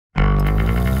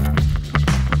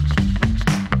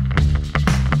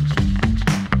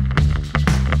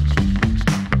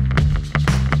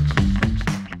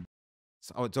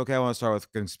Oh, it's okay. I want to start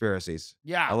with conspiracies.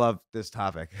 Yeah. I love this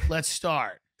topic. Let's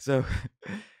start. So,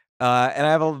 and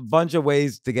I have a bunch of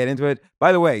ways to get into it.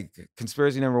 By the way,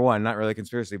 conspiracy number one, not really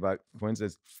conspiracy, but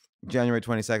coincidence, January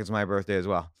 22nd is my birthday as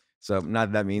well. So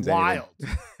not that means Wild.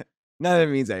 anything. Not that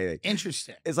it means anything.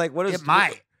 Interesting. It's like, what is it?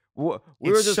 Might. We it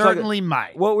were just certainly talking,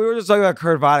 might. Well, we were just talking about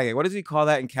Kurt Vonnegut. What does he call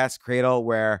that in Cat's Cradle,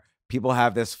 where people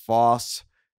have this false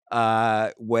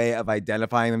way of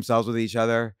identifying themselves with each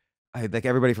other? Like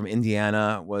everybody from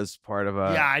Indiana was part of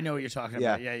a. Yeah, I know what you're talking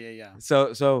about. Yeah.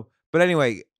 So, but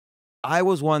anyway, I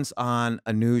was once on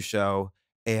a news show,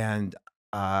 and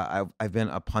I've been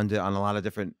a pundit on a lot of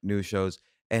different news shows,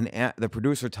 and the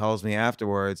producer tells me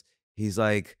afterwards, he's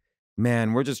like,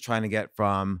 "Man, we're just trying to get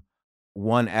from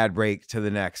one ad break to the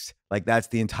next. Like that's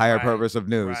the entire purpose of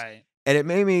news." Right. And it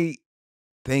made me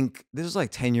think, this was like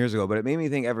 10 years ago, but it made me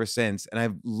think ever since, and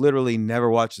I've literally never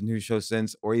watched a news show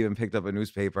since or even picked up a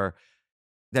newspaper,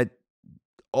 that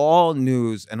all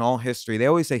news and all history, they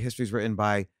always say history's written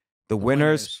by the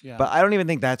winners, yeah. but I don't even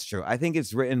think that's true. I think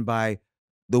it's written by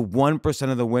the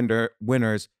 1% of the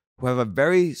winners who have a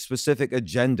very specific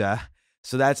agenda.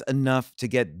 So that's enough to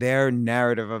get their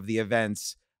narrative of the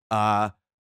events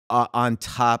on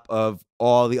top of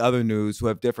all the other news who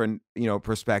have different,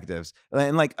 perspectives.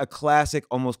 And like a classic,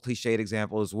 almost cliched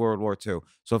example is World War II.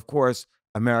 So of course,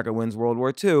 America wins World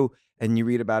War II, and you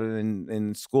read about it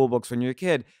in school books when you're a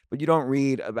kid, but you don't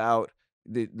read about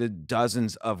the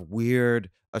dozens of weird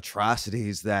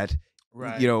atrocities that,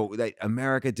 that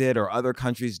America did or other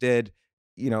countries did.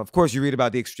 Of course, you read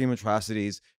about the extreme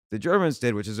atrocities the Germans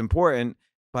did, which is important,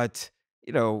 but,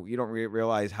 you don't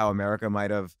realize how America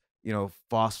might have,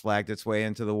 false flagged its way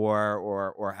into the war,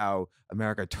 or how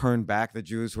America turned back the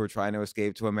Jews who were trying to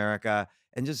escape to America,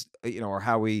 and just, or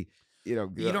how we, you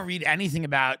don't read anything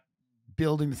about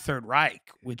building the Third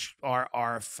Reich, which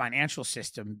our financial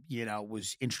system,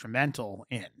 was instrumental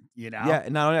in, Yeah,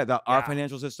 and not only that, our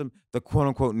financial system, the quote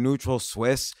unquote neutral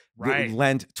Swiss,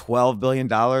 lent $12 billion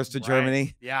to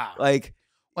Germany. Yeah. Like,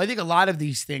 well, I think a lot of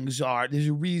these things there's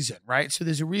a reason, right? So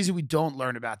there's a reason we don't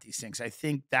learn about these things. I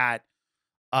think that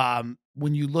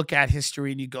when you look at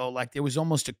history and you go, like, there was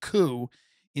almost a coup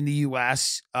in the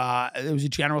U.S. There was a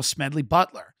General Smedley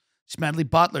Butler. Smedley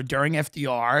Butler, during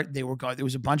FDR, there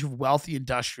was a bunch of wealthy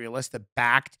industrialists that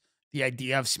backed the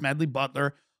idea of Smedley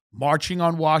Butler marching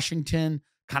on Washington,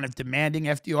 kind of demanding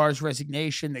FDR's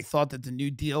resignation. They thought that the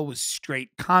New Deal was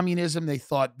straight communism. They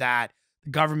thought that the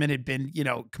government had been,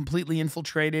 completely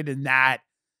infiltrated, and that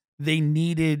they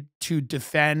needed to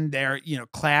defend their,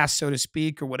 class, so to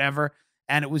speak, or whatever.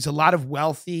 And it was a lot of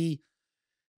wealthy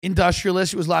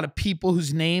industrialists. It was a lot of people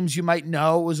whose names you might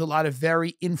know. It was a lot of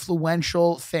very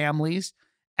influential families.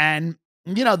 And,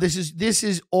 this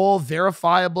is all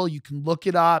verifiable. You can look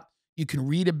it up. You can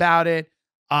read about it.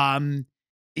 I'm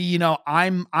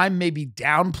maybe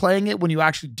downplaying it when you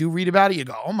actually do read about it. You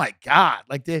go, oh my God,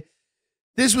 like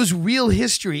this was real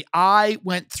history. I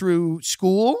went through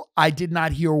school. I did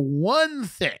not hear one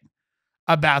thing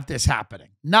about this happening.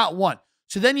 Not one.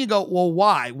 So then you go, well,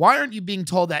 why? Why aren't you being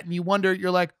told that? And you wonder,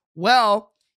 you're like,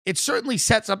 well, it certainly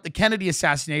sets up the Kennedy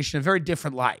assassination in a very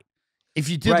different light. If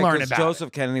you did learn about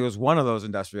Joseph Kennedy was one of those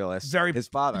industrialists, his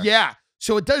father. Yeah.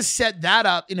 So it does set that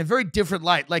up in a very different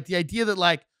light. Like the idea that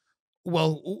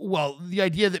the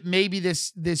idea that maybe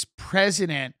this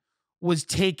president was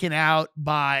taken out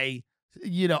by,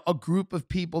 a group of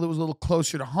people that was a little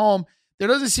closer to home. There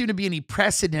doesn't seem to be any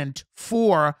precedent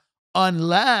for,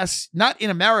 unless, not in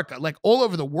America, like all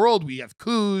over the world, we have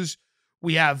coups,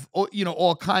 we have,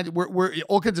 all kinds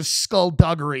of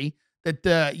skullduggery that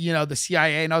the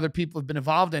CIA and other people have been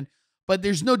involved in, but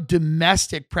there's no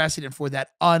domestic precedent for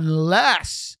that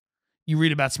unless you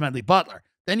read about Smedley Butler.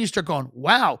 Then you start going,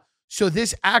 wow, so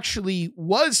this actually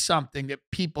was something that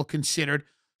people considered.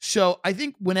 So I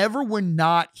think whenever we're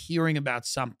not hearing about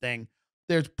something,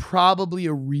 there's probably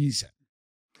a reason.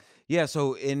 Yeah.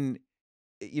 So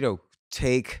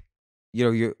take,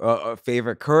 your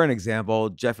favorite current example,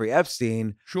 Jeffrey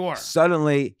Epstein. Sure.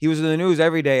 Suddenly he was in the news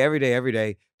every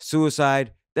day,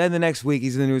 suicide. Then the next week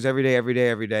he's in the news every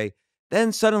day.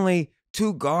 Then suddenly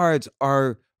 2 guards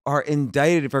are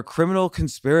indicted for criminal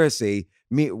conspiracy.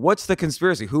 What's the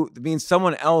conspiracy? Who means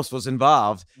someone else was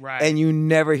involved, right? And you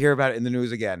never hear about it in the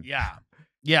news again.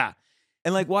 Yeah.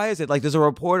 And like, why is it? Like, there's a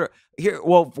reporter here.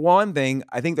 Well, for one thing,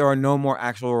 I think there are no more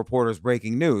actual reporters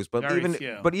breaking news.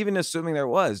 But even assuming there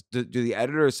was, do the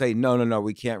editors say no,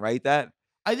 we can't write that?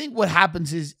 I think what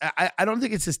happens is I don't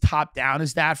think it's as top down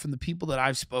as that from the people that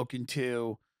I've spoken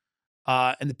to,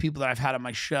 and the people that I've had on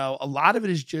my show. A lot of it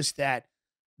is just that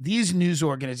these news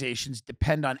organizations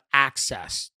depend on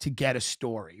access to get a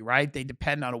story, right? They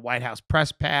depend on a White House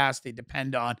press pass. They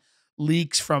depend on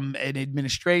leaks from an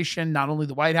administration, not only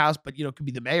the White House, but, it could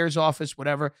be the mayor's office,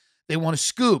 whatever. They want to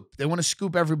scoop. They want to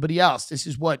scoop everybody else. This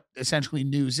is what essentially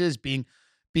news is, being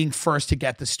first to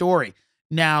get the story.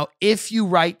 Now, if you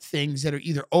write things that are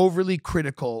either overly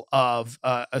critical of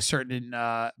a certain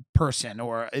person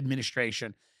or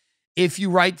administration, if you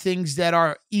write things that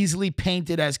are easily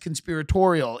painted as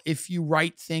conspiratorial, if you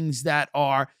write things that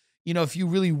are, if you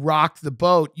really rock the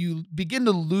boat, you begin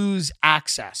to lose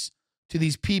access to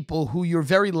these people who your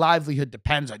very livelihood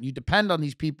depends on. You depend on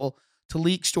these people to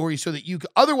leak stories so that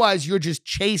otherwise you're just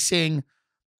chasing,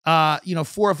 4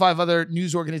 or 5 other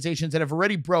news organizations that have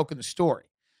already broken the story.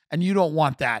 And you don't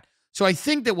want that. So I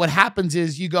think that what happens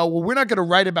is you go, well, we're not going to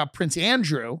write about Prince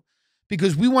Andrew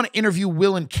because we want to interview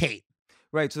Will and Kate.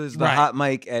 Right. So there's the hot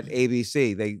mic at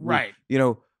ABC. Right.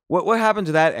 What happened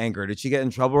to that anchor? Did she get in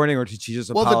trouble or anything, or did she just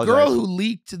apologize? Well, the girl who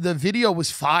leaked the video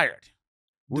was fired.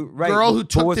 The Right. girl who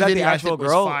took the video, actual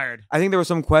girl? was fired. I think there was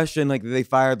some question, like, they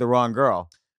fired the wrong girl.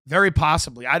 Very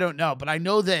possibly. I don't know. But I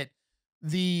know that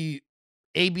the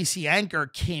ABC anchor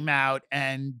came out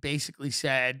and basically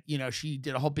said, she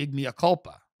did a whole big mea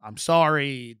culpa. I'm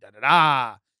sorry,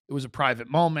 da-da-da. It was a private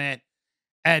moment.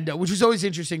 And which is always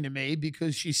interesting to me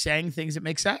because she's saying things that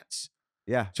make sense.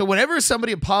 Yeah. So whenever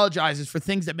somebody apologizes for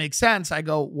things that make sense, I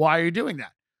go, why are you doing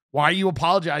that? Why are you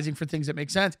apologizing for things that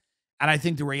make sense? And I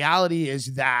think the reality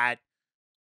is that,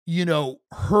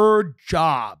 her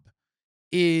job,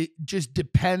 it just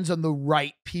depends on the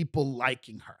right people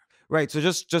liking her. Right. So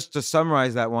just to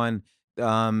summarize that one,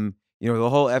 the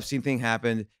whole Epstein thing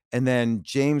happened. And then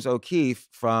James O'Keefe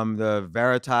from the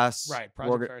Veritas. Right.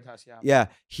 Project Veritas. Yeah. Yeah.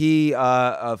 He,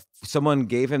 someone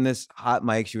gave him this hot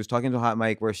mic. She was talking to a hot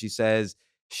mic where she says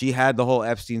she had the whole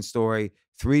Epstein story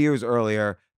 3 years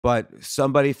earlier, but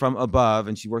somebody from above,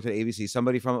 and she worked at ABC,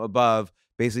 somebody from above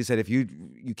basically said, if you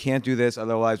can't do this,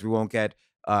 otherwise we won't get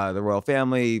the royal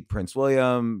family, Prince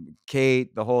William,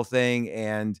 Kate, the whole thing.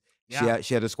 And she had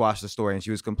to squash the story, and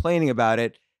she was complaining about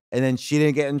it. And then she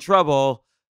didn't get in trouble.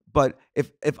 But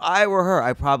if I were her,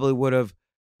 I probably would have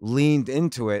leaned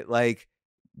into it. Like,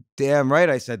 damn right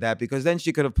I said that, because then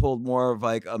she could have pulled more of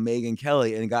like a Megyn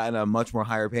Kelly and gotten a much more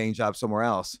higher paying job somewhere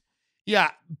else.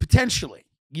 Yeah, potentially.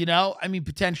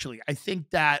 Potentially. I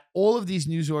think that all of these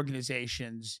news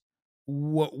organizations,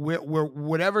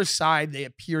 whatever side they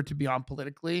appear to be on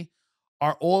politically,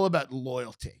 are all about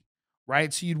loyalty,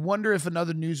 right? So you'd wonder if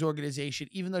another news organization,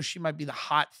 even though she might be the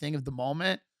hot thing of the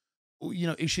moment,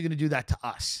 is she going to do that to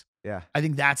us? Yeah. I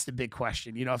think that's the big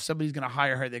question. If somebody's going to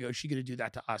hire her, they go, is she going to do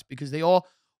that to us? Because all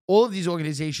of these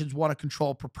organizations want to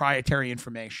control proprietary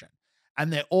information,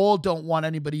 and they all don't want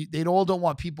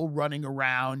people running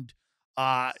around,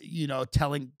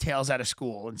 telling tales out of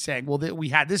school and saying, well, we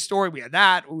had this story, we had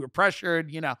that, we were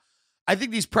pressured. I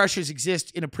think these pressures exist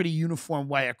in a pretty uniform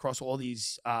way across all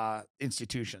these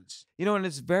institutions. And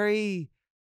it's very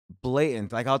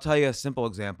blatant. Like, I'll tell you a simple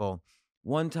example.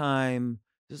 One time,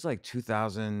 this is like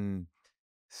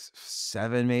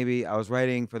 2007, maybe, I was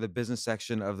writing for the business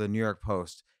section of the New York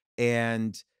Post.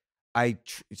 And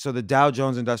so the Dow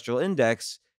Jones Industrial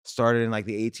Index started in like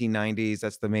the 1890s.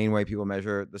 That's the main way people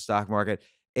measure the stock market.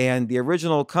 And the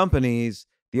original companies,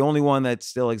 the only one that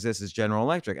still exists is General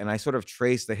Electric. And I sort of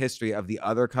traced the history of the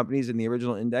other companies in the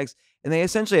original index, and they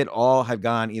essentially had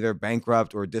gone either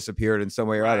bankrupt or disappeared in some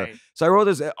way or other. So I wrote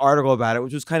this article about it,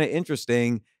 which was kind of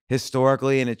interesting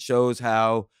historically, and it shows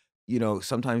how,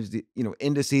 sometimes the,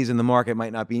 indices in the market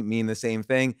might not mean the same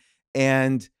thing.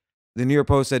 And the New York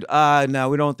Post said, no,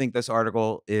 we don't think this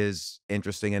article is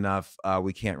interesting enough.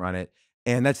 We can't run it.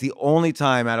 And that's the only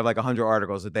time out of like 100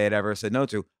 articles that they had ever said no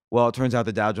to. Well, it turns out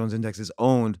the Dow Jones Index is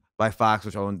owned by Fox,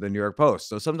 which owns the New York Post.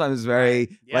 So sometimes it's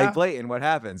very blatant what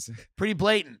happens. Pretty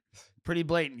blatant.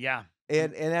 Yeah.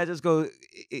 And that just goes,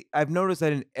 I've noticed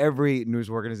that in every news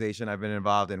organization I've been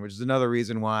involved in, which is another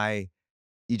reason why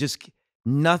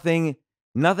nothing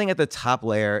at the top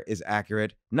layer is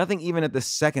accurate. Nothing even at the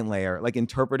second layer, like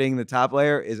interpreting the top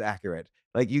layer, is accurate.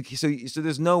 Like so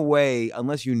there's no way,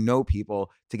 unless you know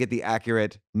people, to get the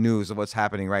accurate news of what's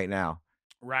happening right now.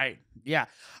 Right. Yeah.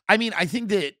 I think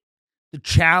that the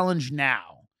challenge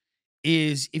now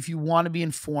is, if you want to be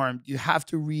informed, you have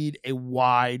to read a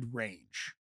wide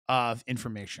range of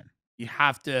information.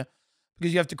 Because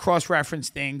you have to cross-reference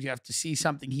things. You have to see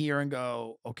something here and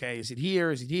go, okay, is it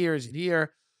here? Is it here? Is it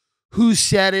here? Who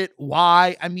said it?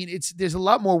 Why? There's a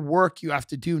lot more work you have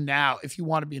to do now if you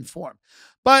want to be informed.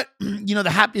 But, the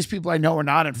happiest people I know are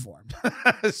not informed.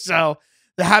 So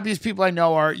the happiest people I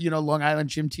know are, Long Island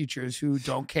gym teachers who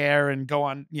don't care and go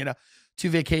on, 2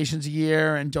 vacations a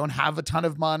year and don't have a ton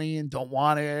of money and don't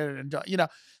want it and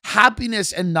don't,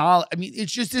 happiness and knowledge. I mean,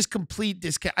 it's just this complete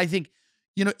I think,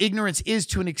 ignorance is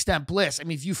to an extent bliss. I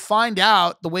mean, if you find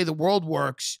out the way the world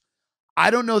works,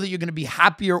 I don't know that you're going to be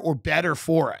happier or better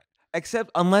for it. Except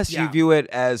unless you view it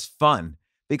as fun.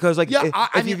 Because if you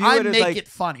view it as make it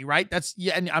funny, right? That's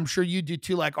and I'm sure you do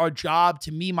too. Like my job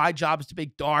is to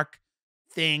make dark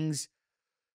things,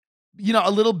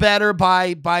 a little better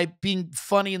by being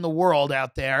funny in the world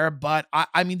out there. But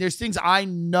I mean, there's things I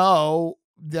know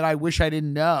that I wish I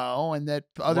didn't know and that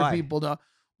other people don't.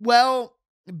 Well,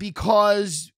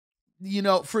 because,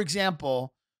 for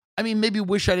example, I mean, maybe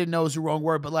wish I didn't know is the wrong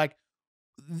word, but like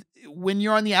when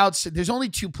you're on the outside, there's only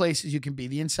 2 places you can be,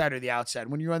 the inside or the outside.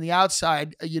 When you're on the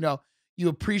outside, you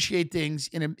appreciate things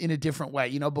in a different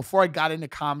way. Before I got into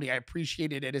comedy, I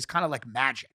appreciated it as kind of like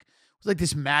magic. It was like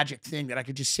this magic thing that I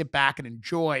could just sit back and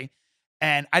enjoy.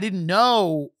 And I didn't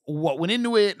know what went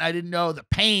into it. And I didn't know the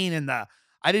pain and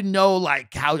I didn't know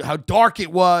like how dark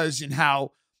it was and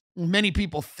how many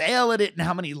people fail at it and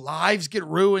how many lives get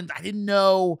ruined. I didn't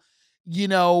know,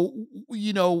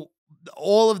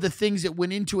 all of the things that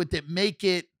went into it that make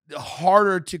it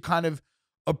harder to kind of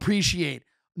appreciate.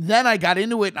 Then I got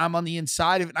into it and I'm on the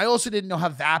inside of it. And I also didn't know how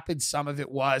vapid some of it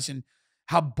was and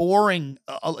how boring,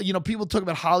 people talk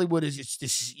about Hollywood as it's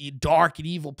this dark and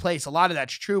evil place. A lot of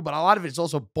that's true, but a lot of it is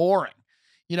also boring.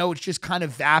 It's just kind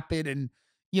of vapid and,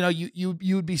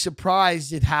 you would be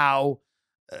surprised at how,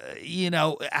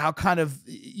 how kind of,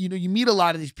 you meet a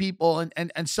lot of these people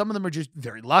and some of them are just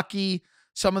very lucky.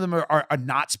 Some of them are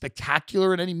not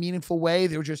spectacular in any meaningful way.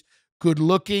 They were just good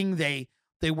looking. They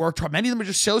worked hard. Many of them are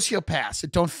just sociopaths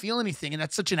that don't feel anything. And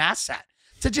that's such an asset.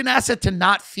 Such an asset to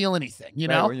not feel anything,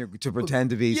 Right, when you're, to pretend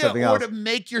to be something else. Or to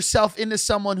make yourself into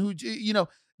someone who,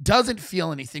 doesn't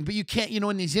feel anything. But you can't,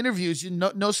 in these interviews,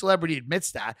 no celebrity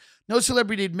admits that. No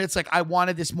celebrity admits like, I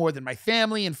wanted this more than my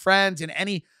family and friends and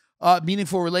any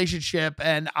meaningful relationship.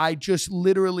 And I just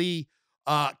literally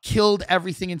killed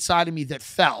everything inside of me that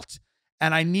felt.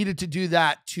 And I needed to do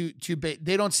that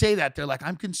they don't say that. They're like,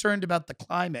 I'm concerned about the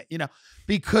climate,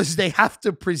 because they have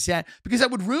to present, because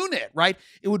that would ruin it, right?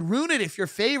 It would ruin it if your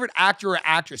favorite actor or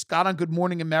actress got on Good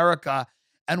Morning America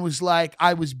and was like,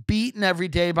 I was beaten every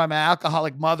day by my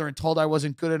alcoholic mother and told I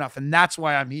wasn't good enough. And that's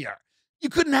why I'm here. You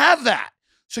couldn't have that.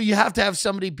 So you have to have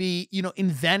somebody be,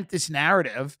 invent this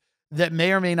narrative that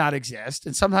may or may not exist.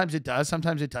 And sometimes it does,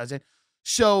 sometimes it doesn't.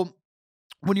 So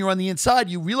when you're on the inside,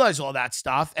 you realize all that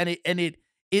stuff and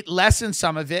it lessens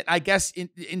some of it. I guess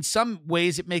in some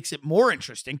ways it makes it more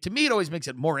interesting. To me, it always makes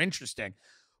it more interesting.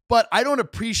 But I don't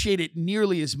appreciate it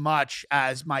nearly as much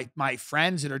as my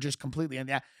friends that are just completely in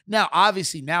that. Now,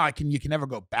 obviously, you can never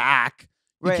go back.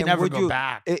 You can never go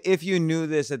back. If you knew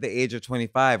this at the age of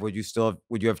 25, would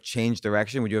you have changed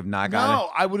direction? Would you have not gone? No,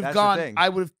 I would have gone. I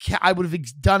would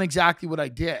have done exactly what I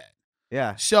did.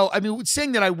 Yeah. So, I mean,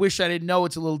 saying that I wish I didn't know,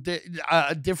 it's a little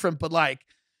different, but like,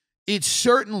 it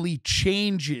certainly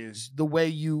changes the way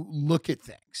you look at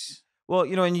things. Well,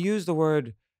 and you use the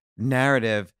word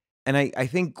narrative, and I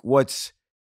think what's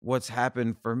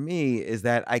happened for me is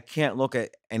that I can't look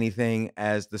at anything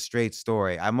as the straight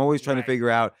story. I'm always trying to figure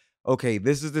out, okay,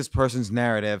 this is this person's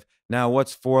narrative. Now,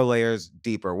 what's 4 layers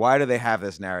deeper? Why do they have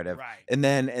this narrative? Right. And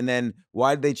then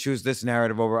why did they choose this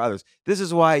narrative over others? This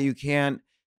is why you can't,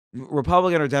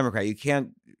 Republican or Democrat, you can't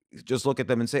just look at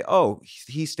them and say, oh,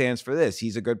 he stands for this,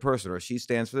 he's a good person, or she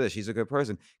stands for this, she's a good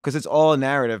person, because it's all a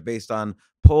narrative based on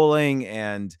polling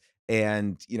and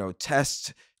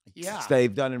tests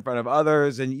they've done in front of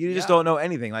others, and you just don't know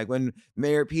anything. Like when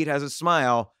Mayor Pete has a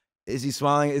smile, is he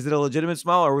smiling? Is it a legitimate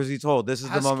smile, or was he told this is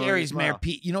the moment? How scary is Mayor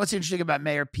Pete? You know what's interesting about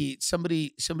Mayor Pete?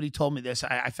 Somebody told me this.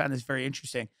 I found this very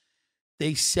interesting.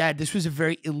 They said this was a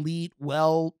very elite,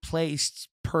 well-placed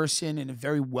person in a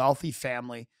very wealthy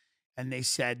family. And they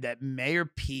said that Mayor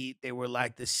Pete, they were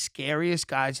like the scariest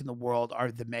guys in the world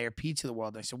are the Mayor Petes of the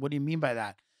world. I said, what do you mean by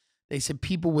that? They said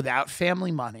people without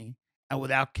family money and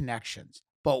without connections,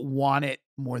 but want it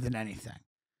more than anything.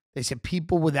 They said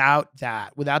people without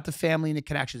that, without the family and the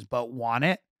connections, but want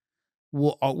it,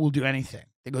 will do anything.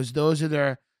 It goes, those are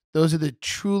the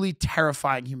truly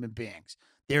terrifying human beings.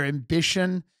 Their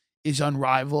ambition is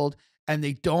unrivaled, and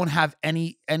they don't have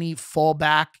any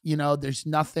fallback.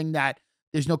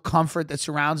 There's no comfort that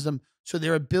surrounds them. So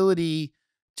their ability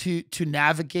to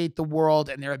navigate the world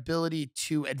and their ability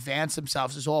to advance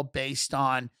themselves is all based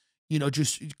on,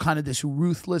 just kind of this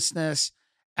ruthlessness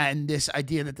and this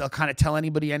idea that they'll kind of tell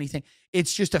anybody anything.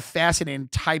 It's just a fascinating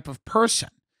type of person.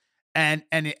 And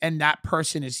that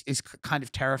person is kind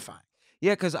of terrifying.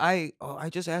 Yeah, because I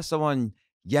just asked someone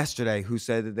yesterday who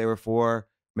said that they were for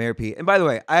Mayor Pete. And by the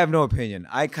way, I have no opinion.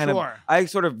 Sure. I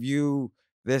sort of view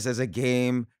this as a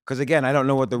game because, again, I don't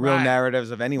know what the real Right.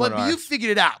 narratives of anyone But are. you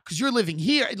figured it out because you're living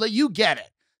here. Like, you get it.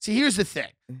 See, here's the thing.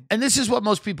 And this is what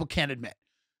most people can't admit.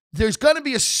 There's going to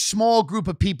be a small group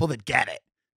of people that get it.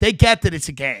 They get that it's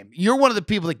a game. You're one of the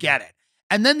people that get it.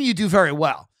 And then you do very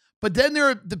well. But then there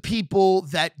are the people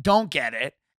that don't get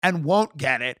it and won't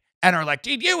get it and are like,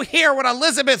 did you hear what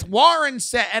Elizabeth Warren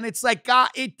said? And it's like, God,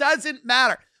 it doesn't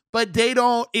matter. But they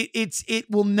don't, it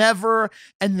will never.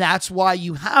 And that's why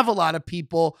you have a lot of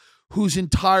people whose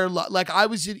entire life, like I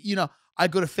was, I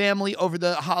go to family over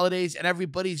the holidays and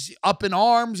everybody's up in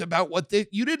arms about what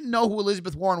you didn't know who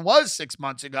Elizabeth Warren was 6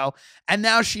 months ago. And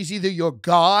now she's either your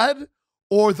God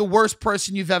or the worst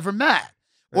person you've ever met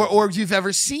or you've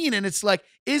ever seen. And it's like,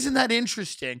 isn't that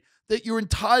interesting that your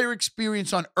entire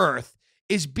experience on earth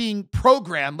is being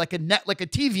programmed like a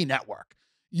TV network?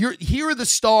 Here are the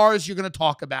stars you're going to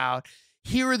talk about.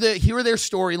 Here are their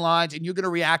storylines, and you're going to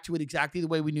react to it exactly the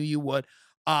way we knew you would.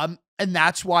 And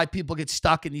that's why people get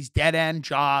stuck in these dead end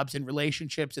jobs and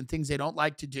relationships and things they don't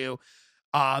like to do.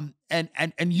 And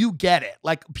you get it.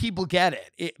 Like, people get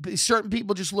it. Certain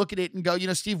people just look at it and go,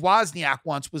 Steve Wozniak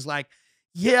once was like,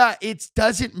 yeah, it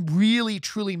doesn't really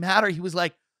truly matter. He was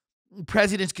like,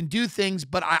 presidents can do things,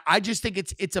 but I just think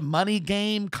it's a money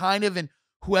game kind of. And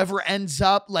whoever ends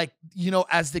up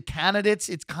as the candidates,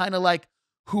 it's kind of like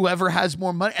whoever has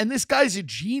more money. And this guy's a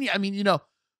genius. I mean,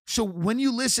 so when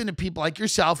you listen to people like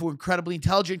yourself who are incredibly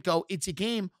intelligent go, it's a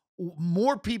game,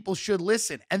 more people should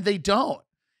listen. And they don't.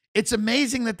 It's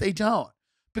amazing that they don't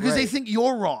because they think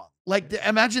you're wrong. Like,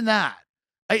 imagine that.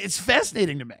 It's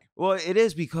fascinating to me. Well, it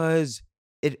is because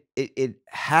it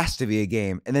has to be a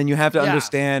game. And then you have to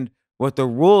understand what the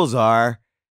rules are.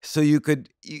 So you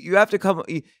have to come,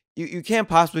 you can't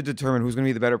possibly determine who's going to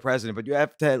be the better president, but you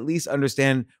have to at least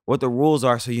understand what the rules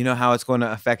are so you know how it's going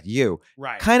to affect you.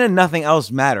 Right. Kind of nothing else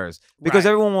matters because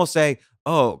everyone will say,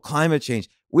 oh, climate change.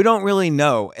 We don't really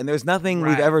know. And there's nothing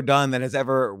we've ever done that has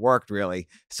ever worked really.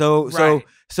 So,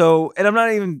 and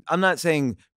I'm not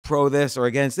saying pro this or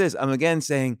against this. I'm again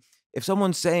saying if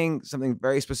someone's saying something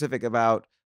very specific about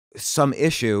some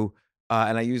issue,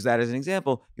 and I use that as an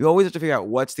example, you always have to figure out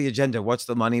what's the agenda, what's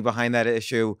the money behind that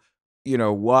issue,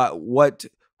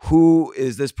 who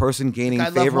is this person gaining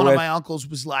favor with? One of my uncles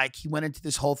was like, he went into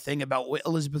this whole thing about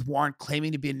Elizabeth Warren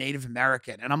claiming to be a Native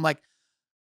American. And I'm like,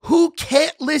 who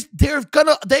can't listen?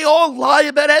 They all lie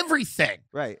about everything.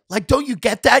 Right. Like, don't you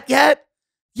get that yet?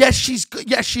 Yes,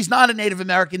 she's not a Native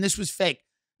American. This was fake.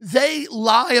 They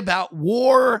lie about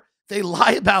war. They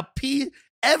lie about peace.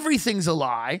 Everything's a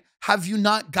lie. Have you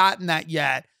not gotten that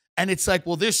yet? And it's like,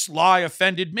 well, this lie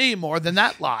offended me more than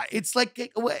that lie. It's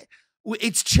like,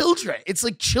 it's children. It's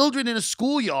like children in a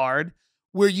schoolyard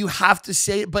where you have to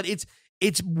say it. But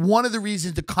it's one of the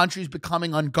reasons the country is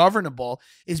becoming ungovernable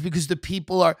is because the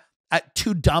people are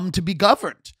too dumb to be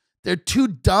governed. They're too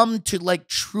dumb to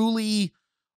truly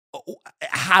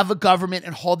have a government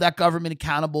and hold that government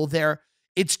accountable.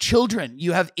 It's children.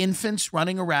 You have infants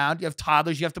running around. You have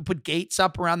toddlers. You have to put gates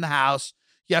up around the house.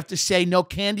 You have to say no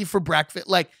candy for breakfast.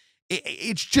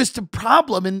 It's just a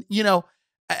problem. And,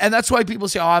 and that's why people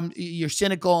say, oh, you're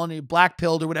cynical and you're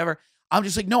black-pilled or whatever. I'm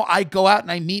just like, no, I go out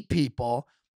and I meet people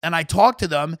and I talk to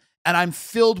them and I'm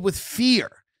filled with fear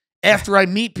after I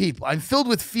meet people. I'm filled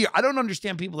with fear. I don't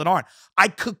understand people that aren't. I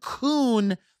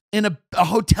cocoon in a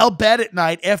hotel bed at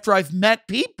night after I've met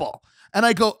people. And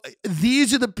I go,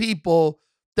 these are the people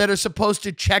that are supposed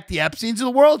to check the Epsteins of the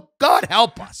world. God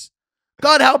help us.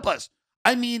 God help us.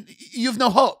 I mean, you have no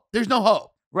hope. There's no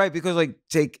hope. Right, because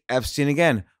take Epstein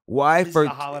again. Why this for is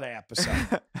a holiday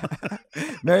episode?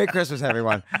 Merry Christmas,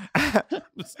 everyone. I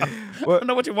don't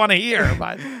know what you want to hear,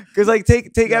 but because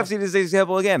take Epstein as an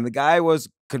example again. The guy was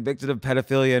convicted of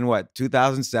pedophilia in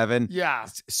 2007. Yeah,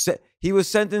 he was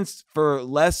sentenced for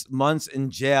less months in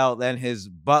jail than his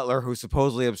butler, who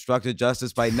supposedly obstructed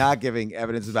justice by not giving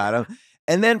evidence about him.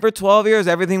 And then for 12 years,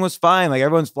 everything was fine.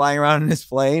 Everyone's flying around in his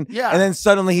plane. Yeah. And then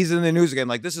suddenly he's in the news again.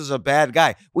 This is a bad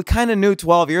guy. We kind of knew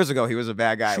 12 years ago he was a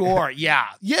bad guy. Sure. Yeah.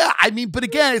 Yeah. I mean, but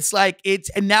again,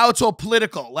 and now it's all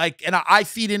political. And I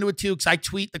feed into it too because I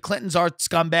tweet the Clintons are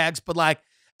scumbags, but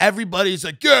everybody's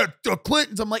like, yeah, the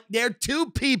Clintons. I'm like, they're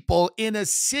two people in a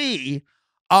sea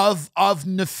of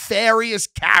nefarious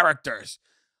characters.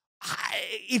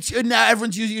 Now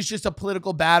everyone's using it's just a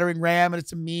political battering ram and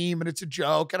it's a meme and it's a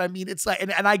joke. And I mean, it's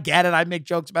and I get it. I make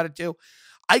jokes about it too.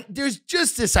 There's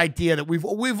just this idea that we've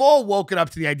all woken up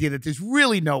to the idea that there's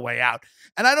really no way out.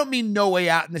 And I don't mean no way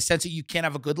out in the sense that you can't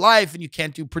have a good life and you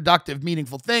can't do productive,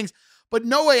 meaningful things. but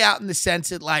no way out in the sense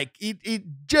that like it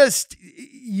just,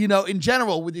 you know, in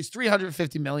general, with these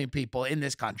 350 million people in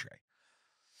this country,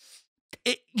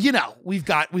 you know, we've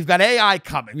got AI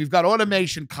coming, we've got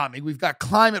automation coming, we've got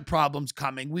climate problems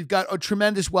coming, we've got a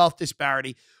tremendous wealth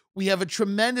disparity. We have a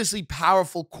tremendously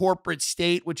powerful corporate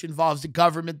state, which involves the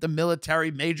government, the military,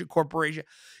 major corporation.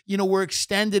 You know, we're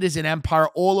extended as an empire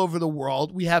all over the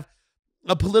world. We have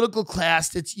a political class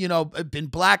that's, you know, been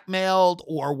blackmailed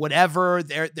or whatever.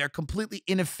 They're completely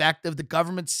ineffective. The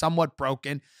government's somewhat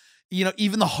broken. You know,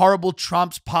 even the horrible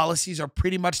Trump's policies are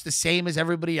pretty much the same as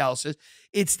everybody else's.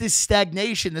 It's this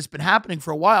stagnation that's been happening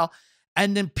for a while.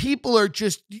 And then people are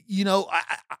just, you know,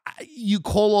 you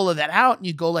call all of that out and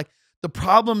you go like, the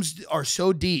problems are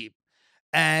so deep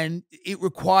and it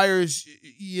requires,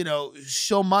 you know,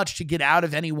 so much to get out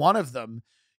of any one of them.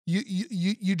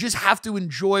 You just have to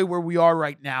enjoy where we are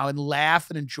right now and laugh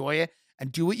and enjoy it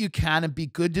and do what you can and be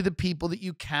good to the people that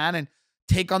you can and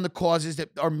take on the causes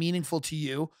that are meaningful to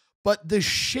you. But the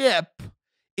ship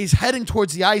is heading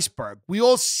towards the iceberg. We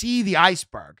all see the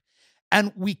iceberg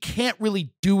and we can't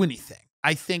really do anything.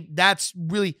 I think that's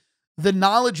really, the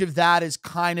knowledge of that is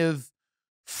kind of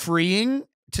freeing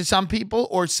to some people,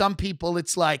 or some people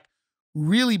it's like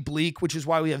really bleak, which is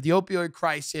why we have the opioid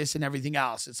crisis and everything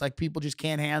else. It's like people just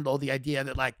can't handle the idea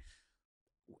that like,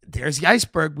 there's the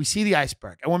iceberg, we see the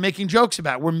iceberg, and we're making jokes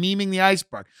about it. We're memeing the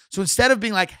iceberg. So instead of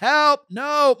being like, help,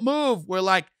 no, move, we're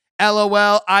like,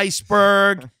 LOL,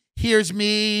 iceberg, here's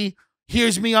me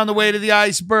on the way to the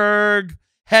iceberg,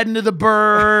 heading to the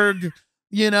berg,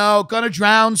 you know, gonna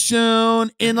drown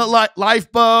soon, in the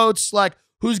lifeboats, like,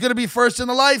 who's going to be first in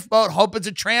the lifeboat? Hope it's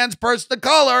a trans person of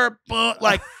color.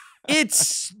 Like,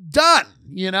 it's done,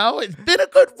 you know? It's been a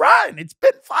good run. It's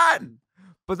been fun.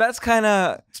 But that's kind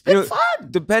of... It's been fun.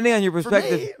 Depending on your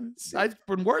perspective. For me, it's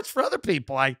been worse for other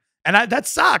people. That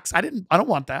sucks. I don't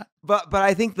want that. But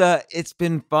I think it's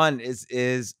been fun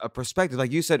is a perspective.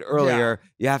 Like you said earlier,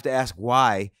 you have to ask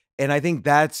why. And I think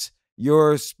that's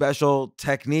your special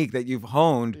technique that you've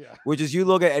honed, which is you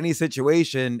look at any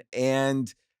situation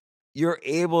and you're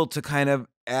able to kind of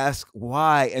ask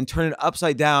why and turn it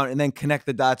upside down and then connect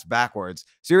the dots backwards.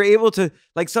 So you're able to,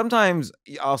 like, sometimes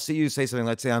I'll see you say something,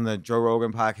 let's say on the Joe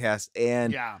Rogan podcast,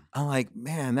 and I'm like,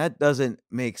 man, that doesn't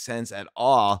make sense at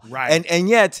all. Right.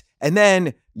 And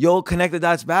then you'll connect the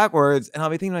dots backwards and I'll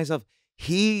be thinking to myself,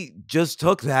 he just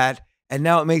took that and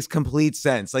now it makes complete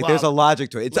sense. Like, there's a logic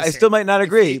to it. Listen, I still might not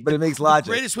agree, but it makes logic.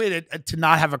 The greatest way to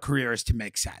not have a career is to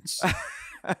make sense.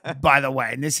 By the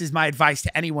way, and this is my advice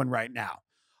to anyone right now.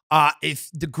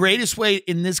 If the greatest way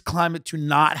in this climate to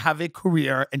not have a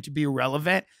career and to be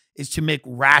irrelevant is to make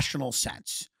rational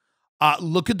sense.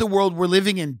 Look at the world we're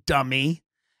living in, dummy.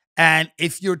 And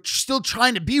if you're still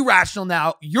trying to be rational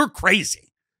now, you're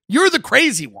crazy. You're the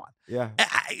crazy one. Yeah.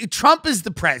 Trump is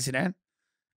the president.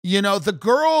 You know, the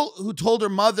girl who told her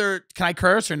mother, can I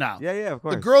curse or no? Yeah, of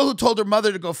course. The girl who told her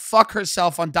mother to go fuck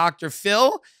herself on Dr.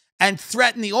 Phil and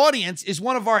threaten the audience is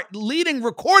one of our leading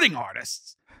recording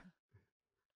artists.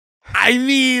 I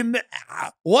mean,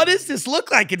 what does this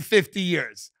look like in 50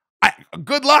 years?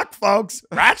 Good luck, folks.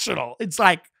 Rational. It's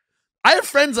like, I have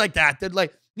friends like that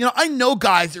like, you know, I know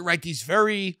guys that write these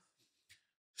very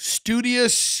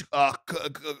studious,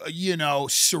 you know,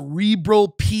 cerebral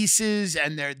pieces,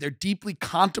 and they're deeply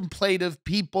contemplative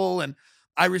people, and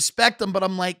I respect them, but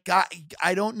I'm like, God,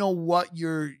 I don't know what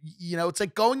you know, it's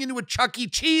like going into a Chuck E.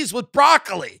 Cheese with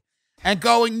broccoli and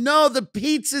going, no, the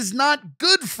pizza's not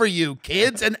good for you,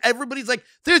 kids. And everybody's like,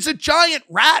 there's a giant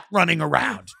rat running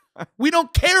around. We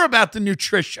don't care about the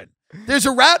nutrition. There's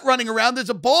a rat running around. There's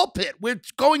a ball pit. We're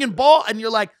going in ball. And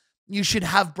you're like, you should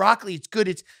have broccoli. It's good.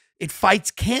 It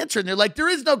fights cancer. And they're like, there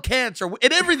is no cancer.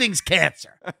 And everything's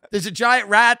cancer. There's a giant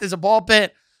rat. There's a ball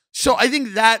pit. So I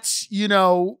think that's, you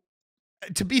know,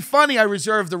 to be funny, I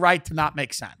reserve the right to not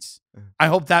make sense. I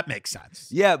hope that makes sense.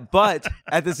 Yeah, but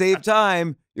at the same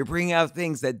time, you're bringing out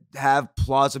things that have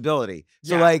plausibility.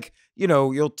 So, like, you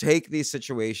know, you'll take these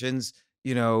situations,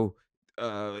 you know,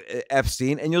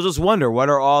 Epstein, and you'll just wonder, what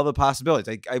are all the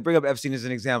possibilities? I bring up Epstein as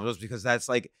an example just because that's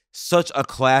like such a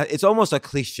it's almost a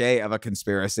cliche of a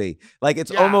conspiracy. Like,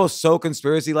 it's almost so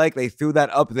conspiracy-like they threw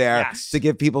that up there to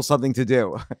give people something to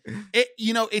do.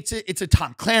 You know, it's a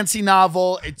Tom Clancy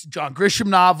novel. It's a John Grisham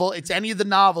novel. It's any of the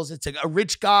novels. It's a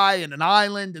rich guy and an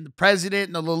island and the president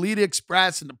and the Lolita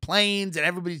Express and the planes and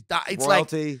everybody's it's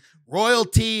royalty. Like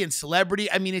royalty and celebrity.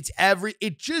 I mean,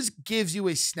 it just gives you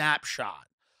a snapshot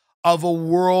of a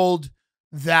world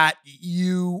that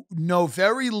you know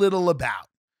very little about.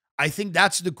 I think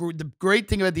that's the great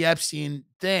thing about the Epstein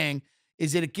thing,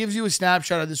 is that it gives you a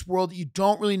snapshot of this world that you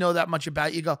don't really know that much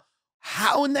about. You go,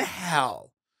 how in the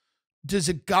hell does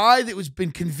a guy that was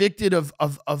been convicted of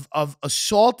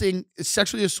assaulting,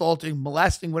 sexually assaulting,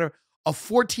 molesting, whatever, a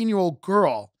 14-year-old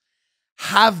girl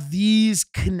have these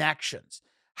connections?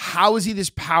 How is he this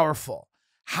powerful?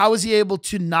 How is he able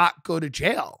to not go to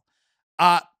jail?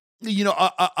 A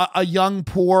young,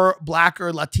 poor Black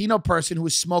or Latino person who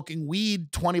was smoking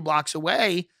weed 20 blocks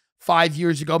away 5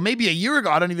 years ago, maybe a year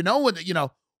ago, I don't even know what,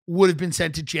 would have been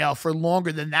sent to jail for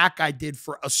longer than that guy did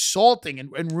for assaulting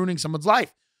and ruining someone's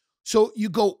life. So you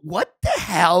go, what the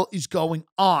hell is going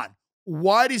on?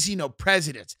 Why does he know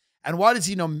presidents? And why does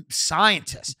he know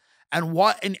scientists? And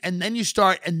what? And then you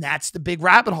start, and that's the big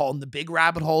rabbit hole. And the big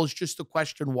rabbit hole is just the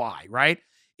question why, right?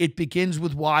 It begins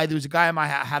with why. There was a guy I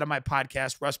had on my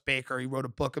podcast, Russ Baker. He wrote a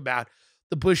book about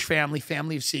the Bush family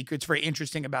of secrets. Very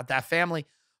interesting about that family.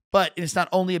 But it's not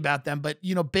only about them, but,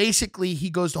 basically he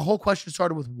goes, the whole question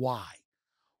started with why?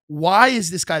 Why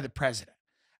is this guy the president?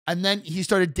 And then he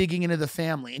started digging into the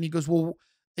family, and he goes, well,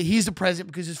 he's the president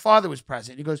because his father was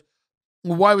president. He goes,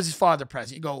 well, why was his father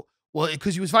president? You go, well,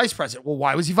 because he was vice president. Well,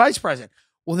 why was he vice president?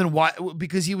 Well, then why?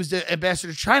 Because he was the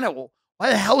ambassador to China. Well, why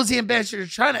the hell was he ambassador to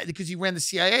China? Because he ran the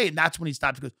CIA. And that's when he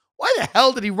stopped. He goes, why the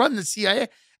hell did he run the CIA?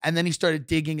 And then he started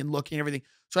digging and looking at everything.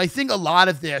 So I think a lot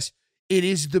of this, it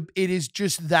is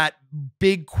just that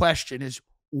big question is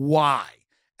why?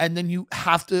 And then you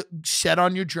have to set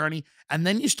on your journey. And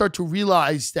then you start to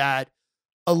realize that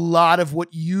a lot of what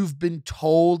you've been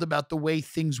told about the way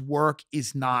things work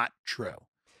is not true.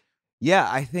 Yeah,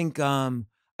 I think, you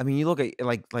look at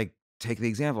like take the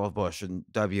example of Bush and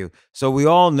W. So we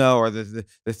all know, or the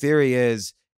theory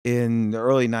is in the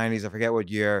early 90s, I forget what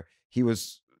year, he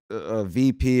was a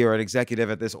VP or an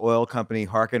executive at this oil company,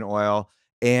 Harkin Oil.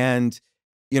 And,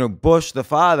 Bush, the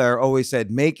father, always said,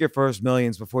 make your first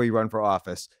millions before you run for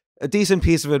office. A decent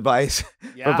piece of advice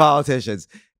for politicians.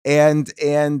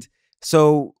 And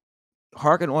so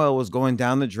Harkin Oil was going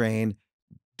down the drain.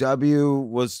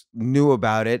 W knew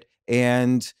about it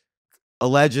and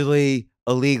allegedly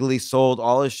illegally sold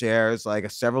all his shares, like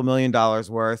several $1 million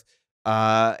worth.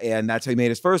 And that's how he made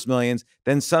his first millions.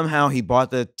 Then somehow he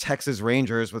bought the Texas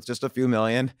Rangers with just a few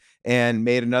million and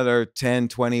made another 10,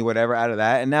 20, whatever out of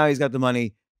that. And now he's got the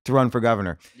money to run for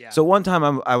governor. Yeah. So one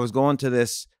time I was going to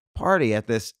this party at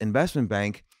this investment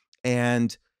bank,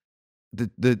 and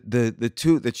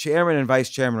the chairman and vice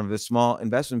chairman of this small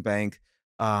investment bank,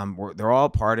 they're all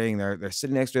partying. They're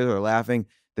sitting next to each other, they're laughing.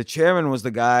 The chairman was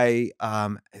the guy,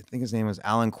 I think his name was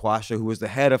Alan Quasha, who was the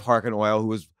head of Harkin Oil, who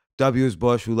was W.'s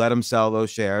Bush, who let him sell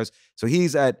those shares. So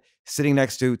he's sitting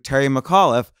next to Terry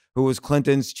McAuliffe, who was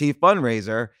Clinton's chief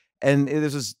fundraiser. And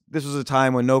this was a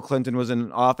time when no Clinton was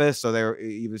in office, so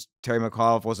Terry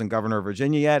McAuliffe wasn't governor of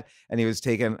Virginia yet, and he was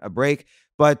taking a break.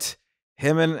 But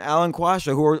him and Alan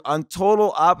Quasha, who were on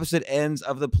total opposite ends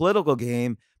of the political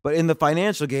game, but in the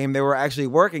financial game, they were actually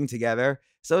working together.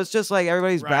 So it's just like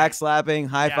everybody's backslapping,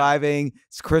 high-fiving.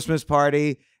 It's a Christmas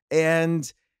party.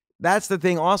 And that's the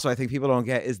thing also I think people don't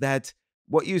get is that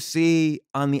what you see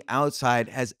on the outside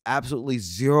has absolutely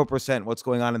 0% what's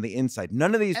going on the inside.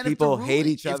 None of these people hate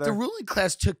each other. If the ruling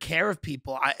class took care of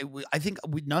people, I think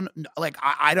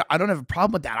I don't have a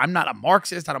problem with that. I'm not a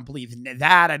Marxist. I don't believe in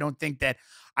that. I don't think that.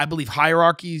 I believe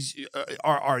hierarchies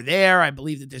are there. I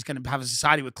believe that there's going to have a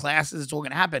society with classes. It's all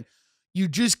going to happen. You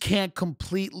just can't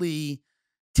completely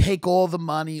take all the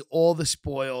money, all the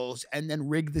spoils, and then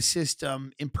rig the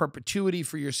system in perpetuity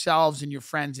for yourselves and your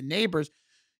friends and neighbors.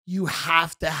 You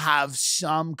have to have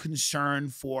some concern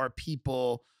for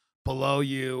people below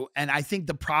you. And I think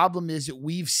the problem is that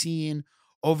we've seen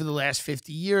over the last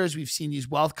 50 years, we've seen these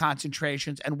wealth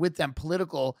concentrations and with them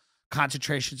political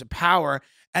concentrations of power.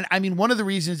 And I mean, one of the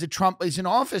reasons that Trump is in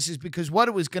office is because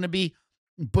it was going to be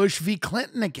Bush v.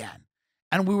 Clinton again.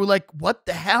 And we were like, what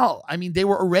the hell? I mean, they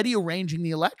were already arranging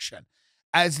the election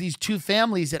as these two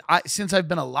families that since I've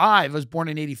been alive, I was born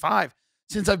in 85.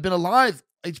 Since I've been alive,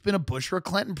 it's been a Bush or a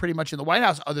Clinton pretty much in the White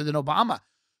House other than Obama.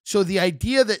 So the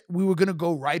idea that we were going to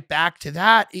go right back to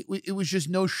that, it was just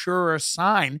no surer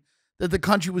sign that the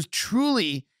country was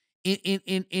truly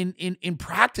in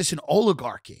practice an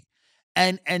oligarchy.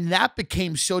 And that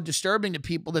became so disturbing to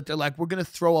people that they're like, we're going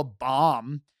to throw a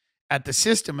bomb at the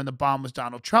system. And the bomb was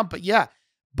Donald Trump. But yeah,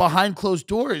 behind closed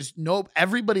doors,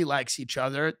 everybody likes each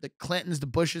other. The Clintons, the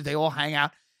Bushes, they all hang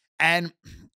out. And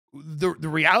the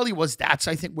reality was that's,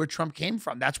 I think, where Trump came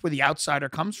from. That's where the outsider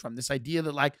comes from. This idea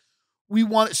that like we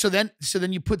want, so then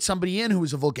you put somebody in who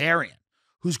is a vulgarian,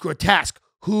 who's grotesque,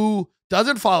 who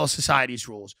doesn't follow society's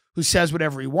rules, who says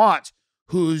whatever he wants,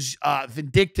 who's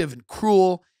vindictive and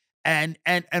cruel, and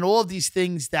all of these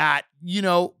things that,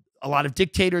 a lot of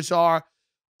dictators are,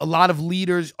 a lot of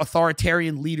leaders,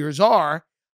 authoritarian leaders are.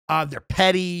 They're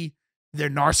petty, they're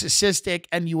narcissistic,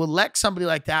 and you elect somebody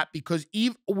like that because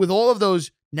even with all of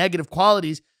those negative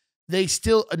qualities, they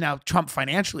still, now Trump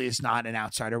financially is not an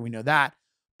outsider, we know that,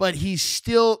 but he's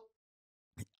still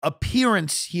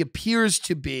he appears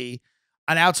to be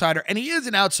an outsider, and he is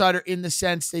an outsider in the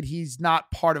sense that he's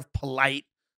not part of polite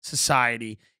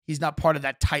society. He's not part of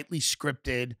that tightly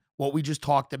scripted, what we just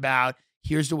talked about.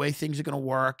 Here's the way things are going to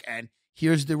work, and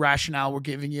here's the rationale we're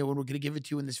giving you, and we're going to give it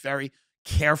to you in this very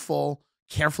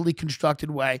carefully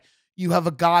constructed way. You have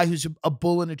a guy who's a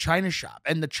bull in a china shop,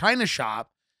 and the china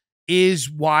shop is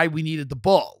why we needed the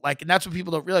bull. Like, and that's what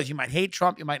people don't realize. You might hate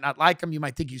Trump, you might not like him, you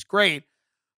might think he's great,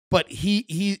 but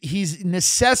he's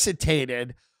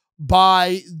necessitated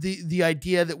by the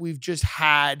idea that we've just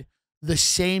had the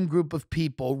same group of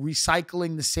people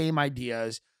recycling the same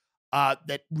ideas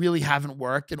that really haven't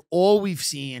worked. And all we've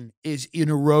seen is an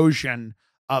erosion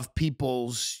of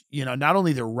people's, not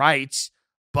only their rights,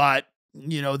 but,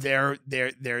 their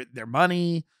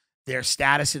money, their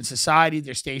status in society,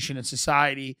 their station in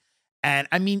society. And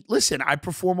I mean, listen, I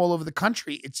perform all over the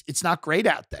country. It's not great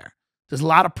out there. There's a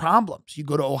lot of problems. You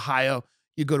go to Ohio,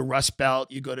 you go to Rust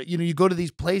Belt, you go to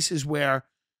these places where,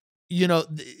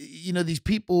 these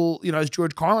people, as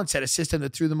George Carlin said, a system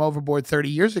that threw them overboard 30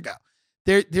 years ago.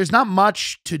 There's not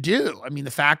much to do. I mean,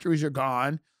 the factories are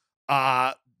gone.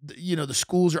 The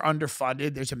schools are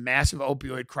underfunded. There's a massive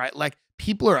opioid crisis. Like,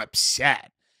 people are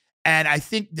upset. And I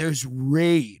think there's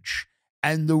rage.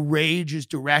 And the rage is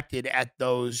directed at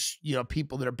those,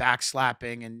 people that are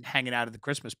backslapping and hanging out at the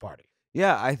Christmas party.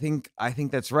 Yeah, I think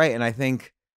that's right. And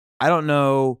I don't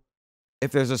know if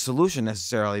there's a solution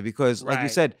necessarily, because like you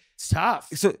said, it's tough.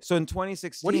 So in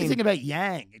 2016, what do you think about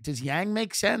Yang? Does Yang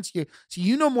make sense?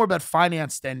 You know more about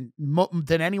finance than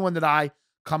anyone that I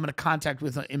come into contact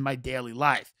with in my daily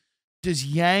life. Does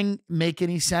Yang make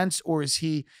any sense, or is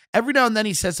he, every now and then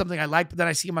he says something I like, but then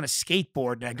I see him on a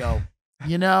skateboard and I go,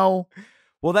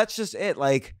 Well, that's just it.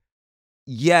 Like,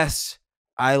 yes,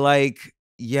 I like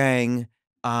Yang.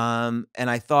 And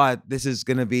I thought this is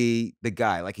going to be the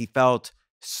guy. Like, he felt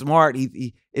smart.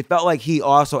 It felt like he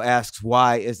also asks,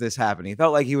 why is this happening? It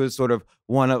felt like he was sort of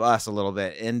one of us a little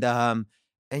bit. And then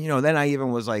I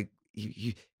even was like,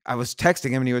 I was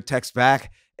texting him and he would text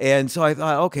back. And so I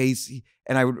thought, okay,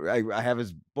 I have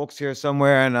his books here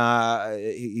somewhere, and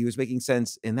he was making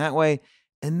sense in that way.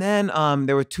 And then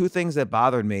there were two things that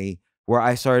bothered me where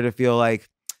I started to feel like,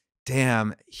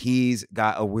 damn, he's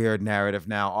got a weird narrative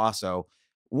now also.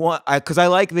 One, because I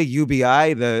like the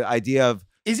UBI, the idea of,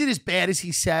 is it as bad as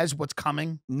he says what's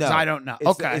coming? No, I don't know.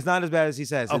 It's not as bad as he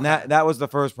says, okay. And that was the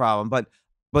first problem. But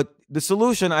the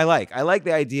solution I like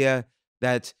the idea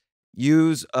that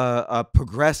use a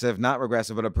progressive, not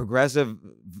regressive, but a progressive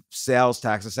sales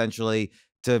tax essentially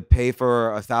to pay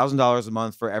for $1,000 a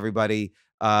month for everybody.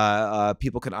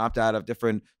 People can opt out of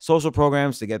different social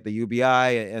programs to get the UBI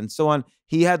and so on.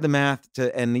 He had the math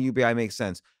and the UBI makes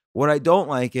sense. What I don't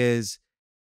like is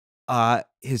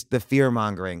the fear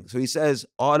mongering. So he says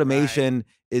automation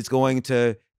is going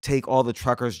to take all the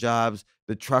truckers' jobs.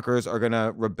 The truckers are going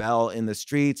to rebel in the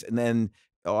streets, and then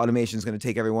automation is going to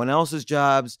take everyone else's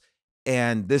jobs.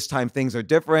 And this time things are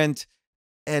different.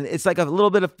 And it's like a little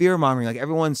bit of fear mongering. Like,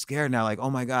 everyone's scared now. Like, oh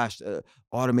my gosh,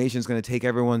 automation is going to take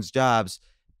everyone's jobs.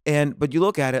 But you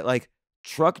look at it, like,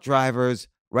 truck drivers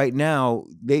right now,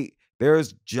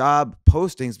 there's job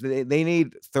postings. They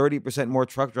need 30% more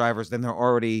truck drivers than there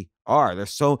already are. They're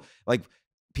so, like,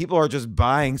 people are just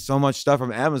buying so much stuff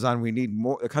from Amazon. We need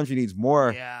more. The country needs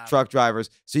more truck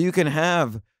drivers. So you can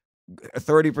have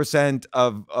 30%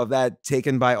 of that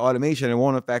taken by automation. It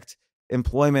won't affect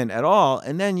employment at all.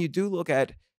 And then you do look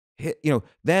at,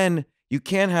 then you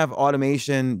can't have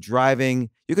automation driving.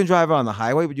 You can drive on the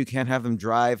highway, but you can't have them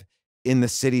drive in the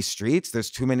city streets. There's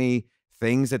too many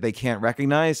things that they can't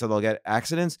recognize, so they'll get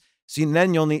accidents. So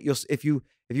then if you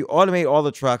automate all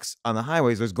the trucks on the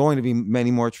highways, there's going to be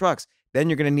many more trucks. Then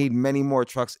you're going to need many more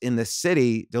trucks in the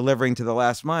city delivering to the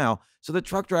last mile. So the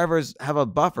truck drivers have a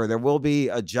buffer. There will be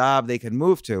a job they can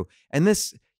move to. And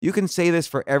this, you can say this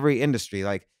for every industry,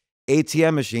 like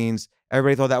ATM machines.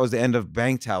 Everybody thought that was the end of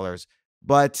bank tellers,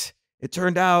 but it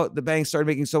turned out the banks started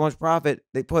making so much profit,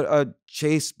 they put a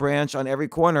Chase branch on every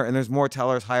corner, and there's more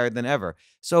tellers hired than ever.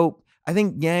 So I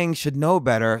think Yang should know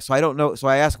better. So I don't know. So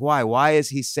I ask why. Why is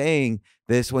he saying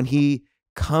this when he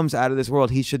comes out of this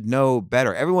world? He should know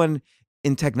better. Everyone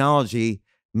in technology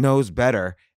knows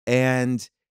better. And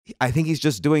I think he's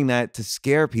just doing that to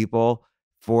scare people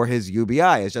for his UBI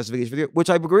as justification, which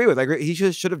I agree with. I agree. He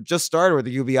should have just started with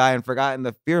the UBI and forgotten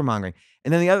the fear mongering.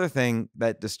 And then the other thing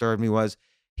that disturbed me was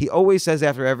he always says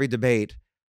after every debate,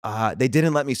 they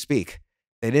didn't let me speak.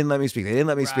 They didn't let me speak. They didn't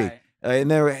let me speak. in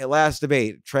their last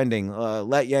debate, trending,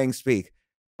 let Yang speak.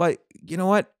 But you know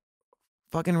what?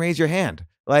 Fucking raise your hand,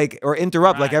 like, or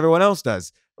interrupt like Right. everyone else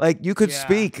does. Like, you could Yeah.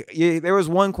 speak. There was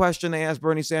one question they asked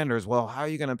Bernie Sanders. Well, how are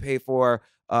you going to pay for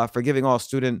forgiving all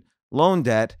student loan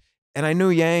debt? And I knew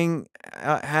Yang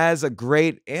has a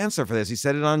great answer for this. He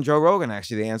said it on Joe Rogan,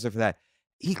 actually, the answer for that.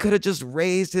 He could have just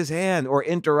raised his hand or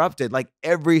interrupted like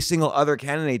every single other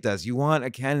candidate does. You want a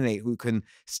candidate who can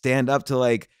stand up to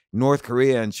like North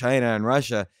Korea and China and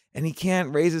Russia, and he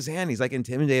can't raise his hand. He's like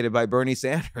intimidated by Bernie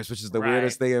Sanders, which is the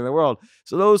weirdest thing in the world.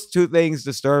 So those two things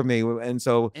disturb me. And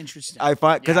so Interesting. I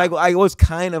find, because I was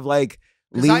kind of like,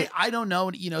 I don't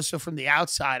know, so from the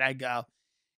outside I go,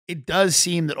 it does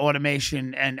seem that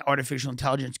automation and artificial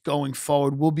intelligence going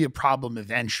forward will be a problem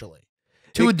eventually,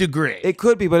 to a degree. It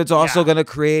could be, but it's also going to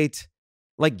create,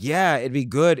 like, it'd be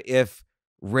good if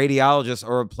radiologists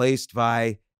are replaced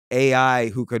by AI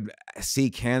who could see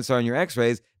cancer on your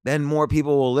x-rays. Then more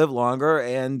people will live longer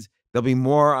and there'll be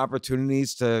more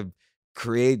opportunities to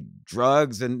create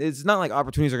drugs. And it's not like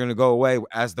opportunities are going to go away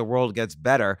as the world gets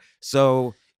better.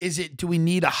 So do we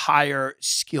need a higher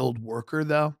skilled worker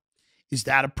though? Is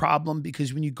that a problem?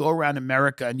 Because when you go around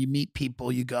America and you meet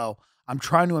people, you go, I'm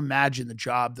trying to imagine the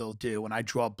job they'll do. And I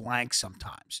draw blank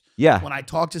sometimes. Yeah. When I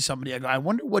talk to somebody, I go, I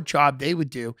wonder what job they would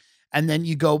do. And then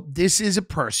you go, this is a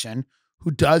person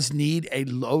who does need a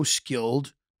low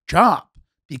skilled job,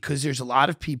 because there's a lot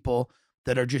of people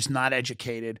that are just not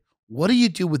educated. What do you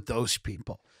do with those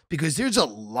people? Because there's a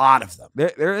lot of them.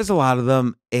 There is a lot of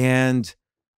them. And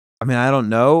I mean, I don't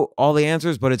know all the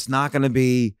answers, but it's not going to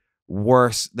be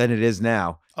worse than it is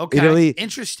now. Okay. Italy,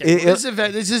 interesting.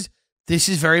 This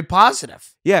is very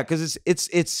positive. Yeah. Cause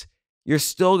it's, you're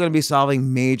still going to be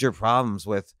solving major problems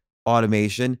with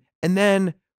automation. And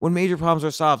then when major problems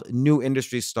are solved, new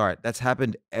industries start. That's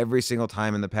happened every single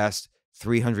time in the past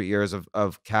 300 years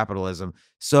of capitalism.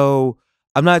 So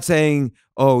I'm not saying,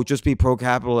 oh, just be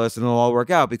pro-capitalist and it'll all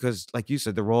work out, because like you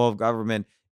said, the role of government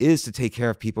is to take care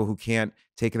of people who can't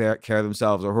take care of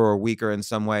themselves or who are weaker in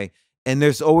some way. And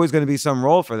there's always going to be some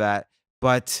role for that,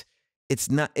 but it's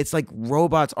like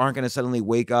robots aren't going to suddenly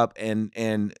wake up and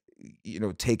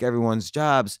take everyone's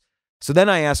jobs. So then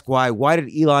I ask why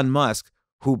did Elon Musk,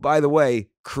 who by the way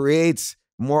creates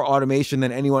more automation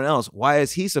than anyone else, why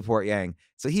does he support Yang?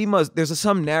 So there's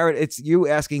some narrative. It's you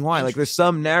asking why. Like there's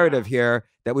some narrative here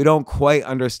that we don't quite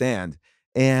understand.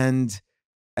 And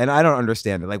I don't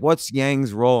understand it. Like, what's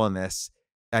Yang's role in this?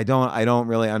 I don't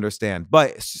really understand.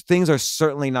 But things are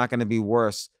certainly not going to be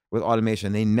worse with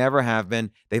automation. They never have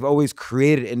been. They've always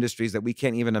created industries that we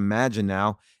can't even imagine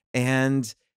now.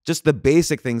 And just the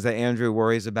basic things that Andrew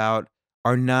worries about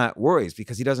are not worries,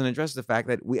 because he doesn't address the fact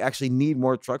that we actually need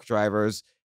more truck drivers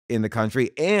in the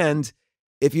country. And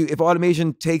if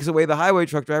automation takes away the highway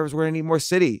truck drivers, we're going to need more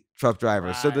city truck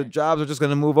drivers. Right. So the jobs are just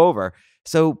going to move over.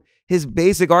 So his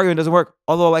basic argument doesn't work.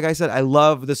 Although, like I said, I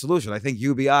love the solution. I think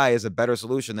UBI is a better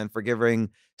solution than forgiving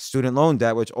student loan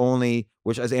debt, which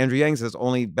as Andrew Yang says,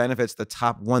 only benefits the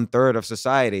top 1/3 of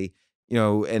society,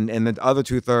 and the other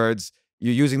 2/3,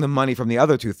 you're using the money from the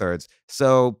other 2/3.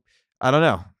 So I don't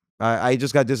know. I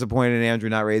just got disappointed in Andrew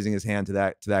not raising his hand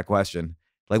to that question.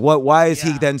 Like, why is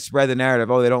he then spread the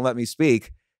narrative? Oh, they don't let me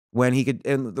speak, when he could,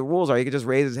 and the rules are he could just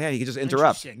raise his hand. He could just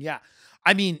interrupt. Yeah.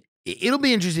 I mean, it'll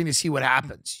be interesting to see what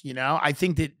happens. I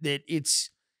think that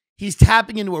he's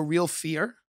tapping into a real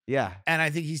fear. Yeah. And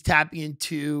I think he's tapping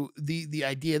into the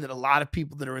idea that a lot of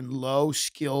people that are in low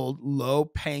skilled, low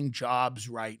paying jobs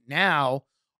right now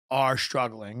are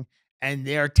struggling, and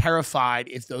they're terrified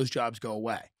if those jobs go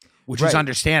away, which is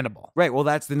understandable. Right. Well,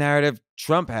 that's the narrative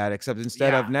Trump had, except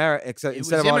instead of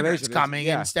automation, coming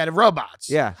instead of robots.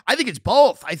 Yeah. I think it's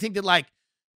both. I think that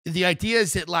the idea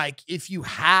is that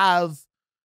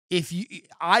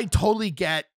I totally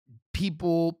get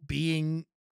people being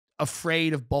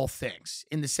afraid of both things,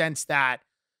 in the sense that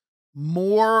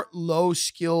more low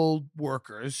skilled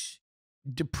workers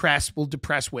will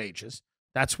depress wages.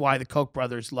 That's why the Koch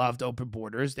brothers loved open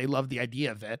borders. They loved the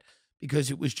idea of it, because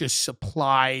it was just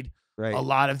supplied a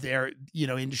lot of their,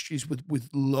 industries with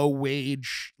low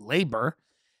wage labor.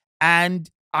 And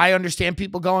I understand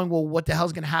people going, well, what the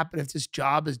hell's going to happen if this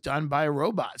job is done by a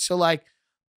robot? So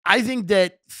I think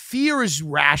that fear is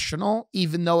rational,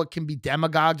 even though it can be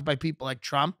demagogued by people like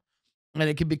Trump, and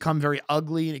it can become very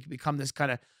ugly, and it can become this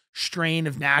kind of strain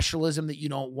of nationalism that you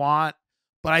don't want.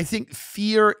 But I think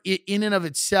fear in and of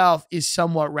itself is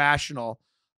somewhat rational.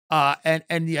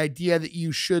 And the idea that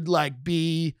you should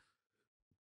be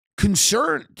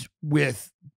concerned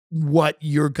with what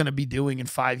you're going to be doing in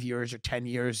 5 years or 10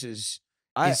 years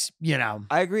I is, you know.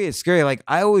 I agree. It's scary. Like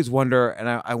I always wonder,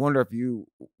 and I wonder if you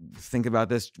think about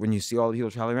this when you see all the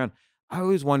people traveling around. I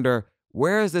always wonder,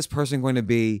 where is this person going to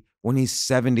be when he's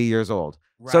 70 years old?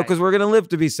 So, Right. because we're going to live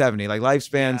to be 70, like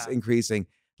lifespans Yeah. increasing.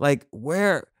 Like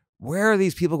where are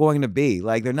these people going to be?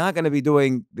 Like they're not going to be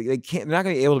doing. They're not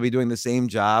going to be able to be doing the same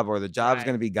job, or the job's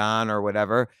going Right. to be gone, or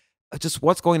whatever. Just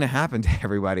what's going to happen to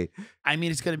everybody? I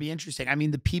mean, it's going to be interesting. I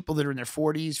mean, the people that are in their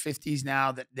 40s, 50s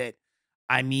now that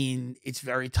I mean, it's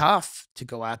very tough to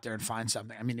go out there and find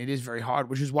something. I mean, it is very hard,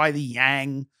 which is why the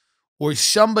Yang or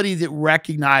somebody that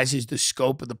recognizes the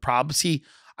scope of the problem. See,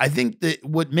 I think that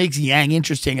what makes Yang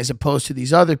interesting as opposed to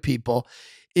these other people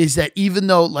is that even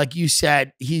though, like you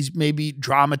said, he's maybe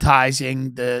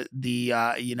dramatizing the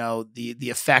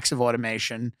effects of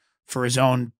automation for his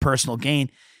own personal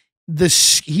gain,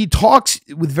 he talks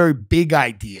with very big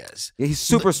ideas. Yeah, he's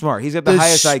super smart. He's got the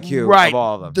highest IQ of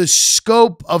all of them. The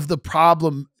scope of the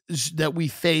problems that we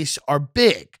face are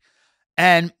big.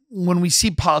 And when we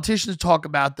see politicians talk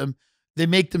about them, they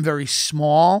make them very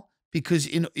small because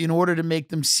in order to make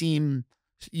them seem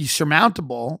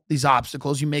surmountable, these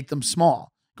obstacles, you make them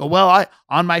small. Go, well,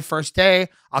 on my first day,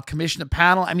 I'll commission a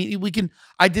panel. I mean,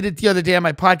 I did it the other day on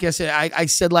my podcast. I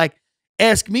said, like,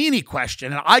 ask me any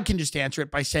question, and I can just answer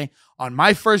it by saying, on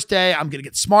my first day, I'm going to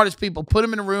get smartest people, put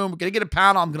them in a room, we're going to get a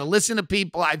panel, I'm going to listen to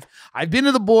people. I've been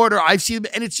to the border, I've seen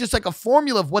them, and it's just like a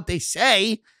formula of what they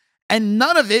say, and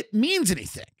none of it means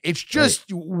anything. It's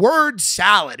just word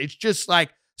salad. It's just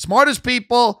like smartest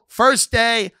people, first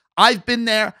day, I've been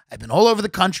there, I've been all over the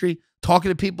country, talking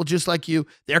to people just like you.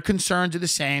 Their concerns are the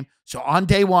same. So on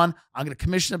day one, I'm going to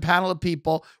commission a panel of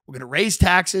people. We're going to raise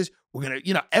taxes. We're going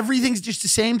to, everything's just the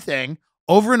same thing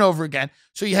over and over again.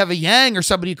 So you have a Yang or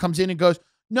somebody who comes in and goes,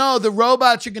 no, the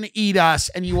robots are going to eat us,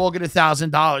 and you all get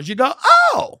 $1,000. You go,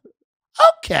 oh,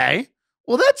 okay.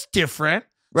 Well, that's different.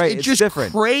 Right. So it's just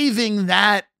different. Craving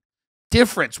that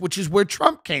difference, which is where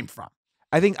Trump came from.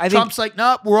 I think Trump's like,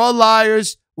 no, we're all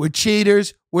liars. We're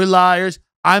cheaters. We're liars.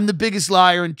 I'm the biggest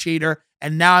liar and cheater,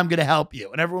 and now I'm going to help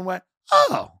you. And everyone went,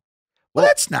 oh, well,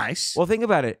 that's nice. Well, think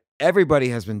about it. Everybody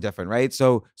has been different, right?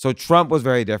 So Trump was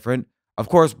very different. Of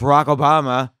course, Barack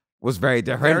Obama was very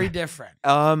different. Very different.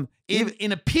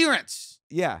 In appearance.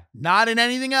 Yeah. Not in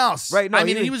anything else. Right. No, I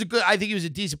mean, I think he was a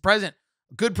decent president,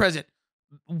 a good president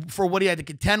for what he had to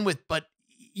contend with. But,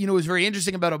 what was very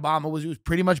interesting about Obama was it was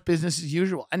pretty much business as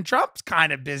usual. And Trump's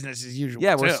kind of business as usual.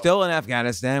 Yeah, too. we're still in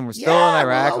Afghanistan. We're still in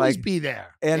Iraq. We'll always be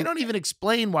there. And they don't even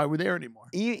explain why we're there anymore.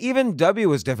 Even W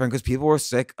was different because people were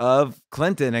sick of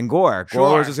Clinton and Gore. Sure.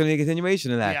 Gore was just going to be a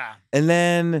continuation of that. Yeah. And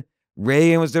then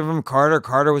Reagan was different from Carter.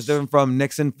 Carter was different from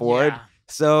Nixon, Ford. Yeah.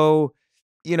 So,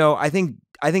 I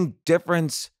think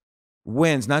difference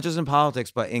wins, not just in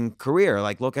politics, but in career.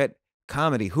 Like, look at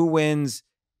comedy. Who wins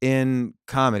in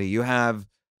comedy? You have,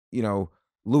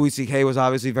 Louis C.K. was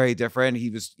obviously very different. He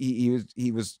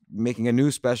was making a new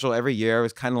special every year. It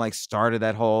was kind of like started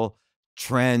that whole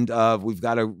trend of we've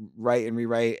got to write and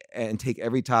rewrite and take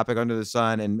every topic under the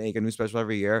sun and make a new special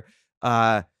every year.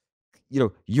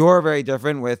 You're very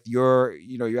different with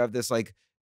you have this like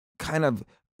kind of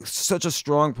such a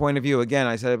strong point of view. Again,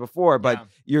 I said it before, but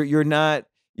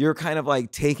you're kind of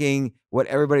like taking what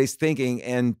everybody's thinking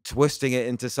and twisting it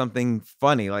into something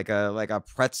funny, like a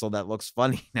pretzel that looks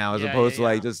funny now, as opposed to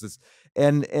like just this.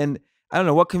 And I don't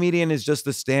know what comedian is just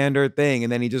the standard thing,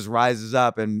 and then he just rises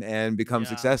up and becomes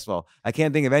successful. I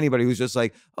can't think of anybody who's just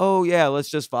like, oh yeah, let's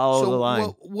just follow the line.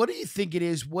 What do you think it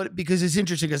is? Because it's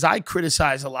interesting because I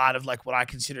criticize a lot of like what I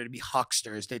consider to be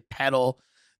hucksters that peddle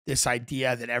this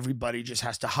idea that everybody just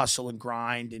has to hustle and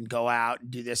grind and go out and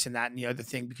do this and that and the other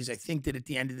thing, because I think that at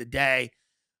the end of the day,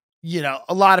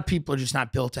 a lot of people are just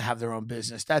not built to have their own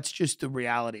business. That's just the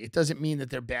reality. It doesn't mean that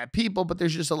they're bad people, but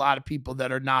there's just a lot of people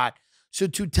that are not. So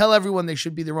to tell everyone they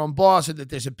should be their own boss or that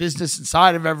there's a business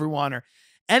inside of everyone or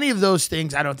any of those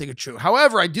things, I don't think are true.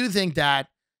 However, I do think that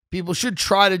people should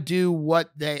try to do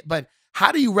but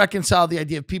how do you reconcile the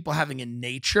idea of people having a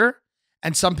nature?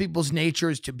 And some people's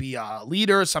nature is to be a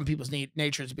leader. Some people's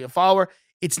nature is to be a follower.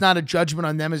 It's not a judgment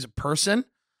on them as a person.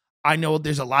 I know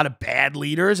there's a lot of bad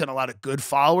leaders and a lot of good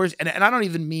followers. And I don't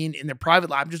even mean in their private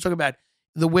life. I'm just talking about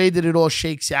the way that it all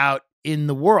shakes out in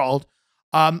the world.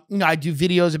 I do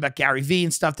videos about Gary Vee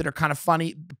and stuff that are kind of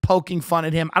funny, poking fun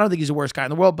at him. I don't think he's the worst guy in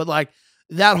the world, but like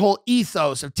that whole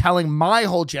ethos of telling my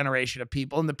whole generation of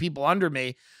people and the people under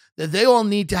me that they all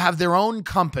need to have their own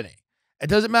company. It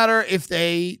doesn't matter if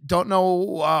they don't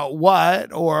know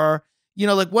what or,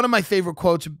 like one of my favorite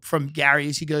quotes from Gary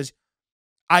is he goes,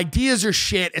 ideas are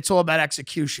shit. It's all about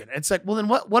execution. It's like, well, then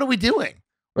what are we doing?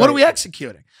 What are Right. we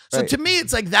executing? So Right. to me,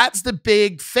 it's like that's the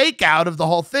big fake out of the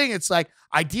whole thing. It's like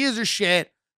ideas are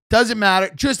shit. Doesn't matter.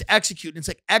 Just execute. And it's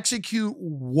like, execute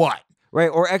what? Right.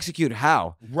 Or execute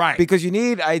how? Right. Because you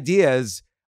need ideas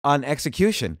on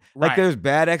execution. Like Right. there's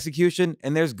bad execution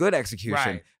and there's good execution.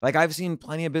 Right. Like I've seen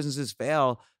plenty of businesses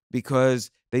fail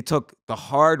because they took the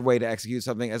hard way to execute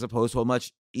something as opposed to a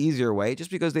much easier way,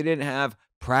 just because they didn't have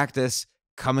practice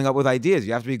coming up with ideas.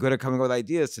 You have to be good at coming up with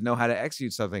ideas to know how to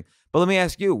execute something. But let me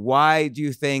ask you, why do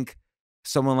you think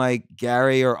someone like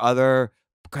Gary or other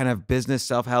kind of business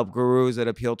self-help gurus that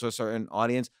appeal to a certain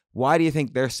audience, why do you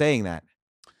think they're saying that?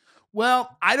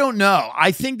 Well, I don't know.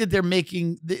 I think that they're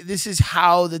making this is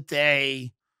how that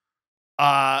they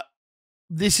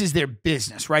this is their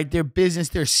business, right? Their business,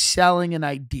 they're selling an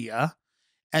idea,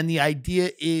 and the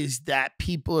idea is that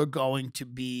people are going to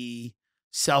be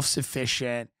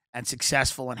self-sufficient and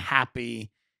successful and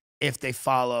happy if they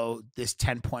follow this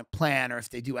 10-point plan or if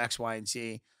they do X, Y, and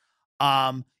Z.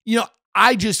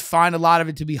 I just find a lot of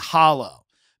it to be hollow,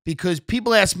 because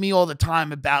people ask me all the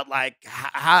time about like,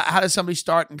 how does somebody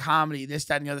start in comedy, this,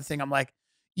 that, and the other thing. I'm like,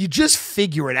 you just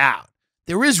figure it out.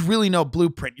 There is really no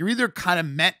blueprint. You're either kind of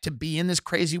meant to be in this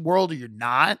crazy world or you're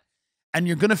not. And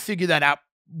you're going to figure that out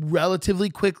relatively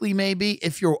quickly, maybe,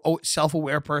 if you're a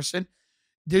self-aware person.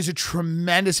 There's a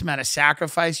tremendous amount of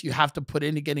sacrifice you have to put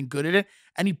into getting good at it.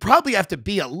 And you probably have to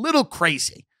be a little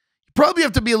crazy. You probably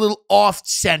have to be a little off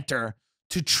center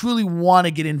to truly want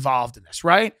to get involved in this,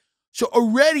 right? So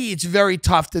already it's very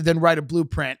tough to then write a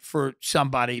blueprint for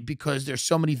somebody because there's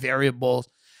so many variables.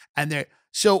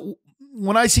 So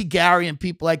when I see Gary and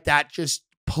people like that just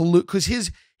pollute, because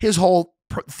his whole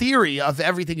theory of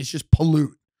everything is just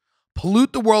pollute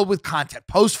the world with content,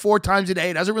 post 4 times a day.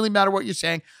 It doesn't really matter what you're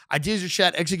saying. Ideas are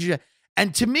shit, execution.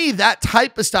 And to me, that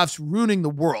type of stuff's ruining the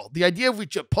world. The idea of we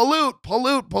just pollute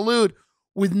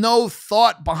with no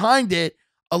thought behind it.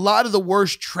 A lot of the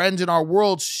worst trends in our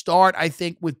world start, I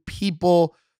think, with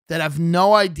people that have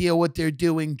no idea what they're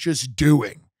doing, just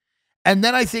doing. And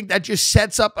then I think that just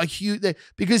sets up a huge,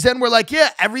 because then we're like, yeah,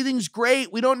 everything's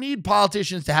great. We don't need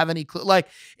politicians to have any clue. Like,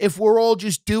 if we're all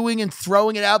just doing and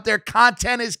throwing it out there,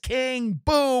 content is king,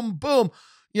 boom, boom.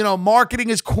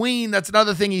 Marketing is queen. That's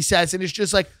another thing he says. And it's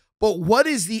just like, but what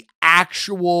is the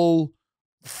actual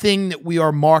thing that we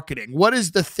are marketing? What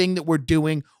is the thing that we're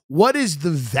doing? What is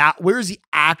where is the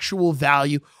actual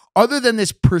value other than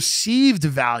this perceived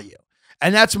value?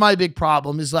 And that's my big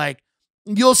problem, is like,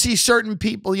 you'll see certain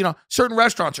people, certain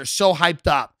restaurants are so hyped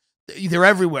up. They're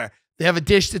everywhere. They have a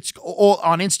dish that's all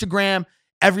on Instagram.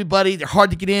 They're hard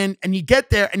to get in. And you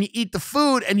get there and you eat the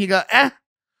food and you go, eh.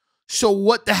 So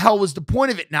what the hell was the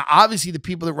point of it? Now, obviously, the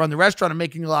people that run the restaurant are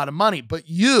making a lot of money, but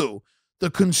you, the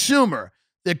consumer,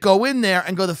 that go in there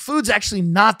and go, the food's actually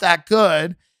not that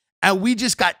good, and we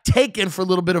just got taken for a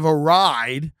little bit of a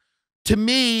ride. To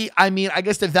me, I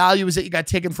guess the value is that you got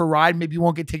taken for a ride. Maybe you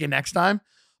won't get taken next time.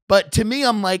 But to me,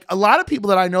 I'm like, a lot of people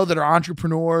that I know that are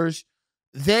entrepreneurs,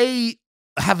 they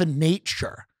have a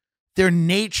nature. Their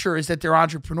nature is that they're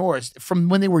entrepreneurs from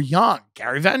when they were young.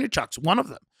 Gary Vaynerchuk's one of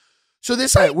them. So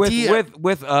this idea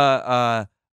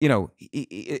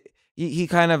he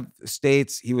kind of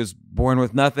states he was born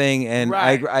with nothing, and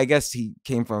Right. I guess he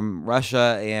came from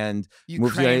Russia and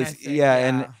moved to Ukraine,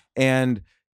 I think, and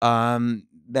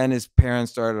then his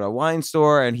parents started a wine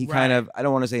store, and he kind Right. of, I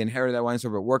don't want to say inherited that wine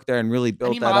store, but worked there and really built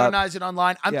and he that up. modernized it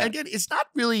online. Yeah. Again, it's not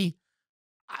really,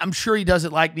 I'm sure he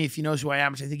doesn't like me if he knows who I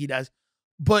am, which I think he does,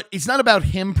 but it's not about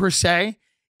him per se.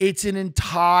 It's an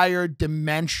entire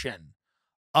dimension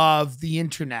of the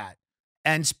internet,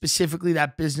 and specifically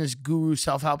that business guru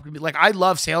self-help. Like, I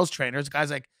love sales trainers, guys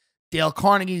like Dale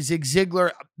Carnegie, Zig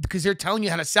Ziglar, because they're telling you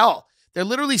how to sell. They're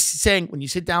literally saying, when you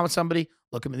sit down with somebody,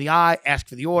 look them in the eye, ask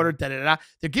for the order, da-da-da-da.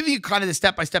 They're giving you kind of the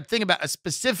step-by-step thing about a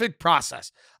specific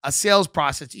process, a sales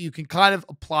process that you can kind of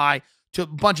apply to a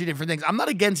bunch of different things. I'm not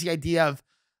against the idea of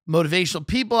motivational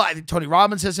people. I think Tony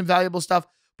Robbins has some valuable stuff,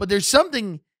 but there's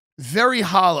something very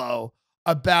hollow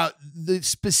about the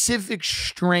specific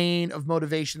strain of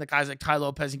motivation that guys like Ty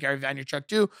Lopez and Gary Vaynerchuk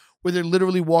do, where they're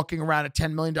literally walking around a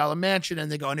 $10 million mansion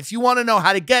and they go, and if you want to know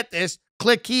how to get this,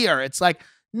 click here. It's like,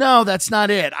 no, that's not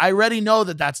it. I already know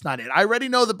that that's not it. I already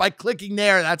know that by clicking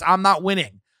there, I'm not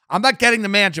winning. I'm not getting the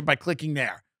mansion by clicking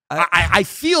there. I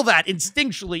feel that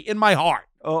instinctually in my heart.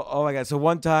 Oh my God. So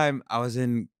one time I was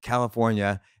in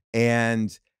California,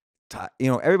 and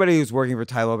everybody who's working for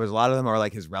Ty Lopez, a lot of them are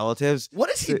like his relatives. What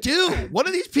does he do? What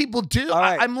do these people do?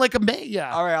 Right. I'm like amazed.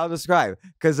 Yeah. All right, I'll describe.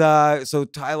 Because so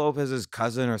Ty Lopez's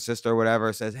cousin or sister or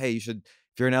whatever says, hey, you should,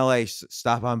 if you're in LA,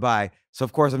 stop on by. So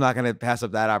of course I'm not going to pass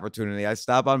up that opportunity. I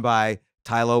stop on by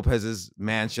Ty Lopez's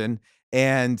mansion,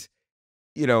 and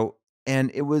you know,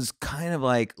 and it was kind of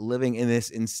like living in this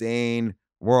insane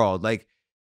world. Like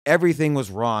everything was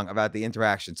wrong about the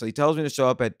interaction. So he tells me to show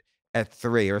up at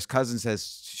 3, or his cousin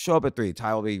says, show up at 3.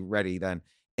 Ty will be ready then.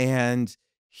 And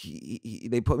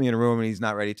they put me in a room and he's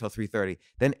not ready till 3:30.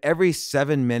 Then every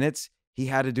 7 minutes, he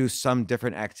had to do some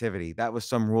different activity. That was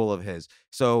some rule of his.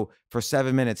 So for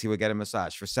 7 minutes, he would get a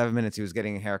massage. For 7 minutes, he was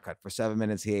getting a haircut. For 7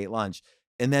 minutes, he ate lunch.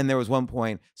 And then there was one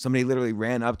point, somebody literally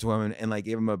ran up to him and like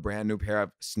gave him a brand new pair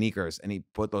of sneakers, and he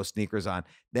put those sneakers on.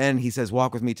 Then he says,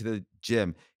 walk with me to the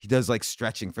gym. He does like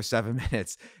stretching for 7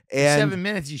 minutes. And 7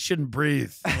 minutes, you shouldn't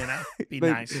breathe, you know? Be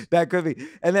nice. That could be.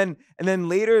 And then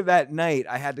later that night,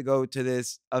 I had to go to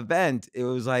this event. It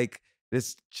was like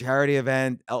this charity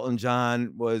event. Elton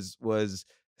John was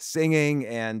singing,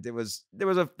 and there was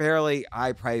a fairly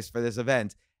high price for this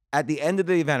event. At the end of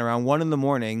the event, around 1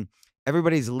 a.m,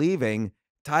 everybody's leaving.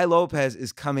 Ty Lopez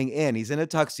is coming in. He's in a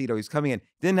tuxedo. He's coming in.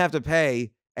 Didn't have to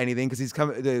pay anything because he's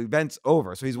coming. The event's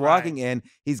over. So he's walking in.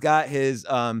 He's got his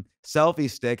selfie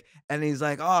stick, and he's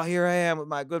like, "Oh, here I am with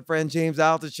my good friend James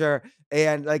Altucher."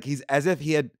 And like he's as if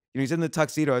he had, he's in the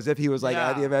tuxedo, as if he was like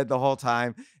at the event the whole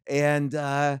time. And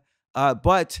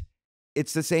but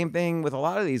it's the same thing with a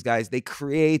lot of these guys. They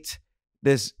create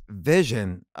this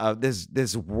vision of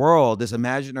this world, this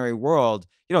imaginary world.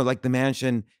 You know, like the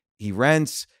mansion he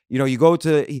rents. You know, you go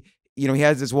to, he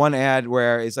has this one ad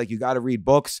where it's like, you got to read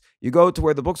books. You go to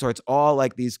where the books are. It's all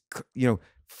like these,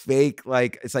 fake,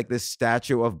 like, it's like this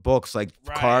statue of books, like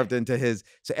carved into his.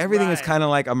 So everything is kind of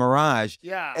like a mirage.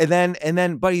 Yeah. And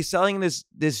then, but he's selling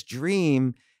this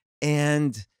dream,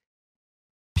 and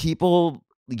people,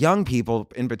 young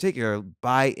people in particular,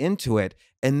 buy into it.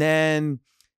 And then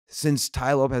since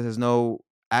Ty Lopez has no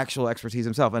actual expertise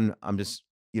himself, and I'm just,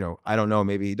 I don't know,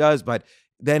 maybe he does, but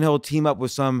then he'll team up with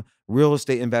some real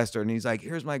estate investor, and he's like,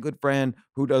 here's my good friend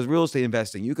who does real estate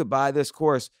investing. You could buy this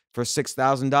course for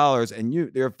 $6,000, and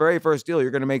your very first deal, you're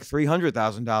going to make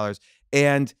 $300,000.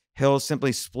 And he'll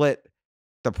simply split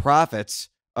the profits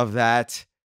of that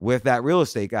with that real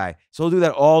estate guy. So he'll do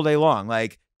that all day long,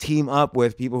 like team up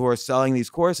with people who are selling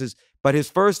these courses. But his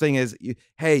first thing is,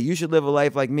 hey, you should live a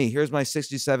life like me. Here's my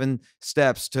 67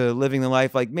 steps to living the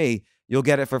life like me. You'll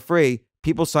get it for free.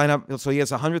 People sign up. So he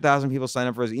has 100,000 people sign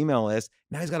up for his email list.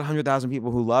 Now he's got 100,000 people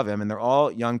who love him, and they're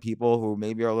all young people who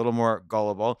maybe are a little more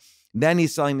gullible. Then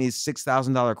he's selling these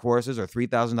 $6,000 courses or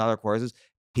 $3,000 courses.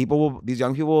 These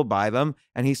young people will buy them,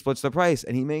 and he splits the price,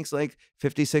 and he makes like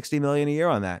 50, 60 million a year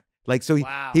on that. Like, so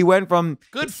he went from.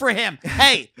 Good for him.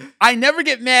 Hey, I never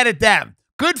get mad at them.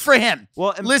 Good for him.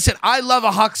 Well, listen, I love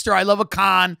a huckster. I love a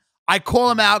con. I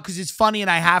call him out because it's funny and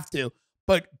I have to.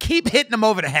 But keep hitting him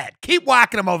over the head. Keep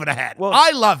whacking him over the head. Well,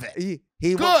 I love it.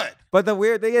 He good. But the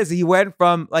weird thing is, he went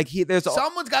from like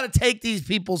someone's got to take these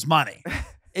people's money.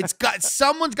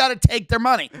 Someone's got to take their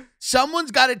money.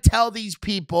 Someone's got to tell these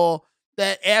people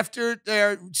that after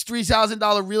their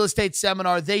 $3,000 real estate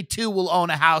seminar, they too will own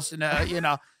a house in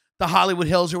the Hollywood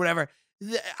Hills or whatever.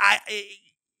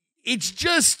 It's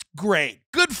just great.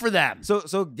 Good for them.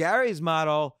 So Gary's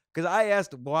model. Because I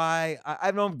asked why.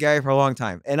 I've known Gary for a long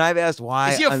time, and I've asked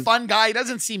why. Is he a fun guy? He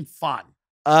doesn't seem fun.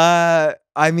 I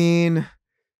mean,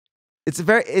 it's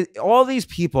all these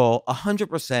people,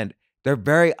 100%, they're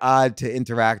very odd to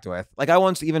interact with. Like, I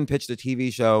once even pitched a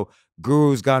TV show,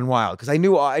 Gurus Gone Wild, because I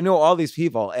know all these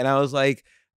people, and I was like,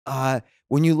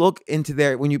 when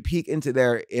you peek into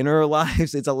their inner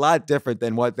lives, it's a lot different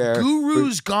than what they're.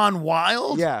 Gurus Gone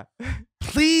Wild? Yeah.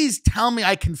 Please tell me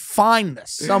I can find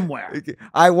this somewhere.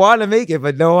 I want to make it,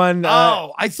 but no one.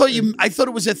 I thought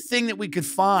it was a thing that we could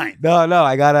find. No,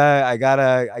 I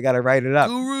gotta write it up.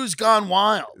 Gurus Gone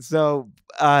Wild. So,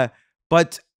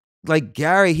 but like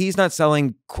Gary, he's not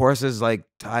selling courses like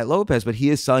Ty Lopez, but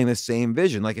he is selling the same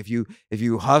vision. Like if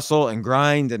you hustle and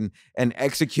grind and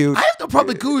execute. I have no problem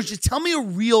with gurus. Just tell me a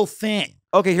real thing.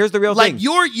 Okay, here's the real thing. Like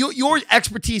your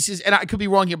expertise is, and I could be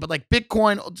wrong here, but like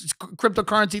Bitcoin,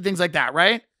 cryptocurrency, things like that,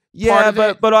 right? Yeah,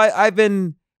 but I've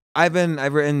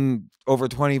written over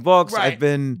 20 books. Right.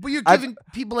 But you're giving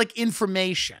people like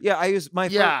information. Yeah, I use my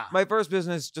first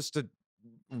business, just to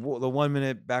the 1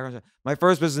 minute background. My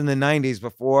first business in the 90s,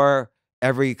 before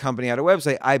every company had a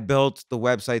website, I built the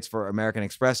websites for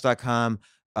AmericanExpress.com.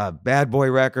 Bad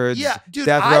Boy Records, yeah, dude.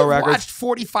 Death Row I Records. watched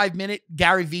 45-minute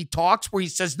Gary V talks where he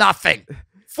says nothing.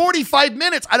 45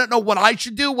 minutes. I don't know what I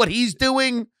should do, what he's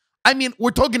doing. I mean,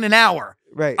 we're talking an hour.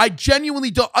 Right. I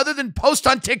genuinely don't, other than post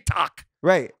on TikTok.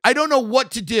 Right. I don't know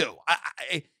what to do.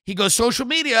 He goes, social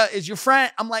media is your friend.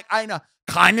 I'm like, I know.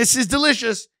 Kindness is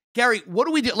delicious. Gary, what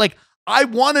do we do? Like, I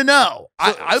want to know.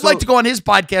 I'd like to go on his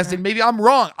podcast, and maybe I'm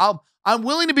wrong. I'm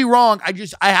willing to be wrong.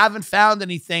 I haven't found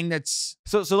anything that's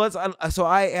So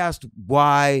I asked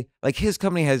why, like, his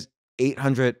company has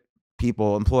 800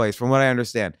 people, employees, from what I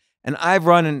understand. And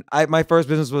my first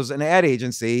business was an ad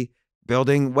agency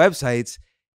building websites.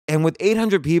 And with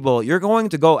 800 people, you're going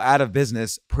to go out of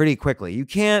business pretty quickly. You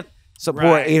can't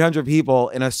support 800 people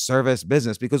in a service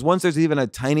business, because once there's even a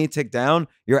tiny tick down,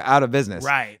 you're out of business.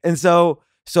 Right. And so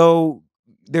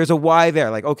there's a why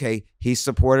there. Like, okay, he's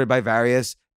supported by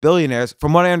various billionaires,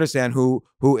 from what I understand, who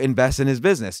invest in his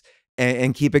business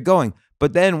and keep it going.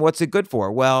 But then what's it good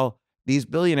for? Well, these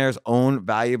billionaires own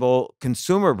valuable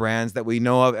consumer brands that we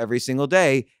know of every single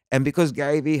day. And because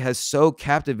Gary Vee has so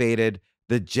captivated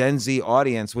the Gen Z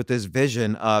audience with this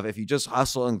vision of, if you just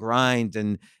hustle and grind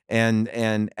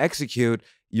and execute,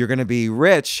 you're going to be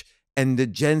rich. And the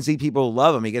Gen Z people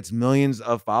love him. He gets millions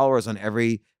of followers on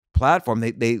every platform.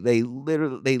 They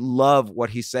literally love what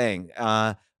he's saying.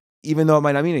 Even though it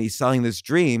might not mean it, he's selling this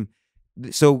dream.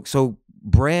 So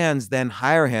brands then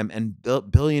hire him, and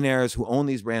billionaires who own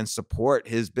these brands support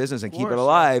his business and keep it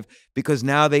alive, because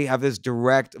now they have this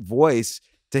direct voice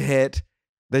to hit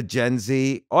the Gen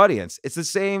Z audience. It's the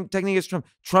same technique as Trump.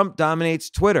 Trump dominates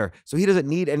Twitter, so he doesn't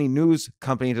need any news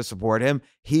company to support him.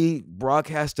 He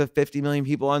broadcasts to 50 million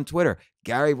people on Twitter.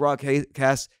 Gary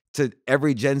broadcasts to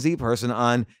every Gen Z person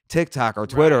on TikTok or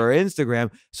Twitter or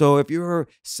Instagram. So if you're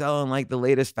selling like the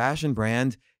latest fashion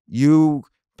brand, you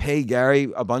pay Gary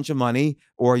a bunch of money,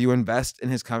 or you invest in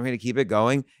his company to keep it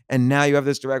going. And now you have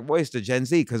this direct voice to Gen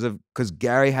Z because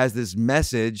Gary has this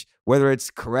message, whether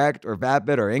it's correct or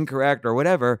vapid or incorrect or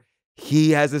whatever,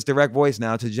 he has this direct voice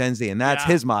now to Gen Z, and that's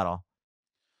his model.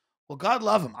 Well, God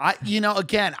love him.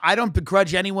 Again, I don't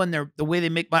begrudge anyone the way they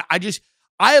make money.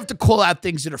 I have to call out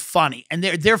things that are funny, and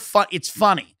they're fun. It's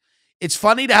funny. It's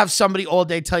funny to have somebody all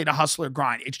day tell you to hustle or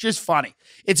grind. It's just funny.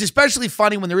 It's especially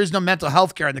funny when there is no mental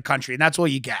health care in the country, and that's all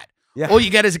you get. Yeah. All you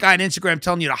get is a guy on Instagram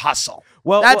telling you to hustle.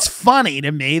 Well, that's funny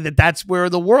to me. That's where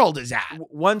the world is at.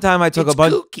 One time I took a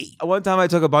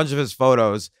bunch of his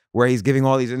photos where he's giving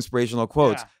all these inspirational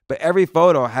quotes, but every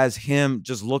photo has him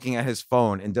just looking at his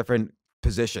phone in different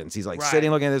positions. He's like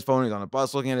sitting looking at his phone, he's on a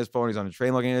bus looking at his phone, he's on a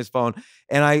train looking at his phone.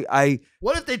 And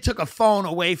what if they took a phone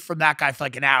away from that guy for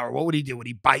like an hour? What would he do? Would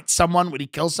he bite someone? Would he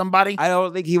kill somebody? I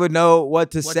don't think he would know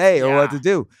what to say or what to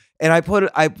do. And I put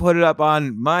it up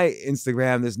on my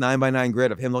Instagram, this 9x9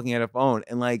 grid of him looking at a phone,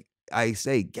 and like I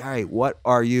say, Gary, what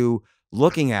are you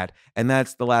looking at? And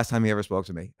that's the last time he ever spoke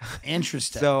to me.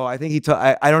 Interesting. So I think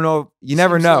I don't know. You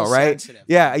never know, right? Sensitive.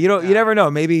 Yeah, you never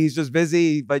know. Maybe he's just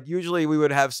busy, but usually we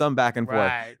would have some back and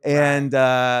forth. And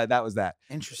that was that.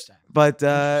 Interesting. But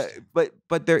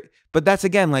that's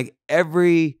again, like,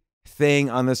 everything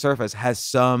on the surface has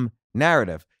some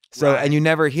narrative. So and you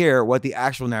never hear what the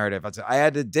actual narrative is. I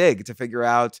had to dig to figure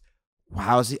out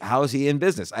how is he in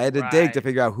business? I had to dig to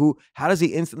figure out how does he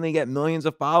instantly get millions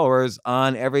of followers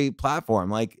on every platform?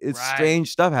 Like, it's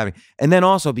strange stuff happening. And then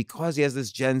also, because he has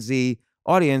this Gen Z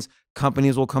audience,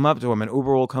 companies will come up to him, and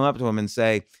Uber will come up to him and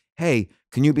say, hey,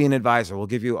 can you be an advisor? We'll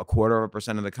give you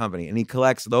 0.25% of the company. And he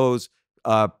collects those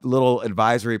little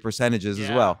advisory percentages as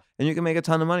well. And you can make a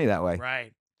ton of money that way.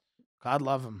 Right. God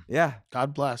love him. Yeah.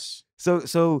 God bless.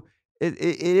 So it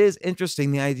is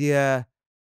interesting, the idea,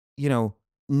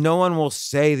 no one will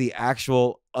say the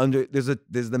actual there's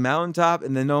the mountaintop,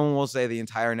 and then no one will say the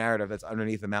entire narrative that's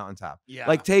underneath the mountaintop. Yeah.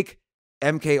 Like, take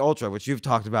MK Ultra, which you've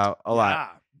talked about a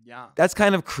lot. Yeah. That's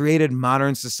kind of created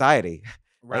modern society.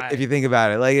 Right. Like, if you think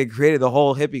about it, like, it created the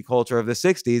whole hippie culture of the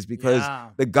 60s because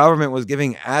the government was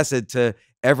giving acid to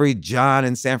every John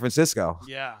in San Francisco.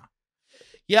 Yeah.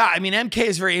 Yeah, I mean, MK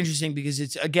is very interesting because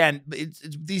it's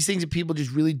these things that people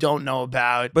just really don't know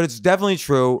about. But it's definitely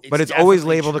true. But it's always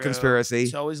labeled a conspiracy.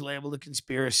 It's always labeled a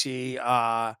conspiracy. It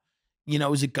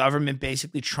was a government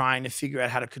basically trying to figure out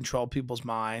how to control people's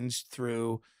minds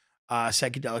through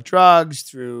psychedelic drugs,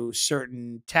 through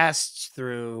certain tests,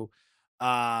 through,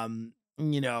 depending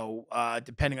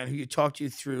on who you talk to,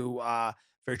 through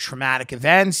very traumatic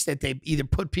events that they either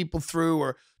put people through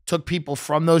or took people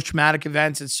from those traumatic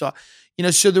events. And so,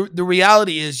 so the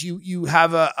reality is you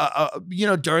have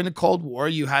during the Cold War,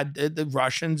 you had the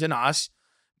Russians and us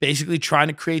basically trying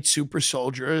to create super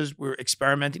soldiers. We're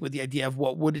experimenting with the idea of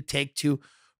what would it take to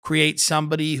create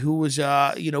somebody who was,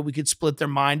 we could split their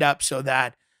mind up so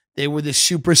that they were the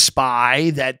super spy,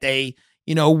 that they,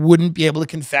 wouldn't be able to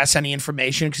confess any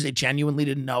information because they genuinely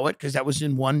didn't know it, because that was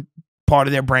in one part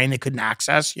of their brain they couldn't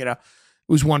access. It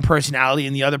was one personality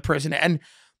and the other person. And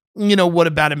what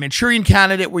about a Manchurian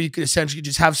candidate, where you could essentially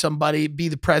just have somebody be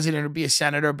the president or be a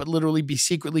senator, but literally be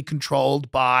secretly controlled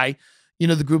by,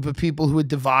 the group of people who had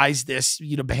devised this,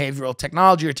 behavioral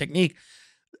technology or technique.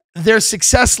 their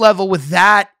success level with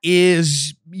that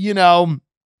is,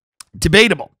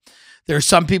 debatable. There are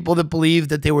some people that believe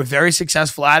that they were very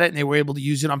successful at it and they were able to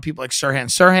use it on people like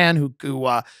Sirhan,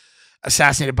 who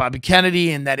assassinated Bobby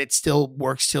Kennedy, and that it still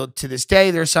works to this day.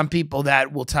 There are some people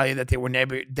that will tell you that they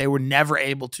were never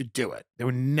able to do it. They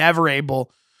were never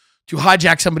able to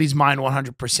hijack somebody's mind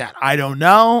 100%. I don't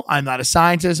know. I'm not a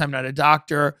scientist. I'm not a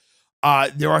doctor.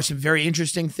 There are some very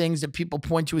interesting things that people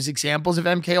point to as examples of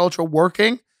MK Ultra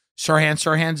working.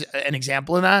 Sirhan's an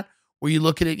example of that, where you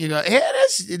look at it and you go, hey,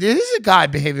 it is a guy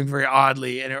behaving very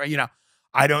oddly. And,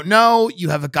 I don't know. You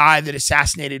have a guy that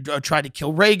assassinated, tried to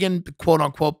kill Reagan, quote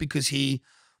unquote, because he,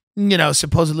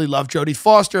 supposedly loved Jodie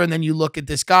Foster. And then you look at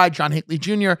this guy, John Hinckley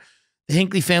Jr., the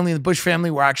Hinckley family and the Bush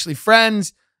family were actually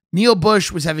friends. Neil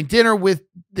Bush was having dinner with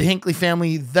the Hinckley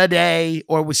family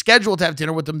was scheduled to have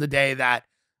dinner with them the day that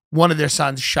one of their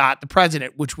sons shot the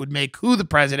president, which would make who the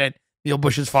president? Neil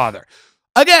Bush's father.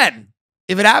 Again,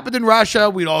 if it happened in Russia,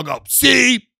 we'd all go,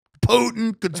 see,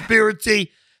 Putin,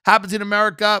 conspiracy. Happens in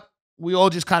America, we all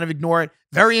just kind of ignore it.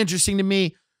 Very interesting to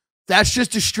me. That's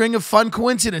just a string of fun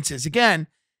coincidences. Again,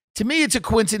 to me, it's a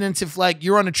coincidence if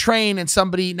you're on a train and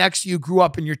somebody next to you grew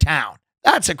up in your town.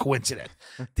 That's a coincidence.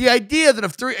 The idea that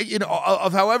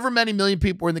of however many million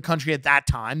people were in the country at that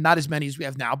time, not as many as we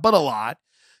have now, but a lot.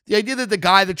 The idea that the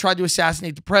guy that tried to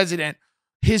assassinate the president,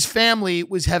 his family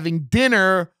was having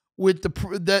dinner with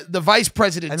the vice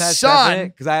president's son.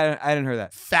 Because I didn't hear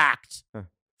that. Fact.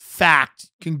 Fact.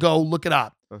 Can go look it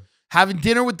up. Having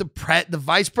dinner with the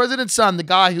vice president's son, the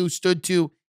guy who stood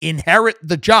to inherit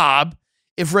the job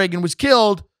if Reagan was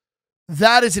killed.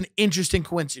 That is an interesting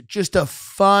coincidence. Just a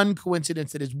fun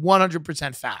coincidence that is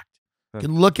 100% fact. You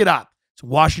can look it up. It's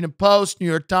Washington Post, New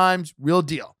York Times, real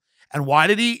deal. And why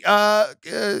did he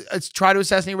try to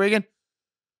assassinate Reagan?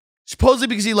 Supposedly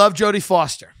because he loved Jodie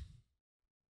Foster.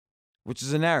 Which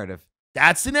is a narrative.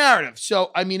 That's the narrative.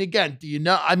 So, again, do you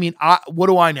know? What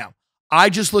do I know? I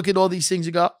just look at all these things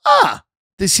and go,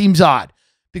 this seems odd.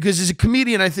 Because as a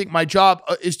comedian, I think my job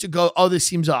is to go, this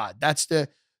seems odd. That's the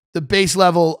base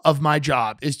level of my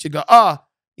job, is to go,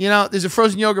 there's a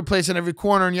frozen yogurt place on every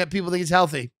corner and yet people think it's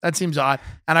healthy. That seems odd.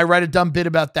 And I write a dumb bit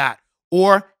about that.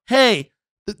 Or, hey,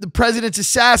 the president's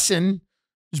assassin,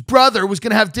 his brother, was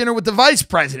going to have dinner with the vice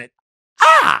president.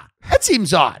 That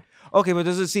seems odd. Okay, but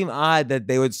does it seem odd that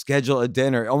they would schedule a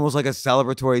dinner, almost like a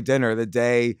celebratory dinner, the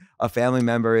day a family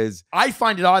member is... I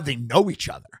find it odd they know each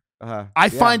other. I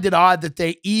find it odd that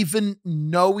they even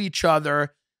know each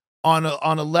other on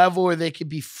a level where they could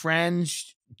be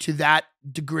friends to that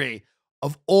degree.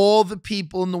 Of all the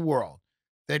people in the world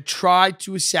that tried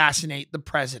to assassinate the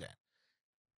president,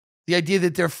 the idea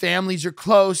that their families are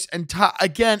close, and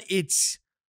again,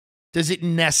 does it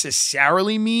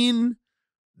necessarily mean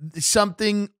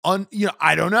something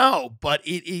I don't know, but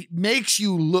it makes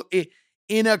you look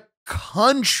in a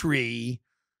country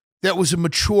that was a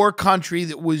mature country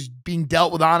that was being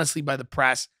dealt with honestly by the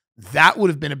press. That would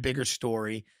have been a bigger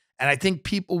story. And I think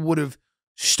people would have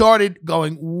started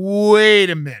going,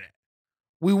 wait a minute.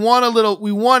 We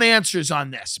want answers on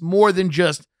this more than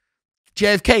just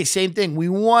JFK. Same thing. We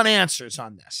want answers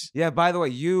on this. Yeah. By the way,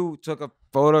 you took a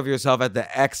photo of yourself at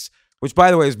the X, which,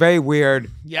 by the way, is very weird.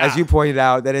 Yeah. As you pointed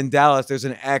out, that in Dallas, there's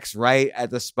an X right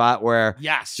at the spot where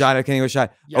John F. Kennedy was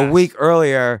shot. Yes. A week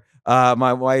earlier,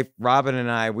 my wife, Robin, and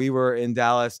I, we were in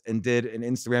Dallas and did an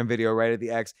Instagram video right at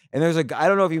the X. And there's I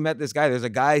don't know if you met this guy. There's a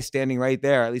guy standing right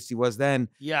there. At least he was then.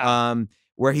 Yeah.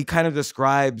 Where he kind of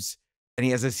describes, and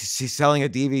he's selling a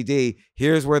DVD.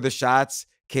 Here's where the shots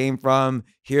came from.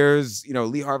 Here's,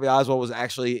 Lee Harvey Oswald was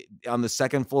actually on the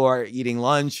second floor eating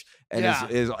lunch, and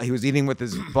he was eating with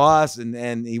his boss,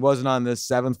 and he wasn't on the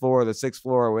 7th floor or the 6th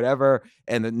floor or whatever,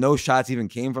 and no shots even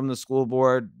came from the school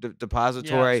board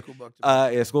depository.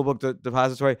 School book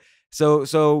depository.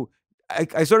 So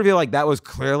I sort of feel like that was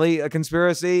clearly a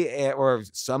conspiracy or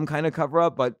some kind of cover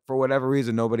up, but for whatever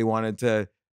reason, nobody wanted to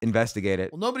investigate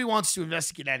it. Well, nobody wants to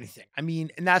investigate anything.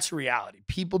 And that's a reality.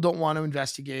 People don't want to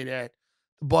investigate it.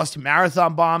 The Boston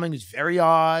Marathon bombing is very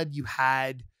odd. You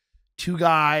had two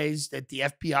guys that the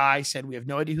FBI said, we have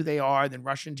no idea who they are. Then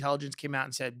Russian intelligence came out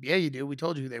and said, yeah, you do. We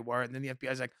told you who they were. And then the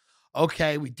FBI is like,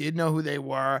 okay, we did know who they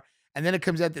were. And then it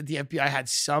comes out that the FBI had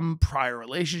some prior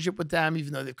relationship with them,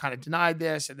 even though they've kind of denied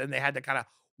this. And then they had to kind of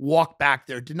walk back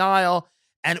their denial.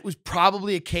 And it was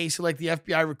probably a case of the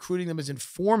FBI recruiting them as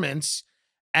informants.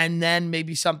 And then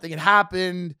maybe something had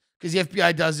happened, because the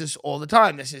FBI does this all the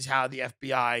time. This is how the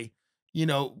FBI,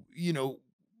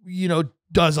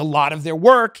 does a lot of their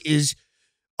work, is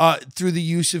through the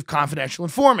use of confidential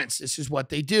informants. This is what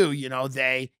they do.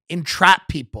 They entrap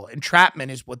people.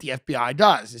 Entrapment is what the FBI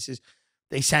does.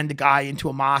 they send a guy into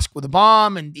a mosque with a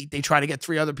bomb, and they try to get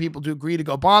 3 other people to agree to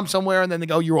go bomb somewhere, and then they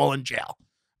go, "You're all in jail."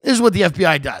 This is what the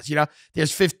FBI does.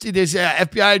 There's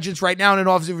FBI agents right now in an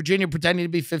office in Virginia pretending to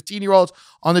be 15-year-olds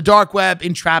on the dark web,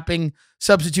 entrapping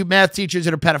substitute math teachers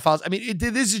that are pedophiles. I mean,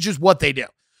 this is just what they do.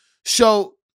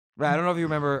 So, right, I don't know if you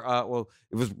remember. Well,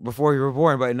 it was before you were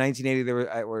born, but in 1980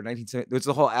 there or 1970 there was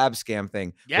the whole ab scam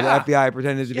thing. Yeah, where the FBI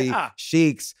pretended to be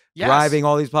sheiks bribing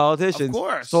all these politicians. Of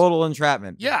course, total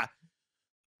entrapment. Yeah.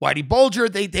 Whitey Bulger,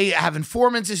 they have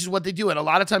informants. This is what they do. And a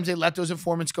lot of times they let those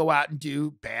informants go out and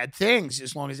do bad things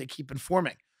as long as they keep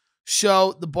informing.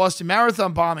 So the Boston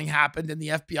Marathon bombing happened, and the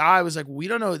FBI was like, we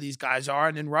don't know who these guys are.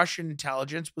 And then Russian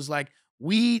intelligence was like,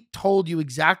 we told you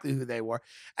exactly who they were.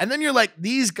 And then you're like,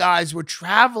 these guys were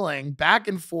traveling back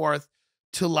and forth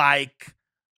to like,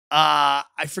 I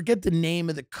forget the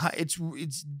name of it's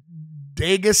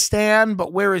Dagestan,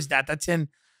 but where is that? That's in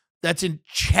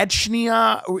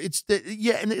Chechnya, or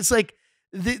and it's like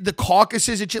the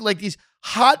Caucasus and shit, like these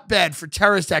hotbed for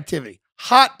terrorist activity,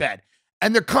 hotbed.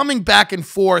 And they're coming back and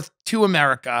forth to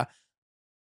America,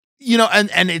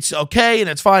 and it's okay and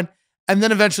it's fine. And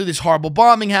then eventually this horrible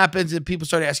bombing happens and people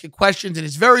start asking questions, and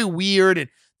it's very weird. And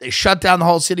they shut down the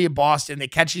whole city of Boston. They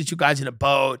catch these 2 guys in a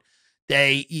boat.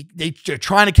 They're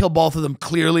trying to kill both of them.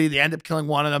 Clearly, they end up killing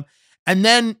one of them. And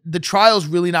then the trial's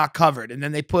really not covered. And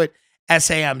then they put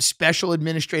SAM, special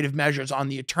administrative measures, on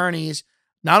the attorneys.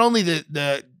 Not only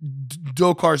the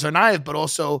Dokar Tsarnaev, but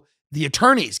also the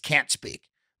attorneys can't speak.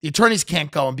 The attorneys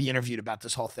can't go and be interviewed about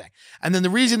this whole thing. And then the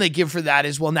reason they give for that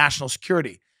is, well, national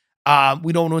security.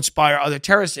 We don't want to inspire other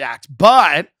terrorist acts.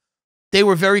 But they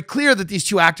were very clear that these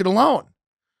 2 acted alone.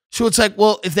 So it's like,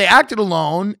 well, if they acted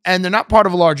alone and they're not part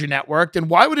of a larger network, then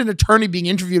why would an attorney being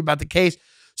interviewed about the case?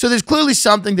 So there's clearly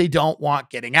something they don't want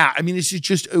getting out. I mean, this is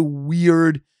just a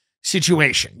weird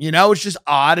situation. It's just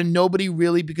odd, and nobody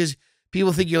really, because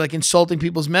people think you're like insulting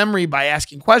people's memory by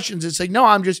asking questions. It's like, no,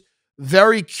 I'm just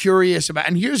very curious about,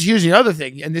 and here's the other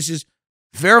thing, and this is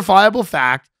verifiable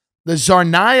fact. The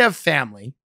Tsarnaev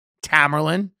family,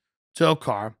 Tamerlan,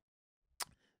 Dokar,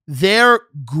 their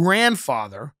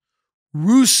grandfather,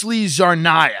 Rusli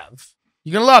Tsarnaev,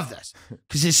 you're going to love this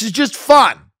because this is just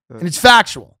fun and it's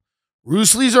factual.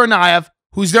 Rusli Tsarnaev,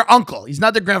 who's their uncle. He's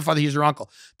not their grandfather, he's their uncle.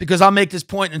 Because I'll make this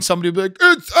point and somebody will be like,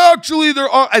 it's actually their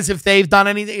uncle, as if they've done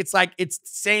anything. It's like, it's the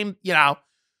same,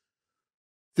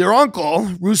 Their uncle,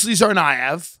 Rusli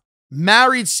Tsarnaev,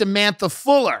 married Samantha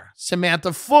Fuller.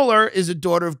 Samantha Fuller is a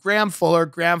daughter of Graham Fuller.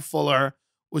 Graham Fuller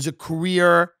was a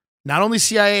career, not only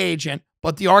CIA agent,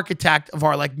 but the architect of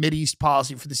our like Mideast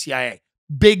policy for the CIA.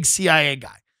 Big CIA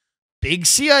guy. Big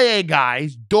CIA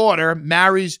guy's daughter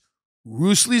marries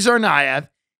Rusli Tsarnaev.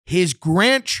 His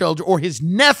grandchildren or his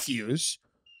nephews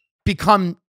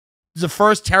become the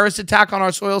first terrorist attack on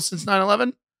our soil since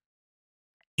 9/11.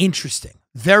 Interesting.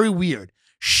 Very weird.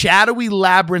 Shadowy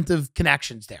labyrinth of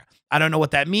connections there. I don't know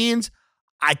what that means.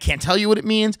 I can't tell you what it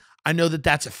means. I know that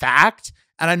that's a fact.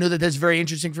 And I know that that's very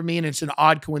interesting for me. And it's an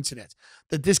odd coincidence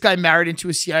that this guy married into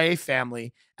a CIA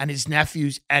family and his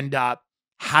nephews end up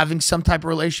having some type of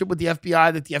relationship with the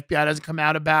FBI that the FBI doesn't come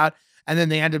out about. And then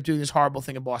they end up doing this horrible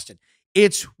thing in Boston.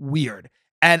 It's weird.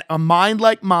 And a mind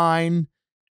like mine,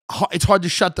 it's hard to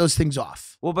shut those things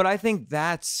off. Well, but I think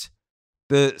that's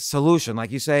the solution. Like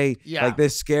you say, like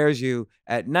this scares you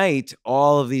at night,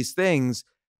 all of these things.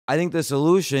 I think the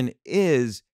solution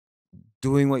is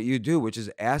doing what you do, which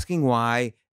is asking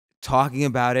why, talking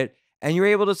about it, and you're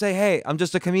able to say, hey, I'm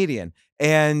just a comedian.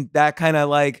 And that kind of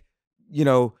like,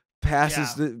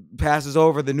 passes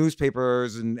over the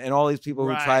newspapers and all these people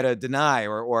who try to deny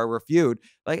or refute.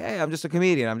 Like, hey, I'm just a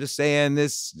comedian. I'm just saying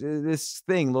this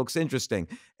thing looks interesting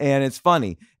and it's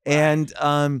funny. And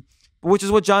which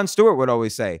is what Jon Stewart would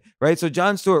always say, right? So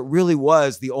Jon Stewart really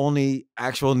was the only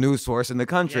actual news source in the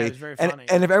country. Yeah, it was very funny.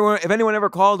 And if anyone ever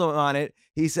called him on it,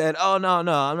 he said, oh, no, I'm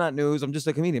not news. I'm just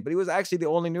a comedian. But he was actually the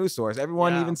only news source.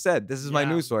 Everyone even said, this is my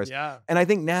news source. Yeah. And I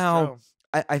think now,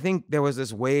 I think there was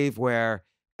this wave where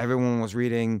everyone was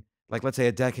reading, like, let's say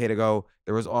a decade ago,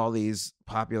 there was all these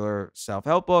popular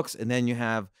self-help books. And then you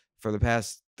have, for the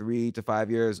past 3 to 5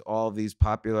 years, all of these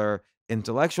popular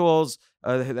intellectuals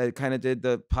that kind of did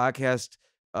the podcast,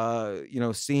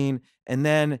 scene. And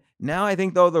then now I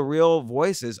think, though, the real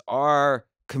voices are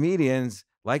comedians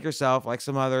like yourself, like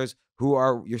some others who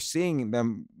are, you're seeing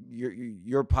them.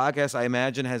 Your podcast, I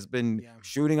imagine, has been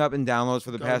shooting up in downloads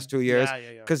for the past 2 years.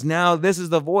 Because now this is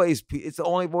the voice. It's the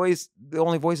only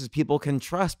voices people can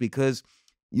trust, because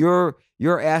you're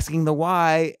asking the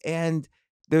why, and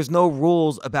there's no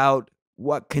rules about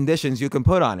what conditions you can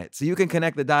put on it. So you can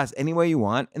connect the dots any way you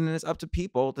want, and then it's up to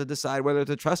people to decide whether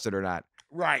to trust it or not.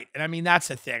 Right. And I mean, that's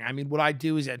the thing. I mean, what I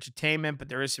do is entertainment, but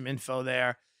there is some info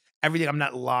there. Everything, I'm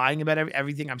not lying about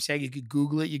everything I'm saying. You could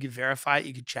Google it, you could verify it,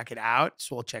 you could check it out.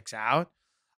 So all checks out.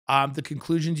 The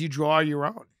conclusions you draw are your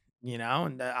own,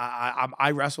 and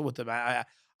I wrestle with them. I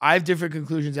have different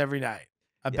conclusions every night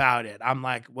Yeah. about it. I'm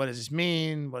like, what does this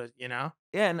mean? Yeah,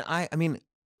 and I mean,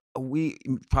 we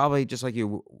probably just like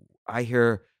you, I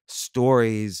hear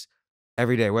stories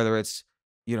every day, whether it's,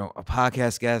 a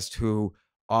podcast guest who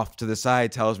off to the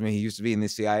side tells me he used to be in the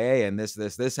CIA and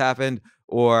this happened,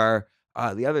 or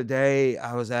the other day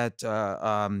I was I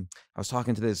was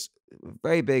talking to this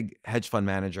very big hedge fund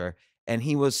manager, and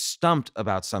he was stumped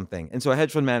about something. And so a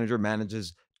hedge fund manager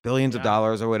manages billions of Yeah.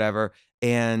 dollars or whatever,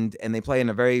 and they play in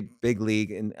a very big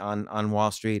league on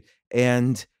Wall Street,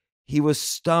 and he was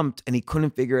stumped and he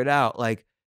couldn't figure it out. Like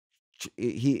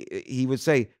he would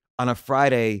say on a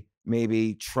Friday,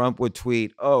 maybe Trump would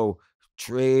tweet, "Oh,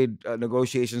 trade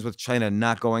negotiations with China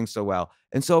not going so well."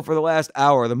 And so for the last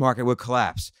hour, the market would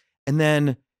collapse. And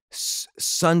then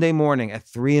Sunday morning at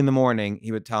 3 a.m,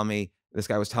 he would tell me, this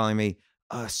guy was telling me,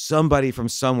 somebody from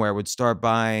somewhere would start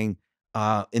buying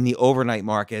in the overnight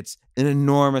markets an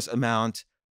enormous amount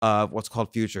of what's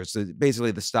called futures. So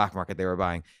basically the stock market they were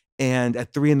buying. And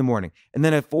at 3 a.m. And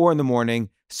then at 4 a.m,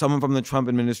 someone from the Trump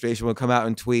administration would come out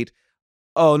and tweet,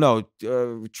 "Oh no,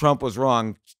 Trump was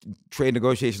wrong. Trade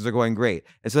negotiations are going great."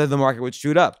 And so then the market would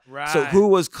shoot up. Right. So who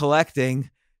was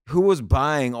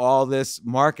buying all this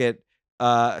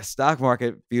stock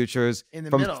market futures In the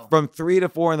from middle. from 3 to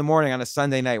 4 a.m. on a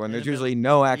Sunday night when In there's the middle. usually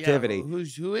no activity? Yeah,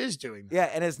 who is doing that? Yeah,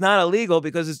 and it's not illegal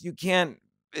because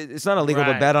it's not illegal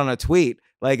to Right. bet on a tweet.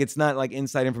 Like, it's not like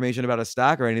inside information about a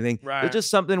stock or anything. Right. It's just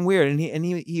something weird. And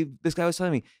this guy was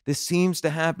telling me this seems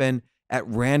to happen at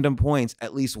random points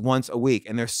at least once a week.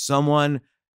 And there's someone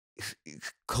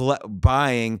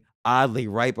buying oddly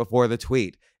right before the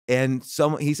tweet. And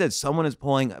he said someone is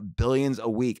pulling billions a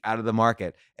week out of the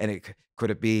market. And could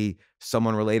it be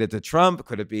someone related to Trump?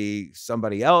 Could it be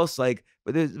somebody else?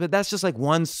 But that's just like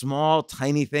one small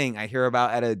tiny thing I hear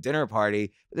about at a dinner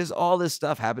party. But there's all this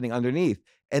stuff happening underneath.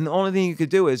 And the only thing you could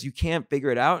do is you can't figure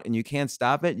it out and you can't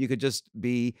stop it. You could just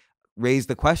raise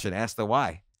the question, ask the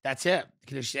why. That's it. You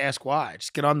can just ask why.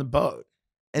 Just get on the boat.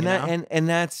 And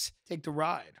that's take the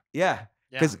ride. Yeah.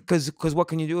 Yeah. Because what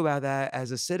can you do about that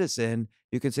as a citizen?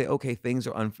 You could say, okay, things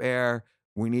are unfair.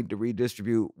 We need to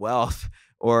redistribute wealth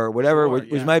or whatever, Sure,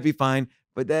 which might be fine.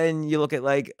 But then you look at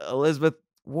like Elizabeth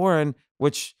Warren,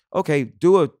 which, okay,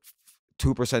 do a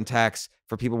 2% tax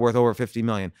for people worth over 50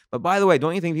 million. But by the way,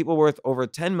 don't you think people worth over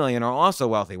 10 million are also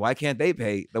wealthy? Why can't they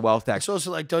pay the wealth tax? It's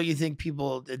also like, don't you think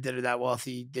people that are that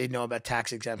wealthy, they know about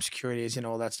tax exempt securities and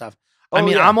all that stuff? I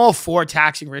mean, yeah. I'm all for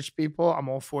taxing rich people. I'm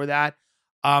all for that.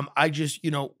 I just,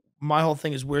 my whole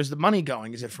thing is, where's the money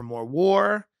going? Is it for more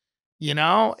war,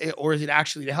 or is it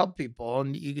actually to help people?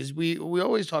 And because we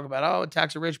always talk about,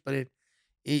 tax the rich, but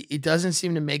it doesn't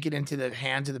seem to make it into the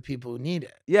hands of the people who need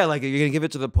it. Yeah, like you're gonna give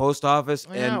it to the post office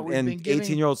Yeah, and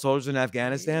 18-year-old soldiers in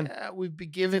Afghanistan. Yeah, we've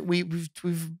been giving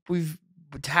we've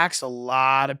taxed a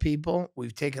lot of people.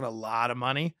 We've taken a lot of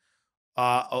money.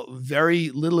 Very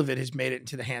little of it has made it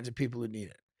into the hands of people who need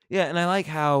it. Yeah, and I like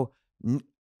how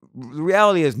the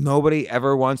reality is nobody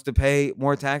ever wants to pay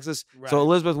more taxes. Right. So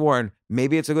Elizabeth Warren,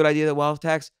 maybe it's a good idea, that wealth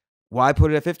tax. Why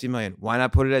put it at 50 million? Why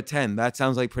not put it at 10? That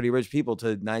sounds like pretty rich people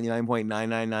to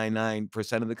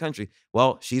 99.9999% of the country.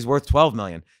 Well, she's worth 12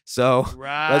 million. So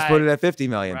let's put it at 50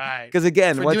 million. Right. Because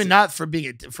again, for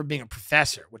being a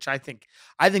professor, which I think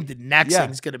the next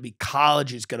thing is going to be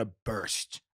college is going to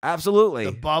burst. Absolutely.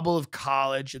 The bubble of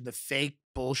college and the fake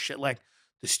bullshit, like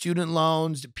the student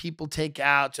loans that people take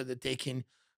out so that they can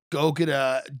go get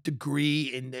a degree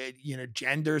in the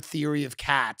gender theory of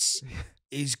cats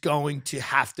is going to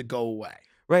have to go away.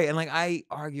 Right. And like, I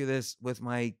argue this with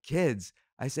my kids.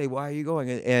 I say, why are you going?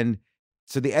 And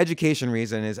so the education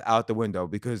reason is out the window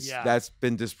because that's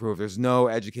been disproved. There's no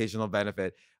educational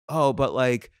benefit. Oh, but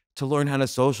like to learn how to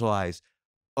socialize.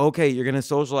 Okay, you're going to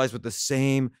socialize with the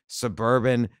same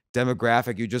suburban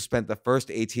demographic you just spent the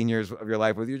first 18 years of your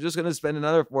life with. You're just going to spend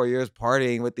another 4 years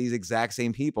partying with these exact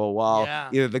same people while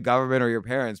either the government or your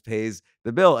parents pays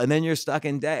the bill. And then you're stuck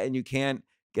in debt and you can't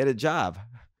get a job.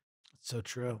 So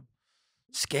true.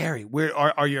 Scary. Where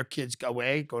are your kids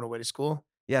going away to school?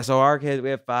 Yeah, so our kids, we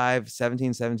have 5,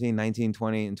 17, 17, 19,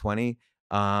 20, and 20.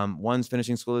 One's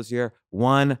finishing school this year.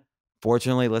 One,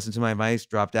 fortunately, listened to my advice,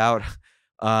 dropped out.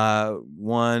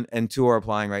 1 and 2 are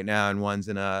applying right now, and one's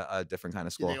in a different kind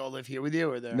of school. Do they all live here with you,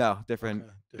 or they're different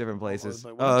places.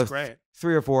 Well, that's great.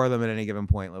 3 or 4 of them at any given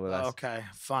point live with us. Okay,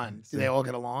 fun. Do they all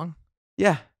get along?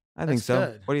 Yeah, I think so.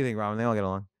 Good. What do you think, Robin? They all get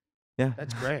along. Yeah,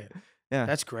 that's great. Yeah.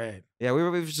 That's great. Yeah,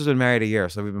 we've just been married a year,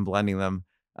 so we've been blending them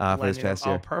for this past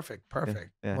year. Oh, perfect.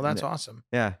 Perfect. Yeah. Well, that's awesome.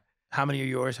 Yeah. How many are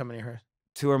yours? How many are hers?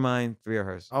 2 are mine, 3 are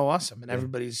hers. Oh, awesome. And Yeah.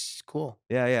 everybody's cool.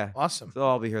 Yeah. Awesome. So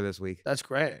I'll be here this week. That's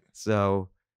great. So,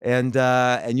 and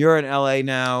you're in LA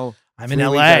now. I'm in 3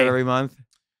 LA. weeks out of every month.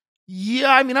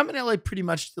 Yeah, I mean, I'm in LA pretty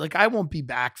much. Like, I won't be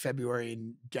back February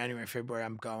and January, February.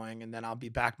 I'm going, and then I'll be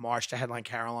back March to headline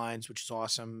Carolines, which is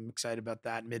awesome. I'm excited about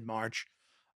that. Mid-March,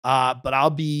 but I'll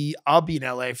be in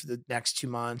LA for the next 2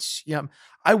 months. Yeah,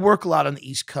 I work a lot on the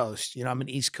East Coast. You know, I'm an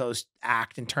East Coast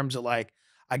act in terms of like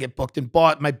I get booked and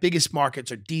bought. My biggest markets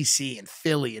are DC and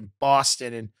Philly and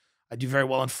Boston, and I do very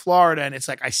well in Florida. And it's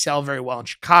like I sell very well in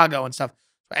Chicago and stuff.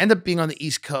 I end up being on the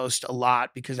East Coast a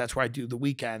lot because that's where I do the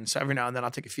weekend. So every now and then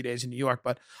I'll take a few days in New York,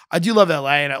 but I do love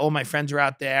LA and all my friends are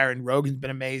out there and Rogan's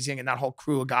been amazing. And that whole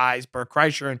crew of guys, Burt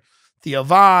Kreischer and Theo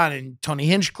Von and Tony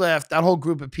Hinchcliffe, that whole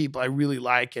group of people I really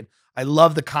like. And I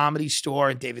love the Comedy Store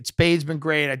and David Spade's been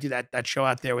great. I do that show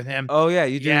out there with him. Oh yeah.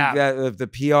 You do the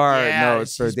PR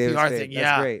notes for David PR Spade. thing,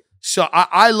 That's great. So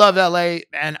I love LA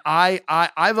and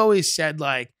I've always said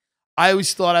like, I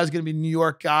always thought I was going to be a New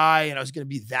York guy and I was going to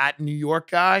be that New York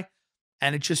guy.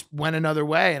 And it just went another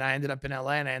way. And I ended up in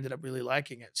LA and I ended up really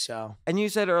liking it. So, and you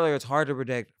said earlier, it's hard to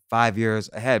predict 5 years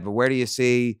ahead, but where do you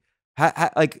see,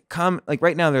 like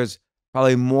right now, there's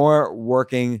probably more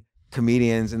working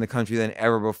comedians in the country than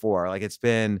ever before. Like it's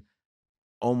been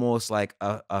almost like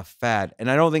a fad. And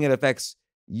I don't think it affects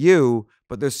you,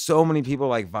 but there's so many people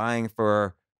like vying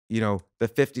for, you know, the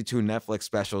 52 Netflix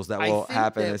specials that will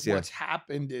happen this year. What's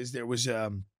happened is there was,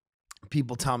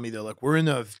 people tell me they're like, we're in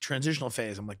the transitional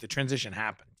phase. I'm like, the transition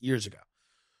happened years ago.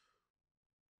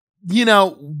 You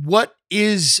know, what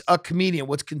is a comedian?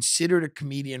 What's considered a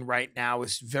comedian right now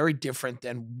is very different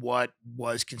than what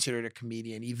was considered a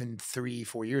comedian even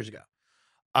 3-4 years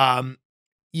ago.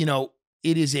 You know,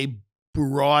 it is a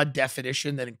broad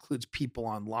definition that includes people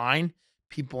online,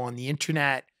 people on the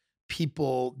internet,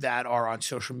 people that are on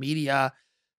social media,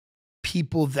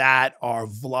 people that are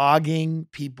vlogging,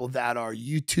 people that are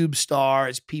YouTube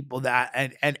stars, people that,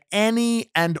 and any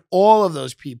and all of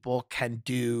those people can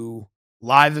do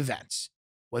live events,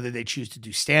 whether they choose to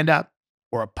do stand-up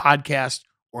or a podcast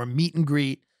or a meet and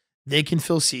greet, they can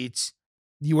fill seats.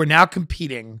 You are now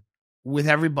competing with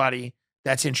everybody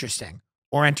that's interesting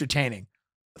or entertaining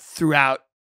throughout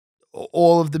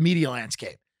all of the media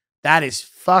landscape. That is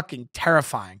fucking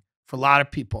terrifying for a lot of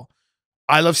people.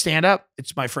 I love stand-up.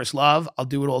 It's my first love. I'll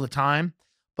do it all the time.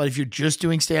 But if you're just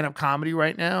doing stand-up comedy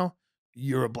right now,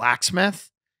 you're a blacksmith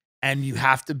and you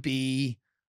have to be,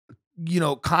 you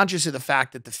know, conscious of the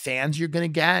fact that the fans you're going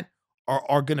to get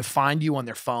are going to find you on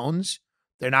their phones.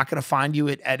 They're not going to find you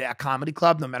at a comedy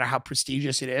club, no matter how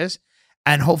prestigious it is.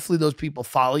 And hopefully those people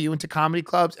follow you into comedy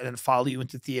clubs and then follow you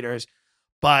into theaters.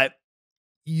 But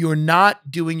you're not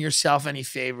doing yourself any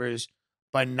favors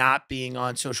by not being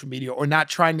on social media or not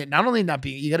trying to, not only not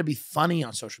being, you got to be funny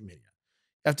on social media.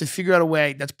 You have to figure out a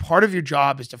way. That's part of your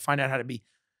job is to find out how to be,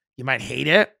 you might hate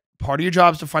it. Part of your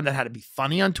job is to find out how to be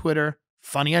funny on Twitter,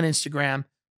 funny on Instagram,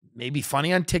 maybe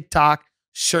funny on TikTok,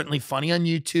 certainly funny on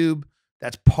YouTube.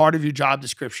 That's part of your job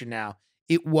description now.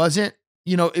 It wasn't,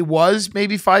 you know, it was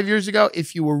maybe 5 years ago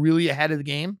if you were really ahead of the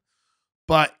game,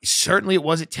 but certainly it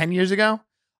wasn't 10 years ago.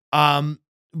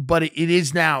 But it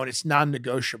is now and it's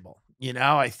non-negotiable. You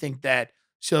know, I think that,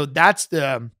 so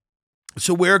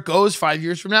where it goes 5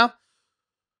 years from now,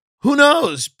 who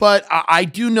knows? But I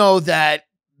do know that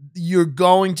you're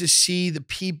going to see the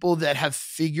people that have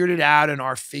figured it out and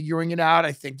are figuring it out.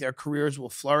 I think their careers will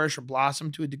flourish or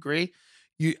blossom to a degree.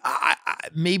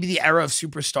 Maybe the era of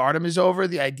superstardom is over,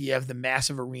 the idea of the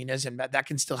massive arenas, and that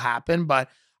can still happen. But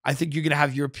I think you're going to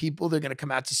have your people. They're going to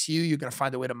come out to see you. You're going to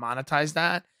find a way to monetize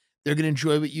that. They're going to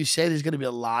enjoy what you say. There's going to be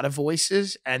a lot of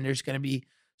voices, and there's going to be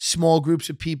small groups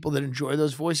of people that enjoy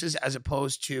those voices as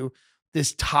opposed to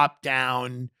this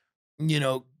top-down, you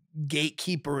know,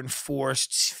 gatekeeper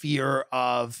enforced sphere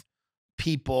of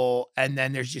people. And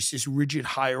then there's just this rigid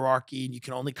hierarchy, and you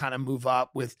can only kind of move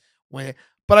up with when.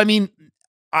 But I mean,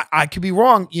 I could be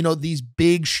wrong. You know, these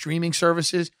big streaming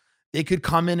services, they could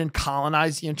come in and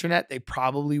colonize the internet. They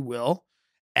probably will.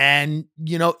 And,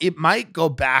 you know, it might go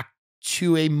back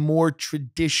to a more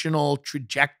traditional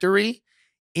trajectory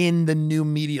in the new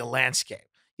media landscape.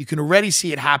 You can already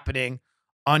see it happening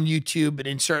on YouTube and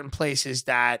in certain places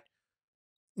that,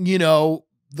 you know,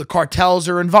 the cartels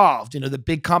are involved, you know, the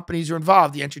big companies are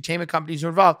involved, the entertainment companies are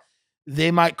involved.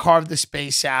 They might carve the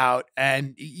space out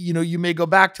and, you know, you may go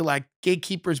back to like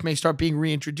gatekeepers may start being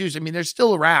reintroduced. I mean, they're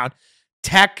still around.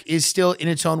 Tech is still in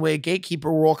its own way a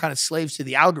gatekeeper. We're all kind of slaves to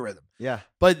the algorithm. Yeah.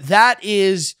 But that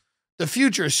is the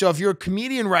future. So if you're a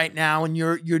comedian right now and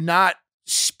you're not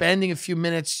spending a few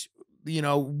minutes,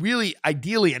 really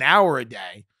ideally an hour a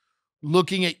day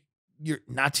looking at your,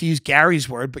 not to use Gary's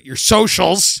word, but your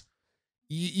socials,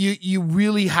 you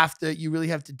really have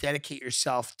to dedicate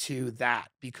yourself to that,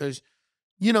 because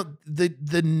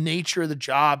the nature of the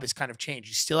job has kind of changed.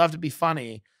 You still have to be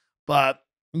funny, but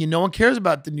no one cares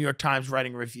about the New York Times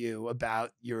writing a review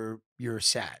about your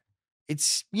set.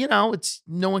 It's no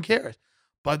one cares.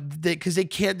 But because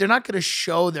they're not going to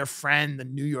show their friend the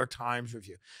New York Times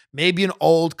review. Maybe an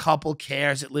old couple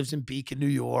cares that lives in Beacon, New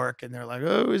York, and they're like,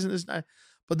 oh, isn't this nice?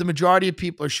 But the majority of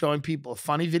people are showing people a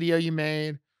funny video you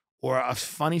made, or a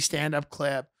funny stand-up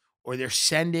clip, or they're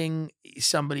sending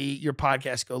somebody your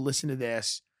podcast, go listen to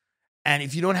this. And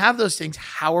if you don't have those things,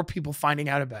 how are people finding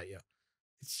out about you?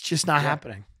 It's just not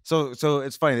happening. So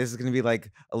it's funny. This is going to be like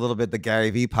a little bit the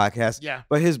Gary V podcast. Yeah.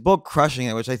 But his book, Crushing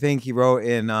It, which I think he wrote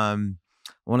in,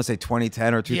 I want to say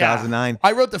 2010 or 2009.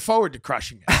 I wrote the forward to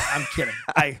Crushing It. I'm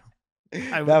kidding.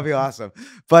 That'd be awesome.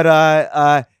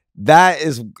 But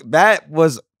that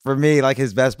was for me like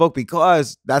his best book,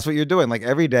 because that's what you're doing. Like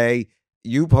every day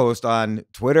you post on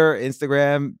Twitter,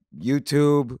 Instagram,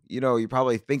 YouTube, you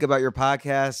probably think about your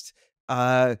podcast.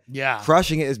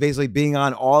 Crushing It is basically being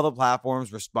on all the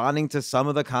platforms, responding to some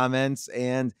of the comments,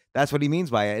 and that's what he means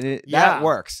by it. And that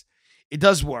works. It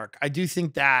does work. I do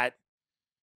think that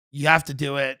you have to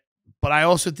do it, but I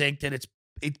also think that it's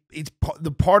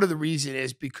the part of the reason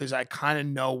is because I kind of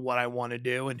know what I want to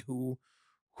do and who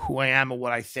I am and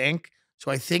what I think.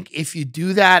 So I think if you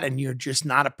do that and you're just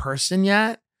not a person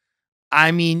yet,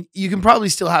 I mean, you can probably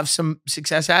still have some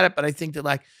success at it, but I think that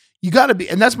like you got to be,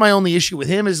 and that's my only issue with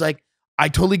him is like, I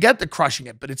totally get the Crushing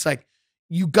It, but it's like,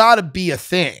 you got to be a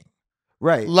thing.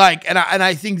 Right. Like, and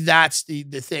I think that's the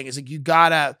thing is like, you got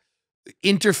to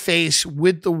interface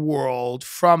with the world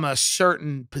from a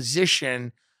certain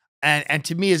position. And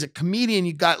to me as a comedian,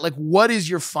 you got like, what is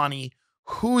your funny?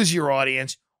 Who is your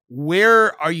audience?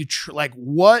 Where are you? Like,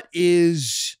 what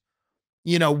is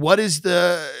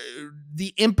the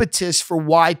impetus for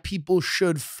why people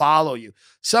should follow you?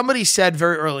 Somebody said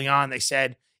very early on, they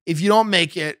said, if you don't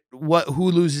make it,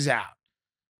 who loses out?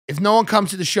 If no one comes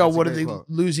to the show, what are they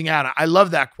losing out on? I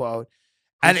love that quote.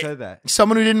 Who said that?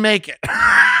 Someone who didn't make it.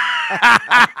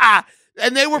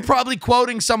 And they were probably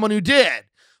quoting someone who did.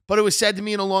 But it was said to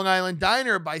me in a Long Island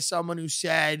diner by someone who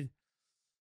said,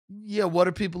 yeah, what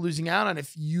are people losing out on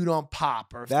if you don't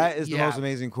pop? Or if that is the most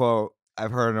amazing quote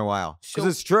I've heard in a while. Because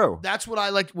it's true. That's what I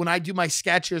like when I do my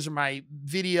sketches or my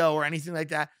video or anything like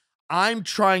that. I'm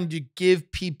trying to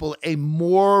give people a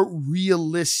more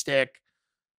realistic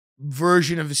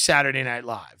version of Saturday Night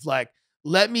Live. Like,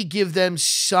 let me give them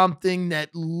something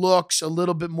that looks a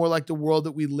little bit more like the world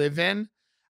that we live in,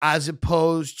 as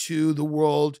opposed to the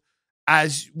world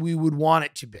as we would want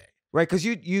it to be. Right. Because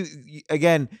you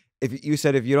again, if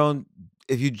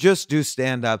you just do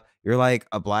stand up, you're like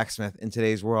a blacksmith in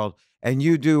today's world. And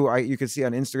you can see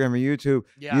on Instagram or YouTube,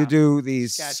 you do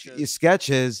these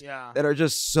sketches that are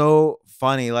just so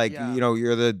funny. Like,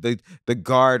 you're the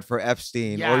guard for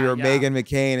Epstein, or your Meghan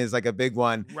McCain is like a big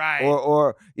one. Right.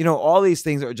 Or all these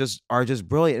things are just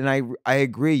brilliant. And I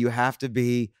agree. You have to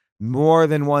be more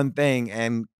than one thing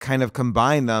and kind of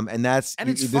combine them. And that's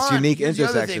this unique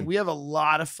intersection. We have a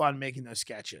lot of fun making those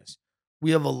sketches.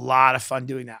 We have a lot of fun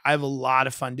doing that. I have a lot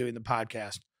of fun doing the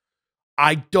podcast.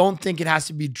 I don't think it has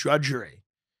to be drudgery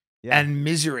and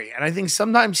misery. And I think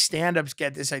sometimes stand-ups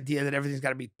get this idea that everything's got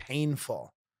to be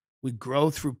painful. We grow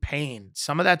through pain.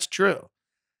 Some of that's true.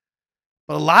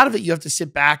 But a lot of it, you have to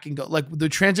sit back and go, like the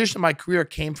transition of my career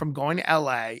came from going to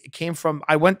LA. It came from,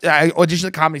 I auditioned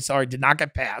at Comedy Cellar, did not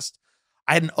get passed.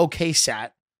 I had an okay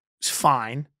set. It was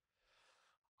fine.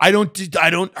 I don't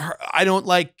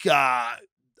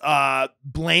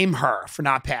blame her for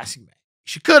not passing me.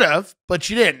 She could have, but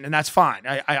she didn't, and that's fine.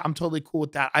 I'm totally cool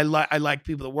with that. I like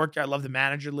people that work there. I love the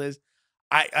manager, Liz.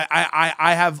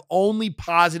 I have only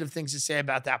positive things to say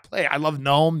about that play. I love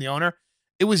Noam, the owner.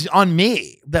 It was on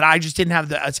me that I just didn't have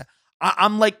the.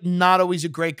 I'm like not always a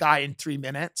great guy in 3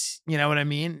 minutes. You know what I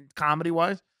mean, comedy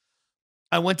wise.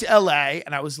 I went to LA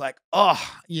and I was like, oh,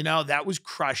 that was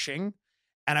crushing.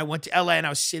 And I went to LA and I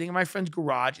was sitting in my friend's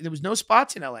garage. And there was no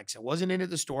spots in LA because I wasn't in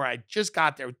at the store. I just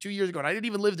got there 2 years ago and I didn't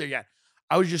even live there yet.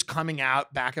 I was just coming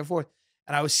out back and forth.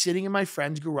 And I was sitting in my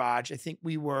friend's garage. I think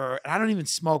and I don't even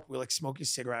smoke. We were like smoking a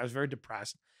cigarette. I was very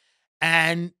depressed.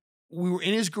 And we were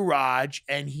in his garage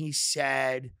and he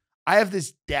said, I have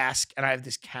this desk and I have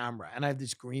this camera and I have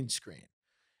this green screen.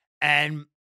 And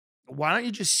why don't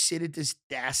you just sit at this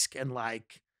desk and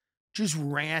like just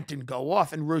rant and go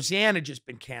off. And Roseanne had just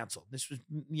been canceled. This was,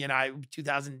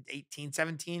 2018,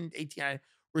 17, 18.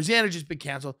 Roseanne had just been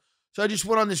canceled. So I just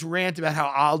went on this rant about how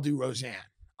I'll do Roseanne.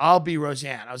 I'll be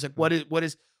Roseanne. I was like, what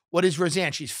is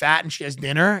Roseanne? She's fat and she has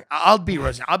dinner. I'll be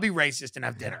Roseanne. I'll be racist and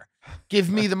have dinner. Give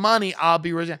me the money. I'll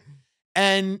be Roseanne.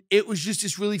 And it was just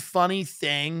this really funny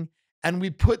thing. And we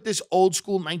put this old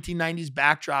school 1990s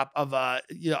backdrop of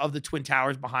of the Twin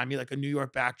Towers behind me, like a New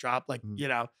York backdrop,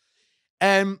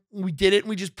 and we did it and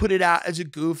we just put it out as a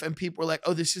goof. And people were like,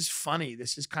 oh, this is funny.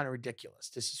 This is kind of ridiculous.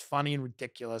 This is funny and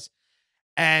ridiculous.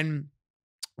 And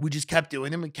we just kept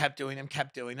doing them and kept doing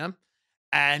them.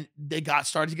 And they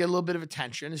started to get a little bit of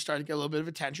attention.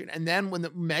 And then when the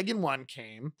Meghan one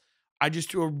came, I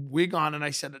just threw a wig on and I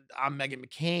said, I'm Meghan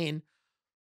McCain.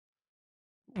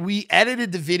 We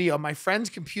edited the video on my friend's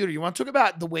computer. You want to talk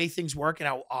about the way things work and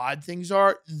how odd things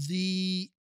are? The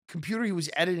computer he was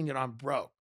editing it on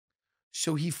broke.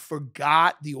 So he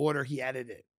forgot the order he had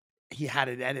it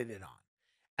edited on.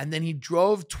 And then he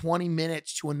drove 20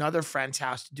 minutes to another friend's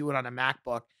house to do it on a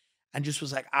MacBook and just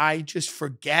was like, I just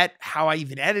forget how I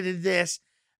even edited this.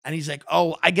 And he's like,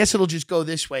 oh, I guess it'll just go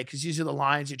this way because these are the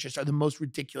lines that just are the most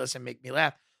ridiculous and make me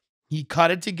laugh. He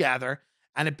cut it together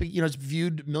and it's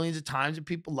viewed millions of times and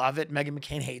people love it. Meghan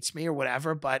McCain hates me or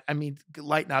whatever. But I mean,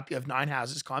 lighten up. You have 9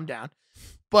 houses. Calm down.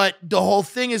 But the whole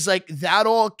thing is like that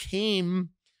all came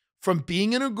from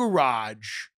being in a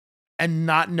garage and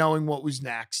not knowing what was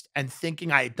next and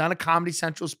thinking I had done a Comedy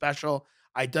Central special.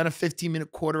 I had done a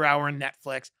 15-minute quarter hour on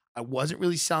Netflix. I wasn't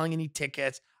really selling any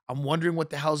tickets. I'm wondering what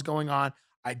the hell's going on.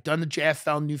 I'd done the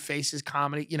JFL New Faces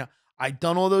comedy. I'd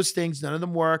done all those things. None of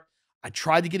them worked. I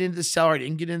tried to get into the cellar. I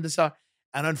didn't get into the cellar.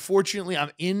 And unfortunately,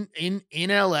 I'm in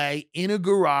LA in a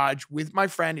garage with my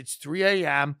friend. It's 3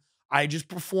 a.m. I just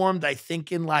performed, I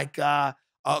think, in like a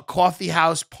coffee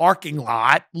house parking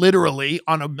lot, literally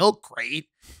on a milk crate.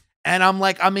 And I'm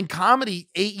like, I'm in comedy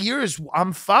 8 years.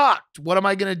 I'm fucked. What am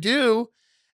I going to do?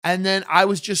 And then I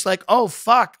was just like, oh,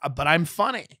 fuck, but I'm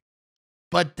funny.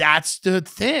 But that's the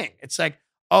thing. It's like,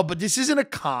 oh, but this isn't a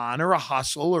con or a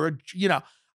hustle or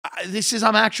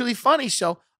I'm actually funny.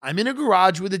 So I'm in a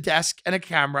garage with a desk and a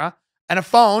camera and a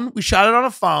phone. We shot it on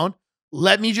a phone.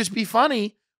 Let me just be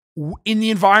funny in the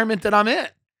environment that I'm in.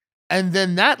 And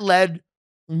then that led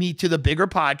me to the bigger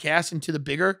podcast and to the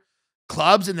bigger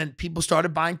clubs. And then people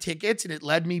started buying tickets and it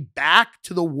led me back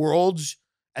to the world's.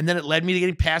 And then it led me to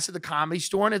getting past at the Comedy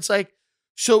Store. And it's like,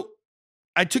 so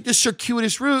I took the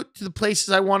circuitous route to the places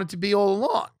I wanted to be all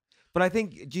along. But I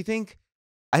think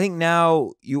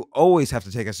now you always have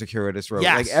to take a circuitous route.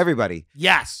 Yes. Like everybody.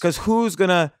 Yes. Because who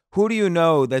do you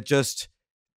know that just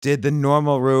did the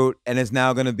normal route and is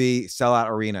now going to be sellout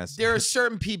arenas? There are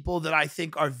certain people that I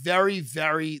think are very,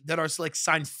 very, that are like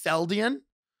Seinfeldian,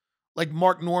 like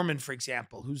Mark Norman, for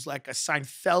example, who's like a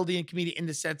Seinfeldian comedian in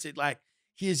the sense that like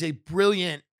he is a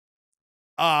brilliant,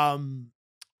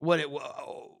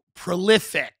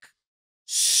 prolific,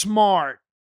 smart,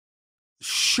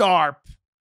 sharp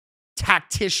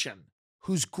tactician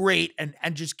who's great and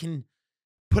just can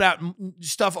put out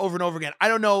stuff over and over again. I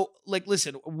don't know, like,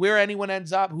 listen, where anyone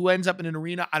ends up, who ends up in an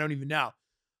arena, I don't even know.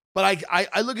 But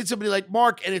I look at somebody like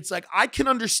Mark and it's like, I can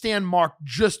understand Mark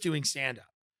just doing stand-up.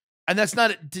 And that's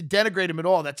not to denigrate him at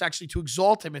all. That's actually to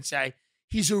exalt him and say,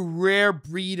 he's a rare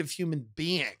breed of human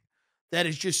being that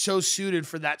is just so suited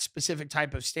for that specific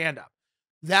type of stand-up.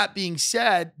 That being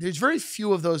said, there's very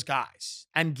few of those guys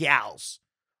and gals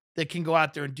that can go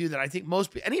out there and do that. I think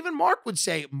most people, and even Mark would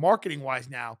say, marketing-wise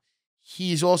now,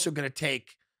 he's also going to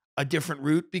take a different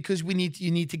route because you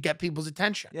need to get people's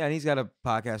attention. Yeah, and he's got a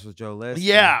podcast with Joe List.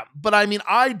 Yeah, but I mean,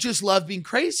 I just love being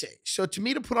crazy. So to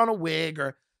me, to put on a wig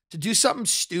or to do something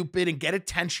stupid and get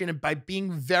attention and by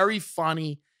being very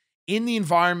funny in the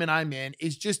environment I'm in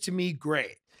is just, to me,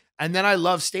 great. And then I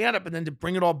love stand-up, and then to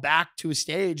bring it all back to a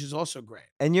stage is also great.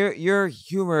 And your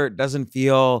humor doesn't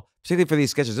feel, particularly for these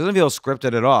sketches, doesn't feel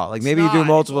scripted at all. Like maybe you do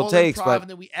multiple takes, but and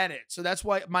then we edit. So that's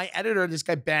why my editor, this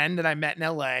guy Ben that I met in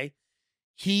LA,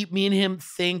 me and him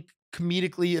think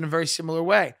comedically in a very similar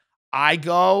way. I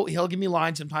go, he'll give me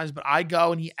lines sometimes, but I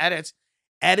go and he edits.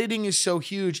 Editing is so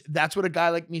huge. That's what a guy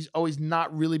like me's always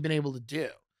not really been able to do,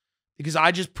 because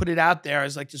I just put it out there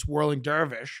as like this whirling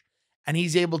dervish. And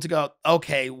he's able to go,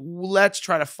 okay, let's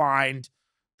try to find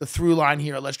the through line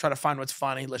here. Let's try to find what's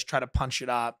funny. Let's try to punch it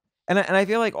up. And I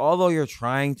feel like although you're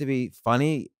trying to be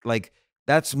funny, like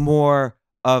that's more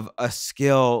of a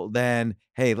skill than,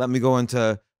 hey, let me go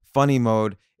into funny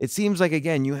mode. It seems like,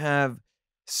 again, you have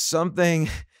something,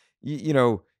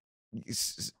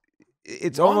 it's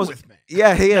wrong almost with me.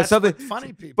 Yeah, that's something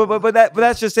funny people. But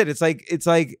that's just it. It's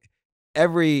like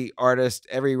every artist,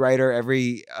 every writer,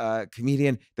 every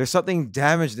comedian, there's something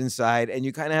damaged inside, and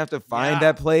you kind of have to find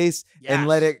that place and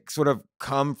let Yes. it sort of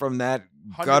come from that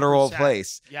 100%. guttural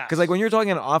place. Yes. Because like when you're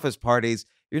talking at office parties,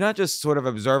 you're not just sort of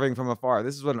observing from afar.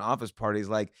 This is what an office party is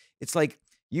like. It's like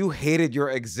you hated your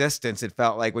existence. It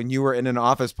felt like when you were in an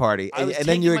office party, and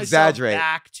then you exaggerate.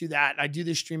 Back to that. I do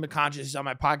this stream of consciousness on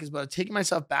my podcast, but I'm taking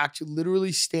myself back to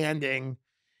literally standing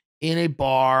in a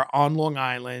bar on Long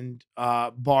Island,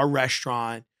 bar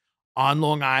restaurant on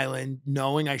Long Island,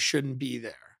 knowing I shouldn't be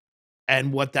there,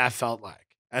 and what that felt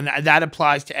like. And that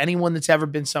applies to anyone that's ever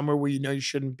been somewhere where you know you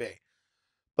shouldn't be.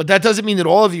 But that doesn't mean that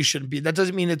all of you shouldn't be. That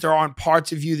doesn't mean that there aren't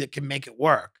parts of you that can make it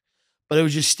work. But it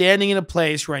was just standing in a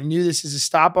place where I knew this is a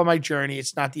stop on my journey.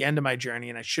 It's not the end of my journey,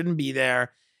 and I shouldn't be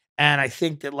there. And I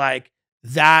think that like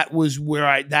that was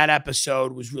where that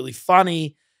episode was really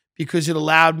funny, because it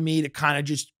allowed me to kind of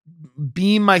just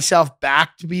beam myself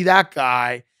back to be that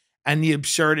guy, and the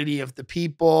absurdity of the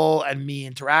people and me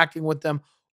interacting with them.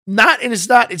 It's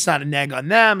not a neg on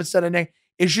them. It's not a neg.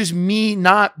 It's just me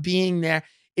not being there.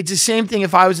 It's the same thing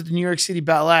if I was at the New York City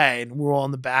Ballet and we're all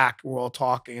in the back, we're all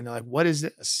talking, and they're like, what is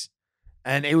this?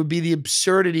 And it would be the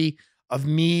absurdity of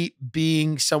me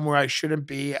being somewhere I shouldn't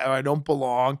be, or I don't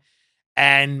belong.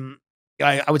 And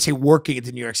I would say working at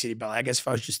the New York City Ballet. I guess if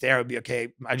I was just there, it would be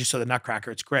okay. I just saw the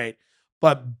Nutcracker. It's great.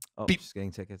 But just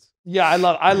getting tickets. Yeah, I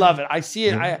love it. I see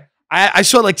it. I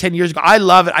saw it like 10 years ago. I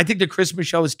love it. I think the Christmas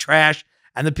show is trash,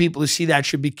 and the people who see that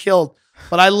should be killed.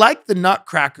 But I like the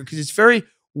Nutcracker because it's very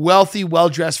wealthy,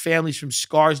 well-dressed families from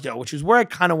Scarsdale, which is where I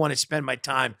kind of want to spend my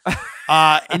time.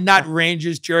 And not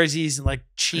Rangers jerseys and like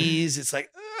cheese. It's like,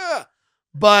 ugh.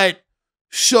 But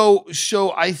so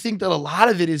I think that a lot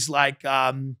of it is like,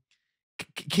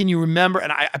 can you remember?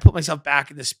 And I put myself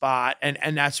back in the spot,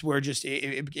 and that's where just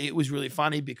it was really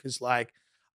funny, because like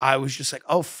I was just like,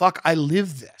 oh fuck, I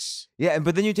live this. Yeah,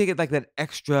 but then you take it like that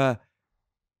extra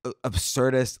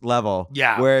absurdist level,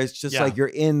 where it's just like you're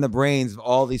in the brains of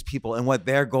all these people and what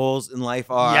their goals in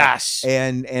life are,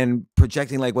 and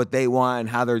projecting like what they want and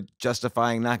how they're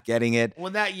justifying not getting it.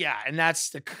 Well, and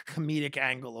that's the comedic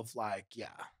angle of like,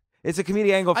 it's a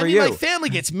comedic angle for you. My family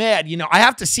gets mad, I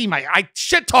have to see I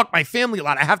shit talk my family a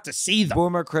lot. I have to see them.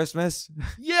 Boomer Christmas.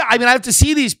 Yeah, I have to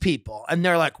see these people, and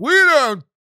they're like, we don't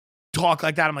talk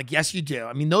like that. I'm like, yes, you do.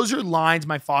 Those are lines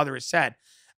my father has said.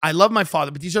 I love my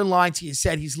father, but these are lines he has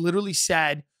said. He's literally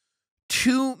said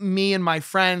to me and my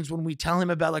friends when we tell him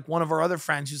about like one of our other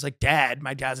friends who's like, Dad,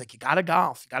 my dad's like, you got to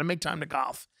golf. You got to make time to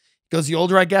golf. He goes, the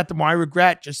older I get, the more I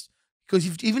regret.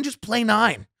 Because even just play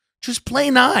 9. Just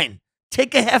play 9.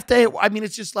 Take a half day.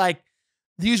 It's just like,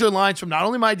 these are lines from not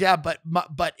only my dad, but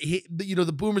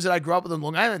the boomers that I grew up with in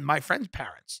Long Island, my friends'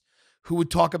 parents, who would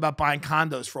talk about buying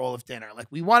condos for all of dinner. Like,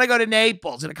 we want to go to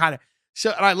Naples, and it kind of.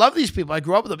 So, and I love these people. I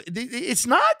grew up with them. It's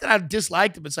not that I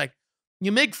dislike them. It's like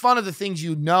you make fun of the things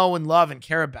you know and love and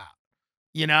care about,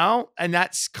 And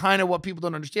that's kind of what people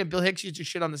don't understand. Bill Hicks used to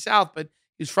shit on the South, but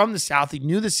he was from the South. He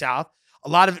knew the South. A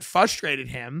lot of it frustrated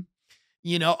him.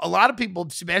 A lot of people,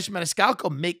 Sebastian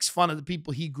Maniscalco makes fun of the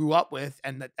people he grew up with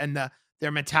and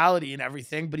their mentality and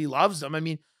everything, but he loves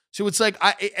them. So it's like,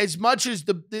 as much as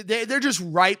they're just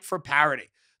ripe for parody.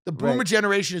 The boomer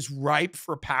generation is ripe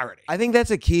for parody. I think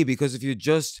that's a key, because if you're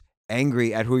just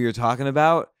angry at who you're talking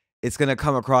about, it's going to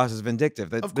come across as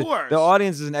vindictive. Of course. The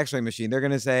audience is an x-ray machine. They're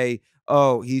going to say,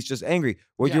 oh, he's just angry.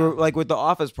 What you're like with the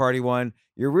office party one,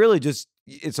 you're really just,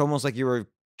 it's almost like you were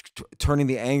turning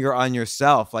the anger on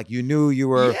yourself. Like you knew you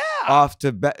were off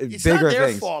to bigger things. It's not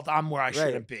their fault I'm where I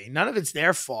shouldn't be. None of it's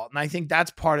their fault. And I think that's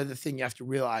part of the thing you have to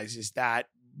realize, is that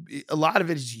a lot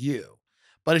of it is you.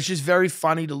 But it's just very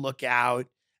funny to look out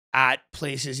at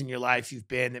places in your life you've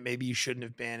been that maybe you shouldn't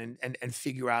have been, and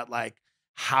figure out like,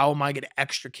 how am I going to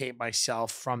extricate myself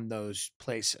from those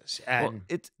places? And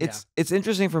it's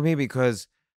interesting for me because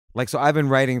like, so I've been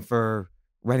writing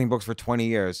books for 20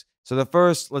 years. So the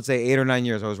first, let's say 8 or 9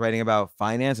 years, I was writing about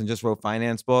finance and just wrote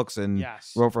finance books and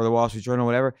wrote for the Wall Street Journal,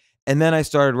 whatever. And then I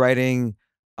started writing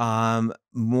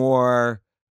more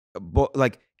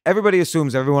like, everybody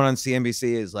assumes everyone on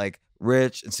CNBC is like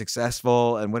rich and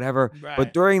successful and whatever. Right.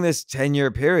 But during this 10-year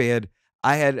period,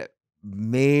 I had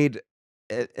made,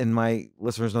 and my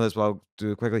listeners know this, but I'll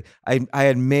do it quickly. I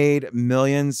had made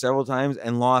millions several times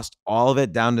and lost all of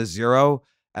it down to zero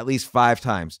at least 5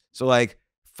 times. So like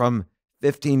from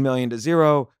 15 million to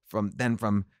zero, from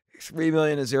 3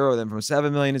 million to zero, then from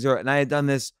 7 million to zero. And I had done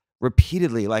this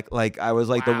repeatedly. Like I was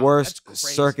like the worst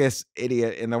circus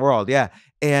idiot in the world. Yeah.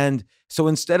 And so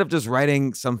instead of just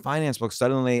writing some finance book,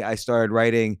 suddenly I started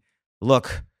writing,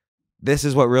 look, this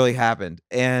is what really happened.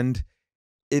 And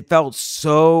it felt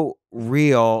so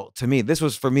real to me. This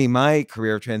was for me, my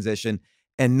career transition.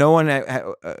 And no one,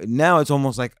 now it's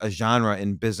almost like a genre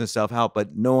in business self-help,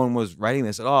 but no one was writing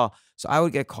this at all. So I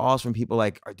would get calls from people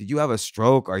like, did you have a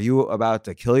stroke? Are you about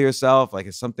to kill yourself? Like,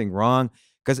 is something wrong?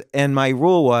 And my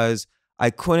rule was I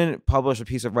couldn't publish a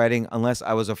piece of writing unless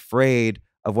I was afraid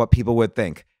of what people would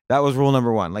think. That was rule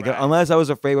number one. Like, Right. unless I was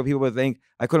afraid what people would think,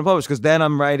 I couldn't publish, because then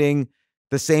I'm writing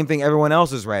the same thing everyone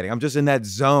else is writing. I'm just in that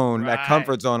zone, that Right.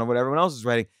 comfort zone of what everyone else is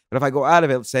writing. But if I go out of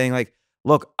it saying like,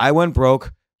 look, I went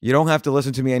broke. You don't have to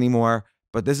listen to me anymore.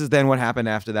 But this is then what happened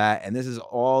after that. And this is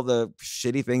all the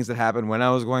shitty things that happened when I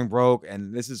was going broke.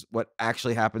 And this is what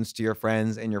actually happens to your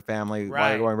friends and your family while Right.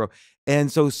 you're going broke.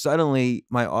 And so suddenly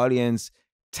my audience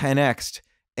 10x'd,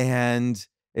 and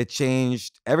it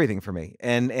changed everything for me.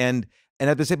 And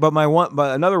at the same,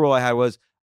 but another rule I had was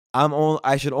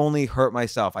I should only hurt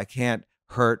myself. I can't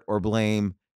hurt or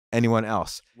blame anyone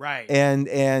else. Right.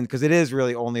 And because it is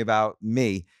really only about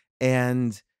me.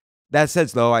 And that said,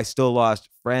 though, I still lost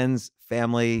friends,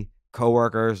 family,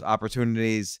 coworkers,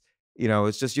 opportunities. You know,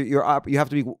 it's just you have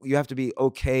to be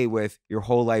okay with your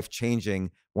whole life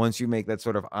changing once you make that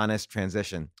sort of honest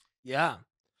transition. Yeah.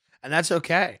 And that's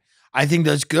okay. I think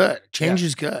that's good. Change Yeah.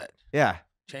 is good. Yeah.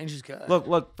 Change is good.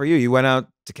 Look, for you went out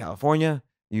to California.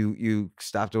 You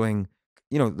stopped doing,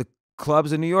 the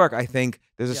clubs in New York. I think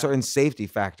there's a Yeah. certain safety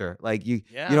factor. Like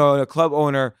Yeah. a club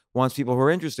owner wants people who are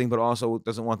interesting, but also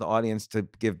doesn't want the audience to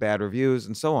give bad reviews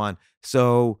and so on.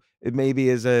 So it maybe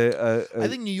is I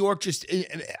think New York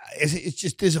it's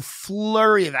just there's a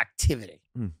flurry of activity.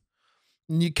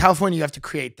 California, you have to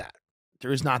create that.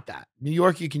 There is not that. New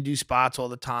York, you can do spots all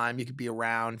the time. You can be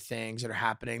around things that are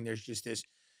happening. There's just this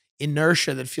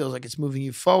inertia that feels like it's moving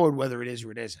you forward, whether it is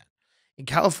or it isn't. In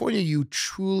California, you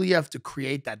truly have to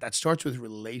create that. That starts with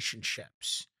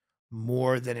relationships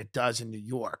more than it does in New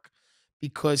York,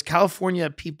 because California,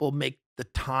 people make the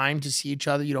time to see each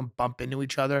other. You don't bump into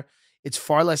each other. It's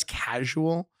far less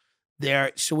casual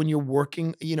there. So when you're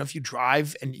working, if you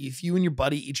drive, and if you and your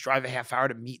buddy each drive a half hour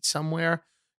to meet somewhere,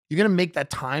 you're going to make that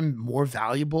time more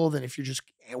valuable than if you're just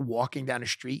walking down the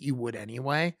street, you would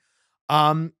anyway.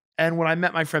 And when I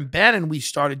met my friend Ben and we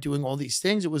started doing all these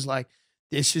things, it was like,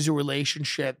 this is a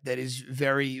relationship that is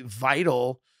very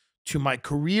vital to my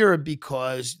career,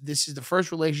 because this is the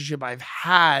first relationship I've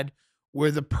had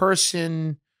where the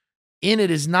person in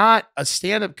it is not a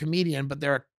stand-up comedian, but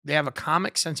they have a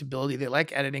comic sensibility. They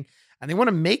like editing and they want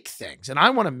to make things, and I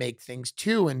want to make things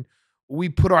too. And we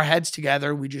put our heads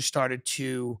together. We just started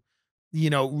to,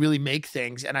 really make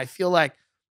things. And I feel like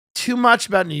too much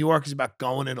about New York is about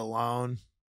going it alone,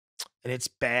 and it's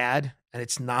bad, and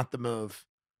it's not the move.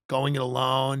 Going it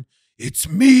alone, it's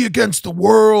me against the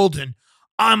world, and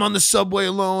I'm on the subway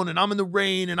alone, and I'm in the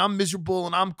rain, and I'm miserable,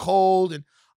 and I'm cold, and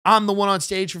I'm the one on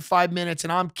stage for 5 minutes,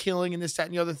 and I'm killing, and this, that,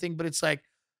 and the other thing. But it's like,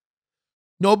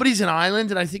 nobody's an island,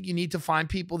 and I think you need to find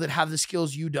people that have the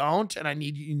skills you don't, and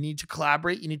you need to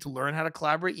collaborate. You need to learn how to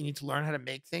collaborate. You need to learn how to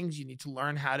make things. You need to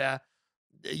learn how to,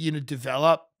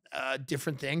 develop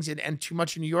different things. And too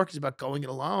much in New York is about going it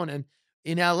alone. And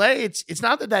in LA, it's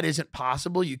not that isn't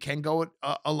possible. You can go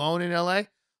alone in LA,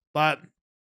 but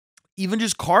even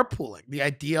just carpooling, the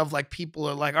idea of like people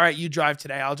are like, all right, you drive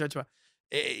today, I'll drive tomorrow.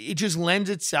 It just lends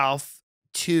itself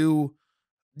to,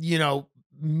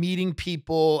 meeting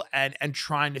people and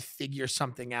trying to figure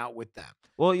something out with them.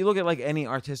 Well, you look at like any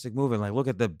artistic movement, like look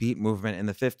at the beat movement in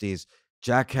the 50s.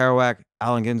 Jack Kerouac,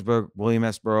 Allen Ginsberg, William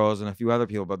S. Burroughs, and a few other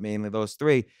people, but mainly those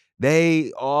three.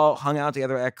 They all hung out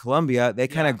together at Columbia. They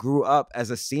kind of grew up as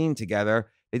a scene together.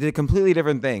 They did completely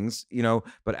different things,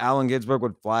 but Allen Ginsberg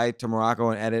would fly to Morocco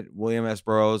and edit William S.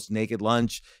 Burroughs' Naked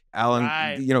Lunch.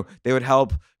 Allen, they would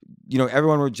help,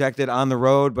 everyone rejected On the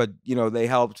Road, but, they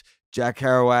helped Jack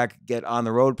Kerouac get On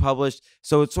the Road published.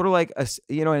 So it's sort of like,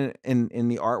 in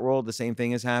the art world, the same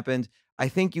thing has happened. I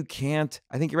think you're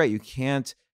right. You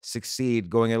can't succeed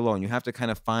going it alone. You have to kind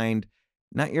of find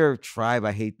not your tribe.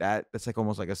 I hate that. That's like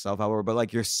almost like a self-help, but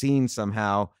like your scene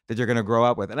somehow that you're going to grow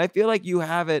up with. And I feel like you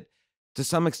have it to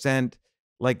some extent.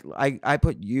 Like I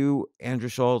put you, Andrew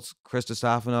Schultz, Chris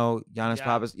Stefano, Giannis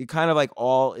Papas, you kind of like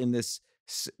all in this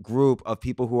group of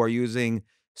people who are using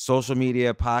social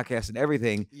media, podcasts, and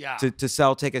everything to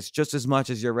sell tickets just as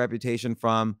much as your reputation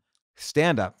from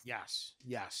stand-up. Yes.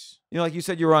 Like you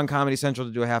said, you were on Comedy Central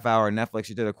to do a half hour, and Netflix,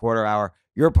 you did a quarter hour.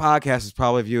 Your podcast is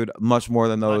probably viewed much more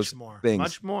than those things.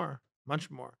 Much more.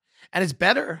 And it's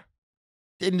better.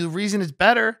 And the reason it's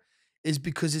better is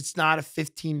because it's not a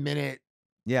 15-minute.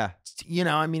 Yeah.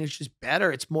 It's just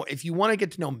better. It's more, if you want to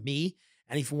get to know me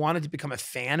and if you wanted to become a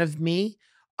fan of me,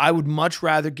 I would much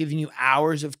rather giving you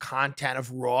hours of content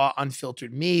of raw,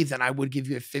 unfiltered me than I would give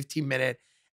you a 15-minute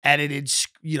edited,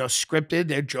 scripted.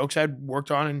 They're jokes I'd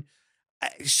worked on.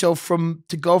 And so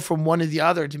to go from one to the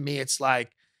other, to me, it's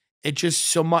like, it just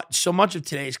so much of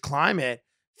today's climate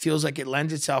feels like it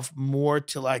lends itself more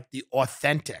to like the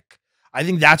authentic. I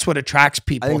think that's what attracts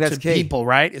people to people,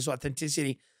 right? Is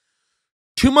authenticity.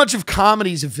 Too much of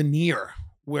comedy is a veneer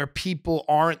where people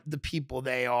aren't the people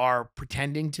they are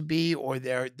pretending to be, or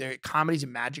their comedy's a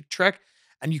magic trick.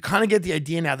 And you kind of get the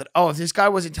idea now that, oh, if this guy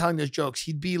wasn't telling those jokes,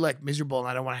 he'd be like miserable and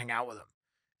I don't want to hang out with him.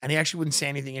 And he actually wouldn't say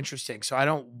anything interesting. So I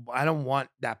don't want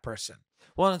that person.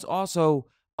 Well, and it's also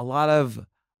a lot of,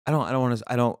 I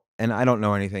don't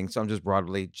know anything, so I'm just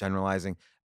broadly generalizing.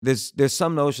 There's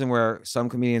some notion where some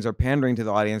comedians are pandering to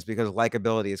the audience because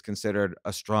likability is considered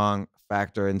a strong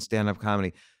factor in stand-up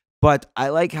comedy. But I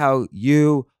like how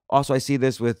you also, I see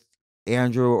this with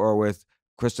Andrew or with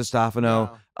Chris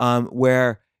Stefano,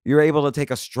 where you're able to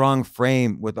take a strong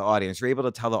frame with the audience. You're able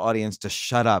to tell the audience to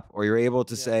shut up, or you're able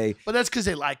to say. But that's because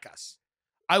they like us.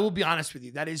 I will be honest with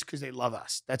you. That is because they love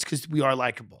us. That's because we are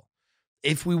likable.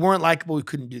 If we weren't likable, we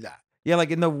couldn't do that. Yeah,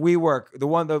 like in the WeWork,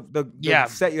 the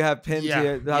set you have pinned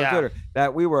to Twitter,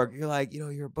 that WeWork, you're like,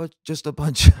 you're just a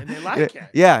bunch. And they like it.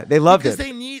 Yeah, they loved because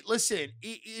they need, listen,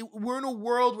 we're in a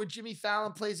world where Jimmy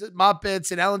Fallon plays at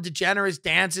Muppets and Ellen DeGeneres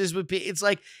dances with people. It's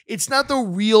like, it's not the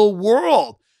real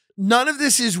world. None of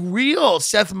this is real.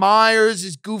 Seth Meyers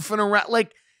is goofing around.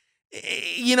 Like,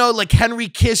 like Henry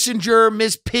Kissinger,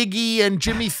 Miss Piggy, and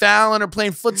Jimmy Fallon are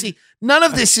playing footsie. None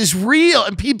of this is real.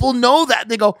 And people know that.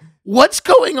 They go, what's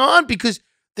going on? Because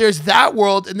there's that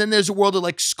world. And then there's a world of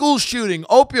like school shooting,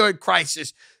 opioid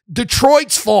crisis,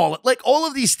 Detroit's fall. Like all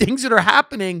of these things that are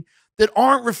happening that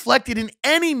aren't reflected in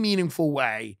any meaningful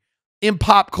way in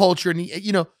pop culture. And,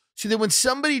 so that when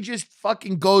somebody just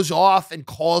fucking goes off and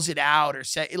calls it out or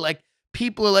say, like,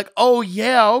 people are like, oh,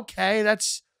 yeah, okay,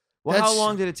 that's. Well, how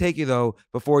long did it take you, though,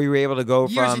 before you were able to go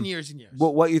years from and years and years.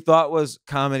 What you thought was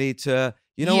comedy to,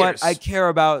 what? I care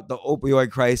about the opioid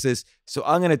crisis, so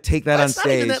I'm going to take that on stage. It's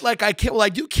not even that, like, I care. Well, I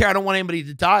do care. I don't want anybody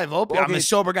to die of opioid. Okay. I'm a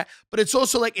sober guy. But it's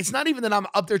also like, it's not even that I'm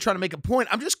up there trying to make a point.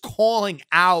 I'm just calling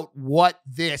out what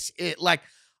this is. Like,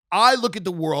 I look at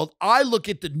the world, I look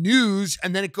at the news,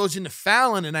 and then it goes into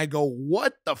Fallon, and I go,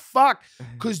 what the fuck?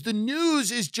 Because the news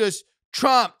is just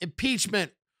Trump,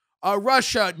 impeachment,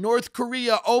 Russia, North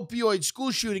Korea, opioid,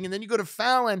 school shooting. And then you go to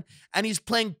Fallon, and he's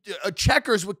playing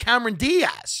checkers with Cameron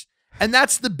Diaz. And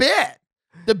that's the bit.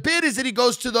 The bit is that he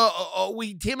goes to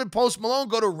him and Post Malone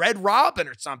go to Red Robin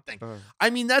or something. I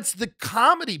mean, that's the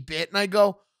comedy bit. And I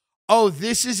go, oh,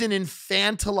 this is an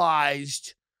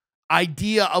infantilized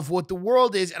idea of what the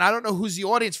world is. And I don't know who's the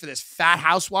audience for this. Fat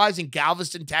housewives in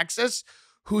Galveston, Texas,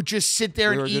 who just sit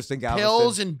there and eat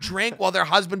pills and drink while their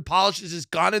husband polishes his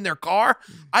gun in their car.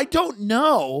 I don't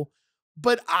know,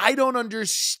 but I don't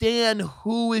understand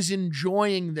who is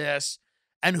enjoying this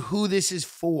and who this is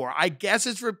for. I guess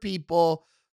it's for people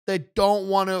that don't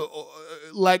want to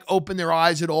like open their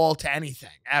eyes at all to anything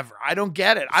ever. I don't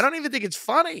get it. I don't even think it's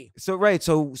funny. So, right.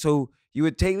 So you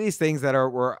would take these things that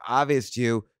were obvious to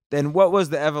you. Then what was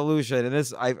the evolution? And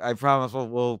this, I promise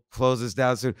we'll close this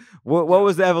down soon. What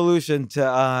was the evolution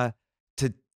to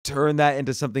turn that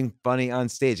into something funny on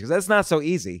stage? Because that's not so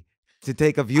easy to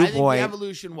take a viewpoint. I think the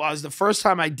evolution was, the first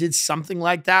time I did something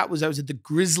like that was I was at the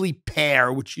Grizzly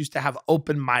Pear, which used to have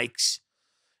open mics.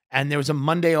 And there was a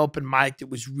Monday open mic that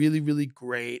was really, really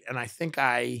great. And I think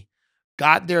I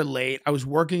got there late. I was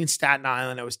working in Staten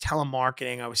Island. I was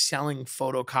telemarketing. I was selling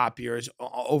photocopiers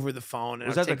over the phone. And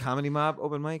was that the Comedy Mob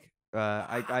open mic?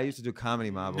 I used to do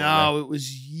Comedy Mob. No, it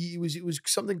was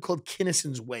something called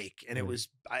Kinnison's Wake, and it was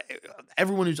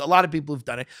a lot of people who've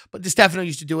done it, but DeStefano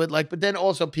used to do it. But then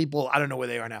also people, I don't know where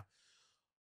they are now.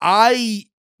 I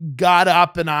got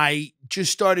up and I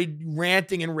just started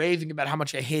ranting and raving about how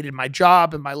much I hated my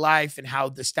job and my life, and how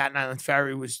the Staten Island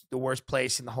Ferry was the worst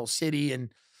place in the whole city,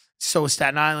 and so was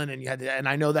Staten Island, and and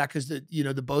I know that because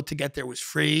the boat to get there was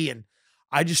free, and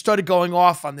I just started going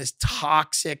off on this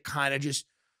toxic kind of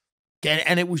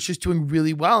and it was just doing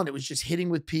really well, and it was just hitting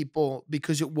with people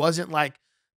because it wasn't like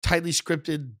tightly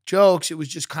scripted jokes. It was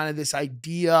just kind of this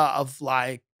idea of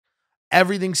like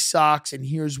everything sucks and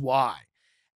here's why.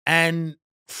 And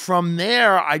from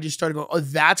there, I just started going, oh,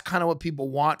 that's kind of what people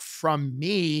want from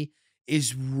me,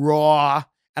 is raw,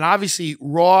 and obviously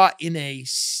raw in a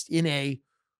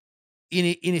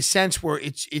sense where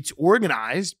it's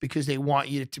organized because they want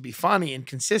you to be funny and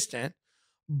consistent,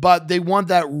 but they want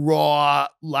that raw,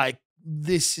 like,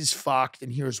 this is fucked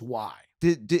and here's why.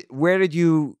 Where did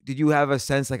you have a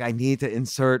sense like I need to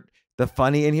insert the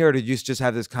funny in here, or did you just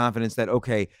have this confidence that,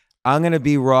 okay, I'm gonna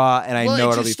be raw, and I know it'll be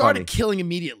funny. It just started killing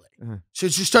immediately. So it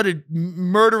just started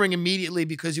murdering immediately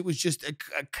because it was just a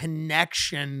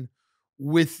connection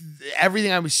with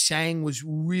everything I was saying was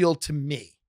real to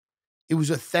me. It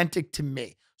was authentic to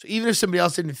me. So even if somebody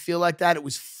else didn't feel like that, it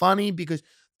was funny because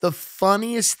the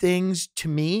funniest things to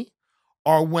me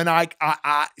are when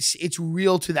it's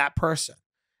real to that person.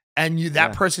 And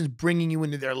that person's bringing you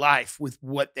into their life with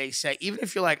what they say. Even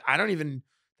if you're like,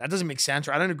 that doesn't make sense,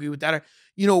 or I don't agree with that. Or,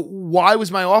 why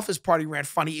was my office party rant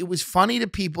funny? It was funny to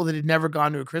people that had never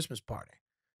gone to a Christmas party.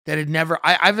 That had never,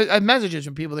 I've messages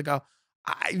from people that go,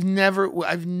 I've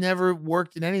never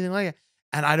worked in anything like that.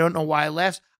 And I don't know why I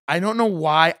laughed. I don't know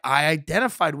why I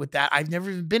identified with that. I've never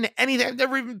even been to anything. I've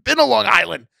never even been to Long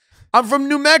Island. I'm from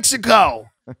New Mexico.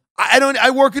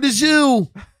 I work at a zoo.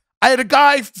 I had a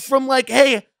guy from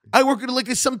hey, I work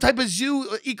at some type of zoo,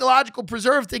 ecological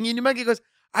preserve thing in New Mexico. He goes,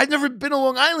 I've never been to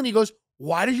Long Island. He goes,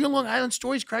 why do your Long Island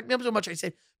stories crack me up so much? I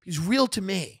said, it's real to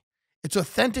me. It's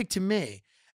authentic to me.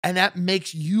 And that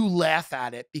makes you laugh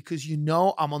at it because I'm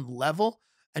on the level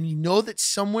and that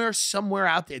somewhere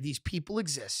out there, these people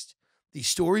exist. These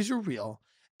stories are real.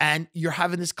 And you're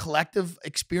having this collective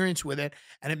experience with it.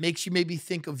 And it makes you maybe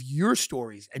think of your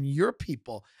stories and your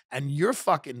people and your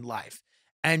fucking life.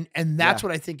 And that's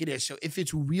what I think it is. So if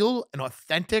it's real and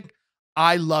authentic,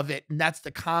 I love it. And that's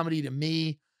the comedy to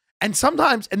me. And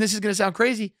sometimes, and this is going to sound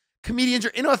crazy, comedians are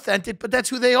inauthentic, but that's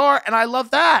who they are. And I love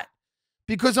that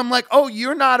because I'm like, oh,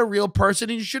 you're not a real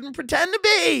person and you shouldn't pretend to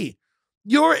be.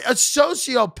 You're a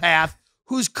sociopath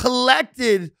who's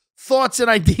collected thoughts and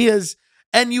ideas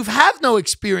and you have no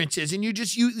experiences and you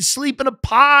sleep in a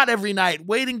pod every night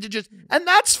waiting to and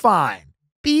that's fine.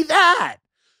 Be that.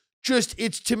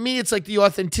 To me, it's like the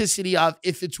authenticity of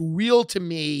if it's real to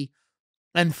me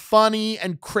and funny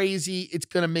and crazy, it's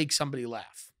going to make somebody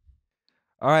laugh.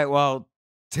 All right. Well,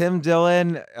 Tim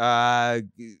Dillon, the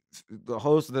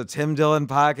host of the Tim Dillon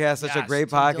podcast, such a great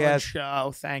podcast. Dillon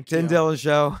Show. Thank you. Tim Dillon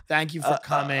Show. Thank you for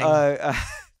coming.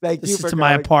 Thank you for to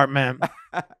my apartment.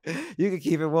 You can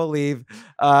keep it. We'll leave.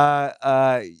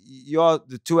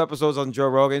 The 2 episodes on Joe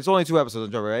Rogan. It's only 2 episodes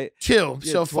on Joe Rogan, right? 2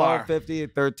 so far. 1250 and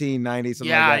 1390.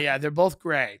 Something like that. Yeah. They're both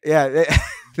great. Yeah,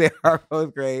 they are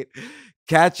both great.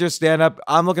 Catch your stand-up.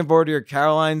 I'm looking forward to your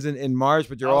Carolines in March,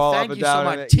 but you're all up and down.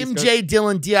 Thank you so much. Tim J.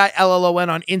 Dillon, Dillon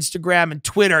on Instagram and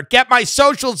Twitter. Get my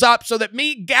socials up so that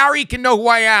Gary can know who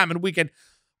I am and we can.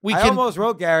 I almost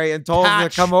wrote Gary and told him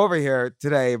to come over here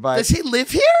today, but does he live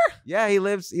here? Yeah, he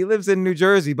lives in New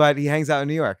Jersey, but he hangs out in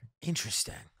New York.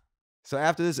 Interesting. So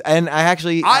after this, and I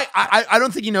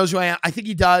don't think he knows who I am. I think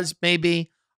he does.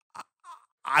 Maybe.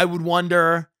 I would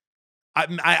wonder.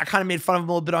 I kind of made fun of him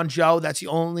a little bit on Joe. That's the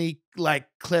only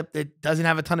clip that doesn't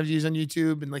have a ton of views on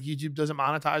YouTube, and YouTube doesn't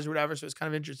monetize or whatever. So it's kind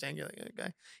of interesting. You're like,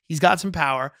 okay, he's got some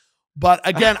power. But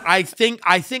again, I think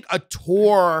a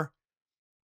tour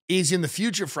is in the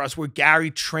future for us where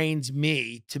Gary trains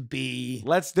me to be.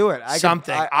 Let's do it.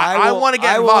 I want to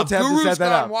get involved. Guru's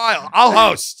Gone Wild. I'll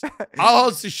host. I'll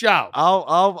host the show.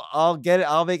 I'll get it.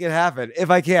 I'll make it happen if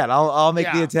I can. I'll make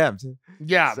the attempt.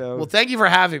 Yeah. So, well, thank you for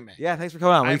having me. Yeah. Thanks for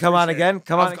coming on. Will you come on again?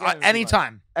 Come on again.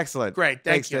 Anytime. Excellent. Great.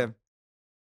 Thanks, Tim.